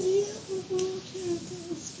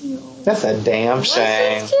 That's a damn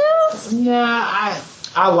shame. Yeah,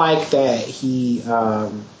 I like that he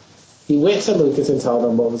went to Lucas and told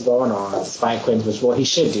him what was going on, despite Quinn's, which he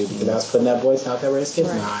should do, because that was putting that boy's out there where his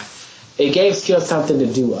kid's not. It gave Skill something to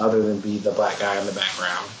do other than be the black guy in the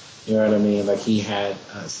background. You know what I mean? Like, he had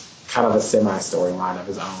kind of a semi-storyline of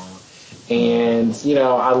his own. And,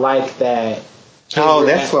 I like that. Oh,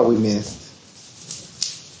 that's what we missed.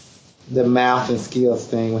 The mouth and skills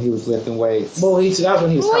thing when he was lifting weights. Well, that was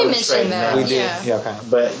when he was telling them straight. We did. Yeah, okay.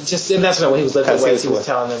 But that's when he was lifting weights, he was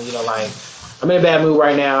telling them, I'm in a bad mood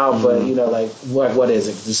right now, but, what is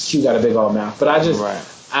it? This Q got a big old mouth. But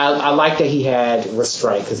I like that he had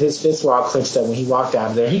restraint, because his fists were all clenched up when he walked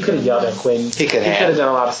out of there. He could have yelled at Quinn. He could have done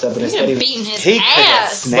a lot of stuff, but instead beaten his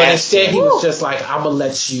ass. But instead he was just like, I'm gonna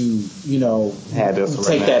let you,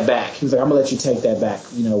 take that back. He was like, I'm gonna let you take that back.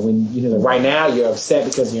 When right now you're upset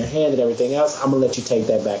because of your hand and everything else. I'm gonna let you take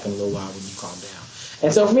that back in a little while when you calm down.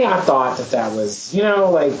 And so for me, I thought that was,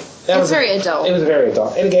 that was very adult. It was very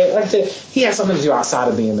adult. And again, like I said, he had something to do outside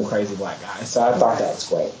of being the crazy black guy. So I thought that was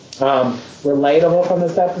great. Relatable from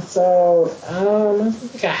this episode. I don't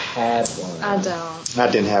think I had one. I don't. I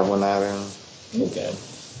didn't have one either. Good.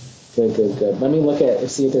 Let me look at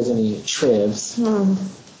see if there's any trivs. This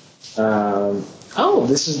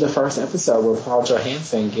is the first episode where Paul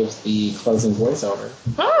Johansson gives the closing voiceover.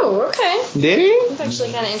 Oh, okay. Did he? It's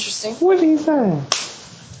actually kind of interesting. What did he say?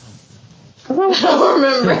 I don't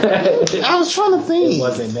remember. I was trying to think. It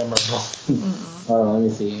wasn't memorable. Let me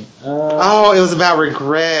see. It was about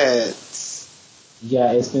regrets.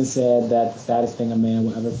 Yeah, it's been said that the saddest thing a man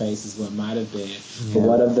will ever face is what might have been. Yeah. But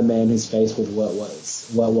what of the man who's faced with what was,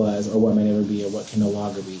 or what may never be, or what can no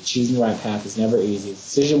longer be? Choosing the right path is never easy. It's a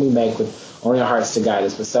decision we make with only our hearts to guide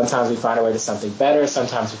us. But sometimes we find our way to something better.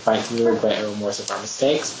 Sometimes we fight through the regret and remorse of our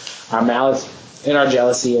mistakes, our malice, and our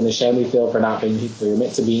jealousy, and the shame we feel for not being the people we were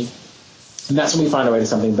meant to be. And that's when we find our way to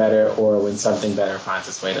something better, or when something better finds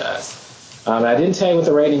its way to us. I didn't tell you what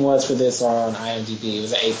the rating was for this on IMDb. It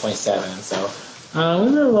was an 8.7, so we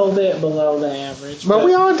were a little bit below the average. But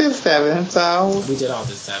we all did 7, so... We did all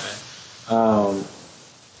do 7.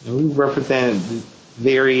 We represent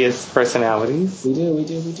various personalities. We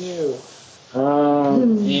do.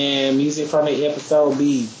 And music from the episode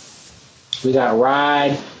B. We got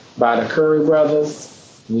Ride by the Curry Brothers.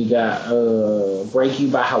 We got Break You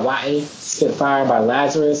by Hawaii, Spitfire by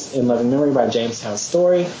Lazarus, In Loving Memory by Jamestown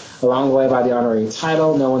Story, Along the Way by The Honorary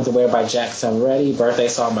Title, No One's Aware by Jack Samaretti, Birthday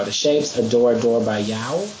Song by The Shapes, Adore by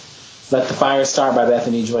Yao, Let the Fire Start by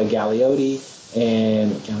Bethany Joy Galliotti,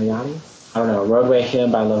 and Roadway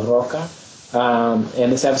Hymn by La Roca.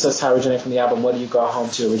 And this episode's title originated from the album What Do You Go Home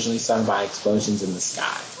To, originally sung by Explosions in the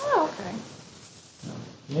Sky. Oh, okay.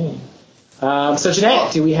 Yeah. So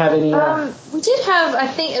Jeanette, do we have any? We did have, I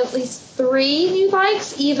think, at least 3 new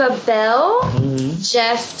likes: Eva Bell,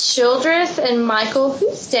 Jeff Childress, and Michael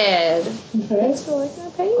Husted. Okay. Thanks for liking our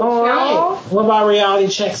page, All y'all. right. What about reality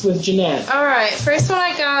checks with Jeanette? All right. First one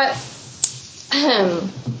I got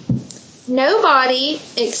Nobody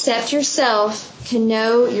except yourself can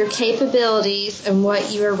know your capabilities and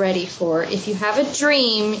what you are ready for. If you have a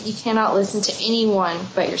dream, you cannot listen to anyone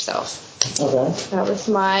but yourself. Okay. That was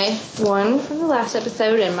my one from the last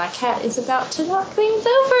episode, and my cat is about to knock things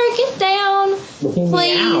over. Get down,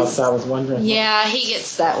 please. So I was wondering. Yeah, he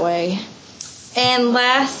gets that way. And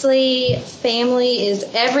lastly, family is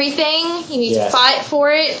everything. You need to fight for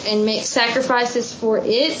it and make sacrifices for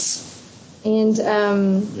it. And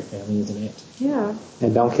your family isn't it. Yeah.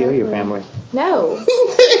 And don't kill your family. No.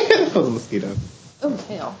 That was a mosquito. Oh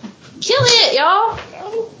hell. Kill it, y'all.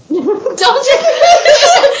 Don't do There's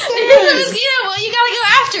a mosquito. Well, you gotta go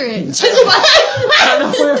after it. I don't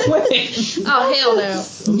know where it went. Oh hell no.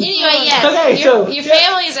 Anyway, yes. Okay, your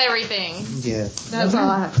family is everything. Yes. That's all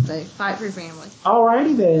I have to say. Fight for your family.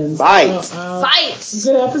 Alrighty then. Fight. Fight.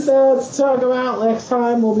 Good episodes to talk about. Next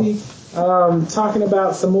time we'll be talking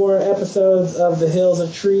about some more episodes of The Hills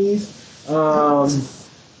of Trees.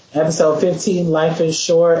 Episode 15, Life is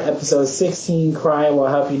Short. Episode 16, Crying Will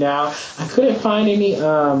Help You Now. I couldn't find any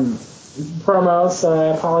promos, so I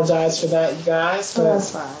apologize for that, you guys. But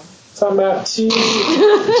that's fine. Talking about two.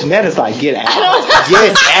 Jeanette is like, get out.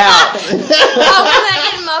 Get out. I'll be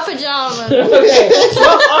back in my pajamas. Okay.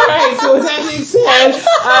 Well, alright, so with that being said,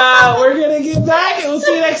 we're going to get back and we'll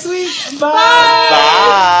see you next week. Bye.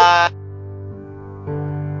 Bye.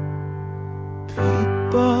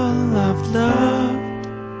 People I've loved,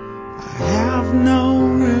 I have no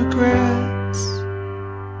regrets.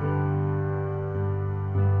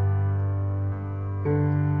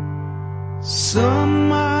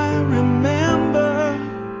 Some I remember,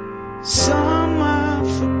 some I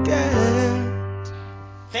forget.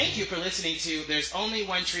 Thank you for listening to There's Only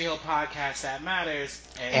One Tree Hill Podcast That Matters.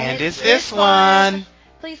 And it's this one.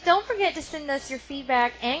 Please don't forget to send us your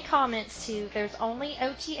feedback and comments to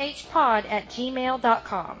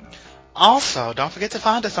there'sonlyothpod@gmail.com. Also, don't forget to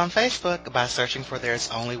find us on Facebook by searching for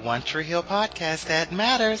There's Only One Tree Hill Podcast That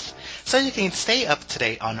Matters, so you can stay up to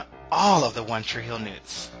date on all of the One Tree Hill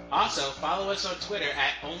news. Also, follow us on Twitter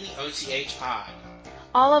at OnlyOTHPod.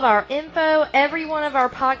 All of our info, every one of our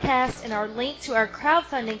podcasts, and our link to our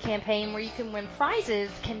crowdfunding campaign where you can win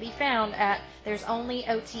prizes can be found at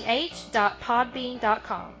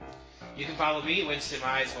there'sonlyoth.podbean.com. You can follow me, Winston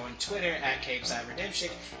Mize, on Twitter at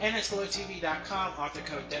CapeSideRedemption and at SpoiledTV.com, author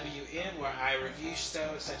code WN, where I review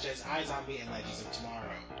shows such as iZombie and Legends of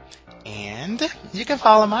Tomorrow. And you can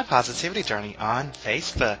follow my positivity journey on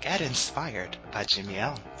Facebook at Inspired by Jimmy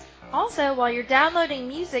L. Also, while you're downloading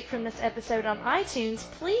music from this episode on iTunes,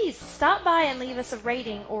 please stop by and leave us a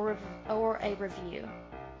rating or a review.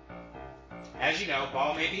 As you know,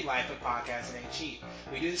 ball may be life, but podcasting ain't cheap.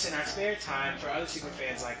 We do this in our spare time for other super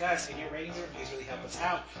fans like us, and your ratings and reviews really help us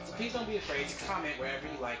out, so please don't be afraid to comment wherever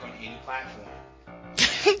you like on any platform.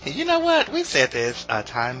 You know what? We've said this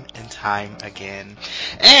time and time again.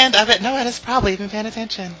 And I bet no one is probably even paying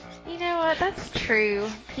attention. You know what? That's true.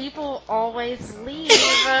 People always leave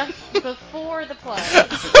before the play. You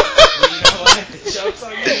know what? The joke's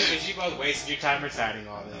on you because you both wasted your time reciting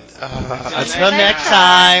all this. Until next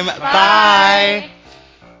time. Bye.